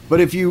 Yeah. But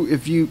if you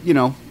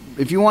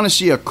want to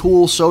see a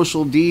cool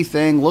Social D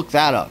thing, look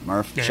that up,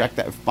 Murph. Yeah. Check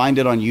that. Find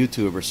it on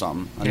YouTube or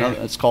something.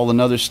 It's called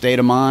Another State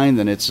of Mind,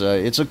 and it's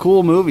a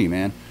cool movie,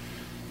 man.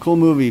 Cool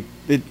movie.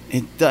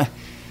 That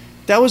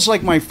was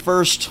like my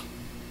first.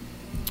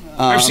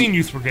 I've seen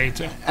Youth Brigade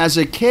too. As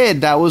a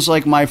kid, that was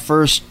like my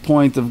first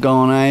point of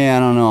going, I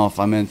don't know if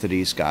I'm into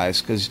these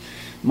guys, because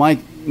Mike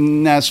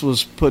Ness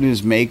was putting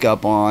his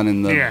makeup on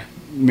in the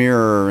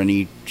mirror, and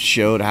he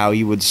showed how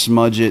he would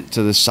smudge it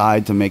to the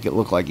side to make it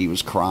look like he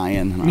was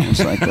crying, and I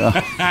was like,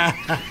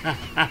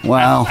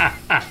 well,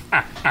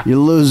 you're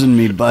losing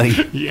me,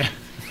 buddy. Yeah.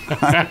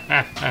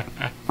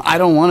 I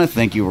don't want to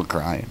think you were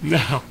crying.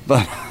 No.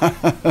 But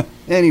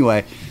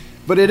anyway.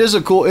 But it's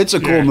a cool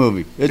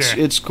movie.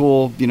 It's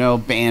cool,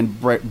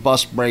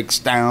 bus breaks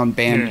down,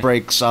 band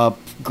breaks up,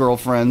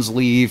 girlfriends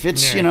leave.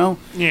 It's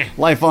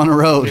life on the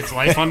road. It's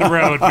life on the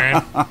road,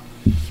 man.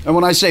 And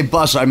when I say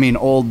bus, I mean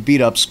old beat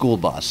up school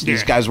bus.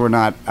 These guys were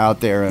not out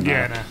there in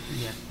a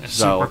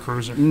super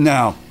cruiser.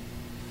 No.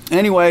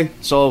 Anyway,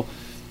 so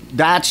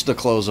that's the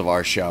close of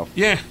our show.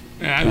 Yeah,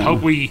 I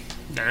hope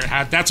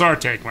that's our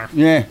take, Mark.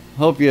 Yeah,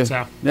 hope you.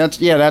 So.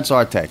 That's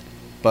our take.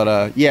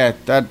 But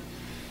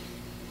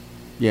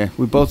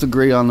we both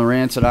agree on the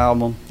Rancid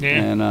album.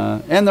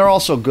 Yeah. And they're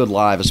also good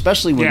live,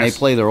 especially when they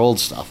play their old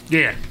stuff.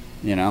 Yeah.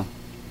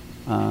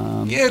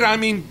 Yeah, I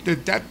mean,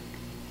 that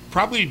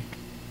probably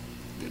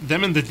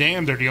them and the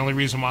Damned are the only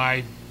reason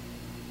why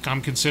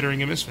I'm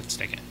considering a Misfits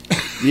ticket.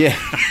 Yeah.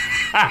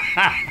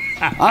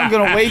 I'm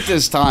going to wait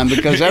this time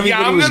because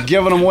everybody was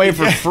giving them away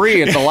for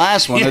free at the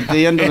last one at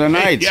the end of the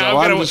night. So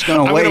I'm just going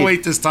to wait. I'm going to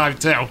wait this time,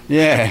 too.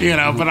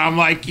 Yeah. But I'm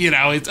like,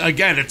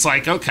 it's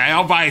like, okay,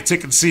 I'll buy a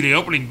ticket to see the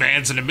opening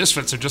bands, and the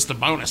Misfits are just a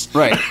bonus.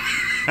 Right.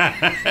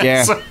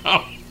 Yeah. So,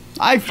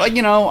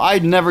 I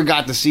never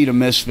got to see the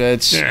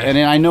Misfits, and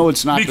I know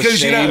it's not the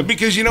same.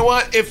 Because you know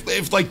what?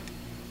 If like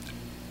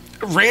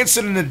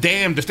Rancid and the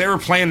Damned, if they were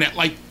playing at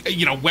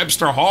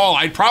Webster Hall,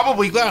 I'd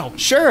probably go.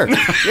 Sure.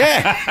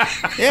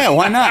 Yeah,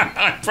 why not?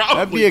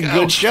 That'd be a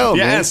good show,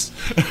 yes.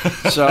 Man.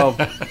 So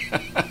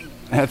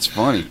that's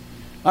funny.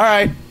 All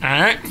right.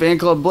 Fan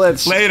Club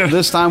Blitz. Later.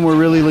 This time we're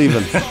really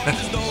leaving.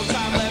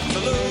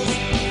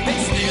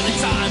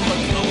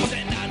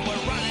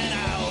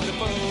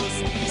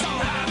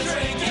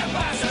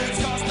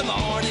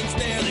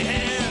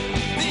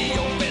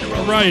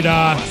 All right,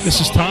 this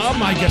is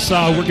Tom. I guess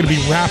we're going to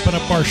be wrapping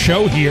up our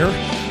show here.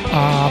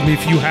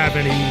 If you have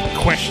any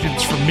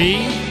questions for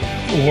me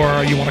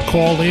or you want to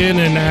call in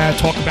and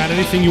talk about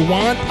anything you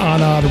want on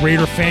the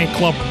Raider Fan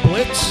Club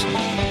Blitz,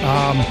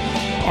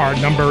 our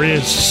number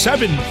is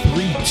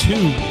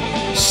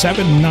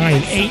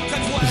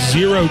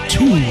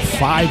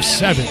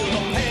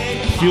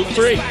 732-798-0257. Feel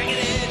free.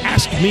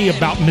 Ask me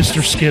about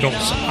Mr. Skittles.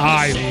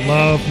 I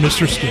love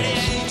Mr.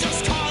 Skittles.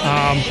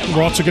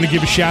 We're also going to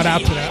give a shout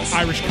out to the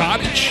Irish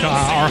Cottage,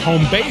 our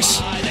home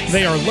base.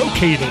 They are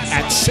located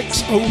at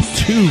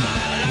 602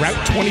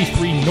 Route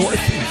 23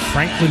 North in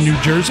Franklin, New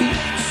Jersey.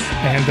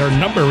 And their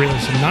number is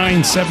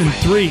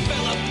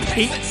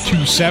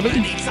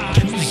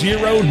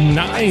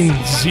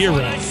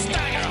 973-827-2090.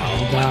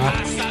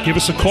 And give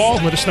us a call.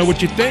 Let us know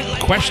what you think.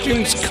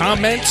 Questions,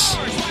 comments,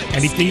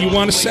 anything you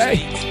want to say.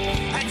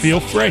 Feel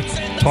free.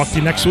 Talk to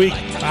you next week.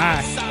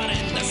 Bye.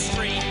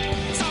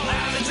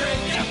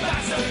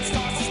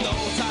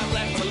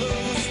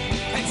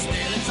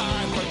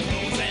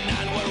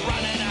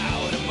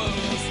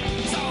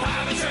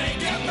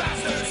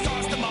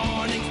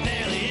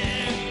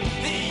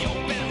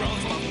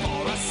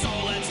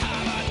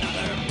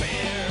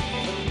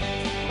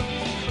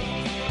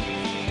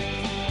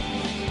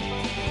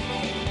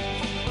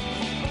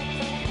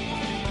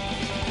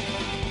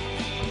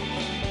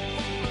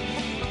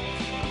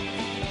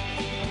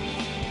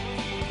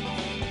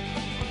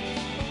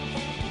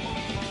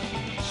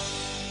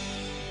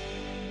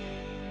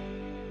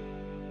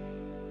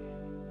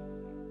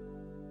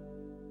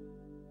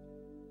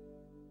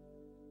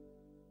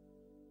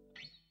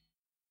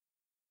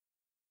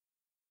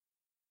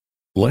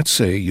 Let's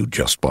say you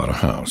just bought a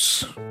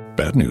house.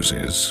 Bad news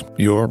is,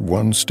 you're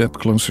one step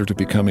closer to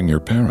becoming your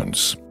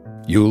parents.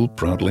 You'll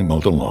proudly mow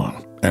the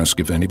lawn,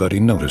 ask if anybody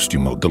noticed you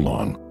mowed the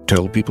lawn,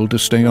 tell people to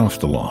stay off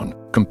the lawn,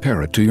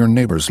 compare it to your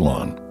neighbor's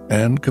lawn,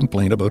 and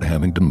complain about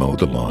having to mow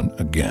the lawn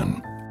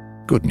again.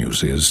 Good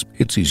news is,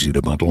 it's easy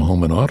to bundle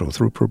home and auto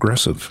through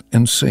Progressive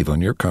and save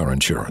on your car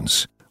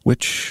insurance,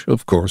 which,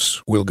 of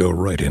course, will go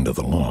right into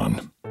the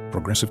lawn.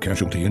 Progressive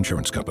Casualty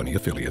Insurance Company,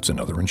 affiliates, and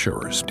other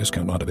insurers.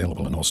 Discount not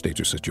available in all states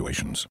or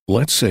situations.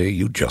 Let's say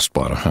you just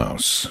bought a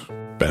house.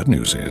 Bad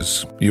news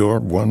is, you're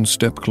one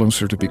step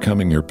closer to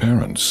becoming your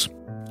parents.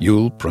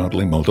 You'll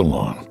proudly mow the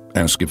lawn,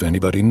 ask if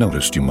anybody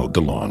noticed you mowed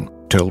the lawn,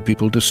 tell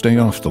people to stay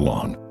off the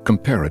lawn,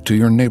 compare it to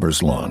your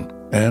neighbor's lawn,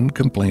 and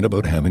complain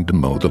about having to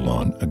mow the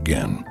lawn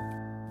again.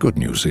 Good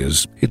news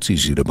is, it's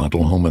easy to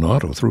bundle home and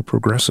auto through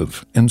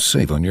Progressive and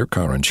save on your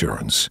car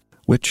insurance,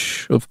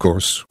 which, of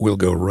course, will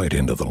go right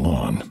into the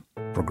lawn.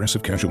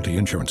 Progressive Casualty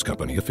Insurance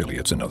Company,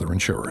 affiliates, and other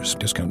insurers.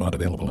 Discount not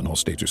available in all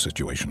states or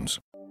situations.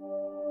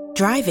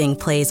 Driving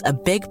plays a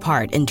big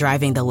part in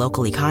driving the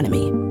local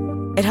economy.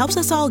 It helps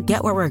us all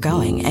get where we're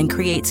going and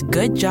creates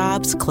good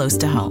jobs close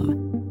to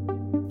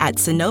home. At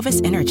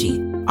Synovus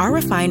Energy, our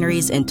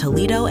refineries in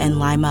Toledo and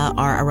Lima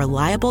are a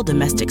reliable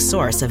domestic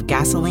source of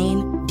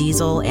gasoline,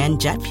 diesel, and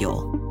jet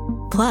fuel.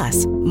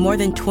 Plus, more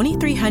than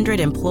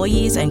 2,300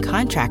 employees and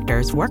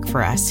contractors work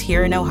for us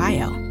here in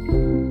Ohio.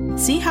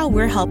 See how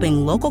we're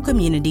helping local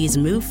communities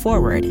move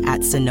forward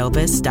at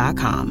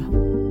Synovus.com.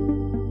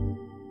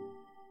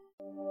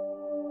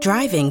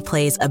 Driving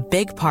plays a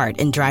big part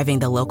in driving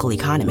the local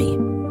economy.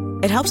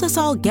 It helps us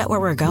all get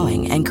where we're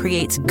going and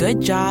creates good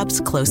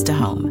jobs close to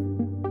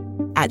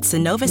home. At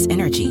Synovus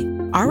Energy,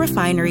 our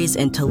refineries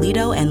in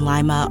Toledo and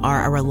Lima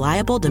are a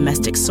reliable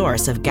domestic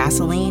source of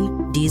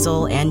gasoline,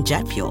 diesel, and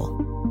jet fuel.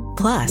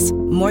 Plus,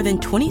 more than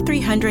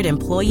 2,300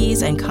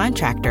 employees and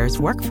contractors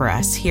work for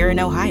us here in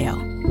Ohio.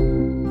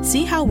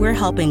 See how we're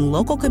helping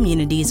local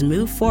communities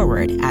move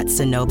forward at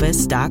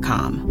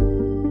Synovus.com.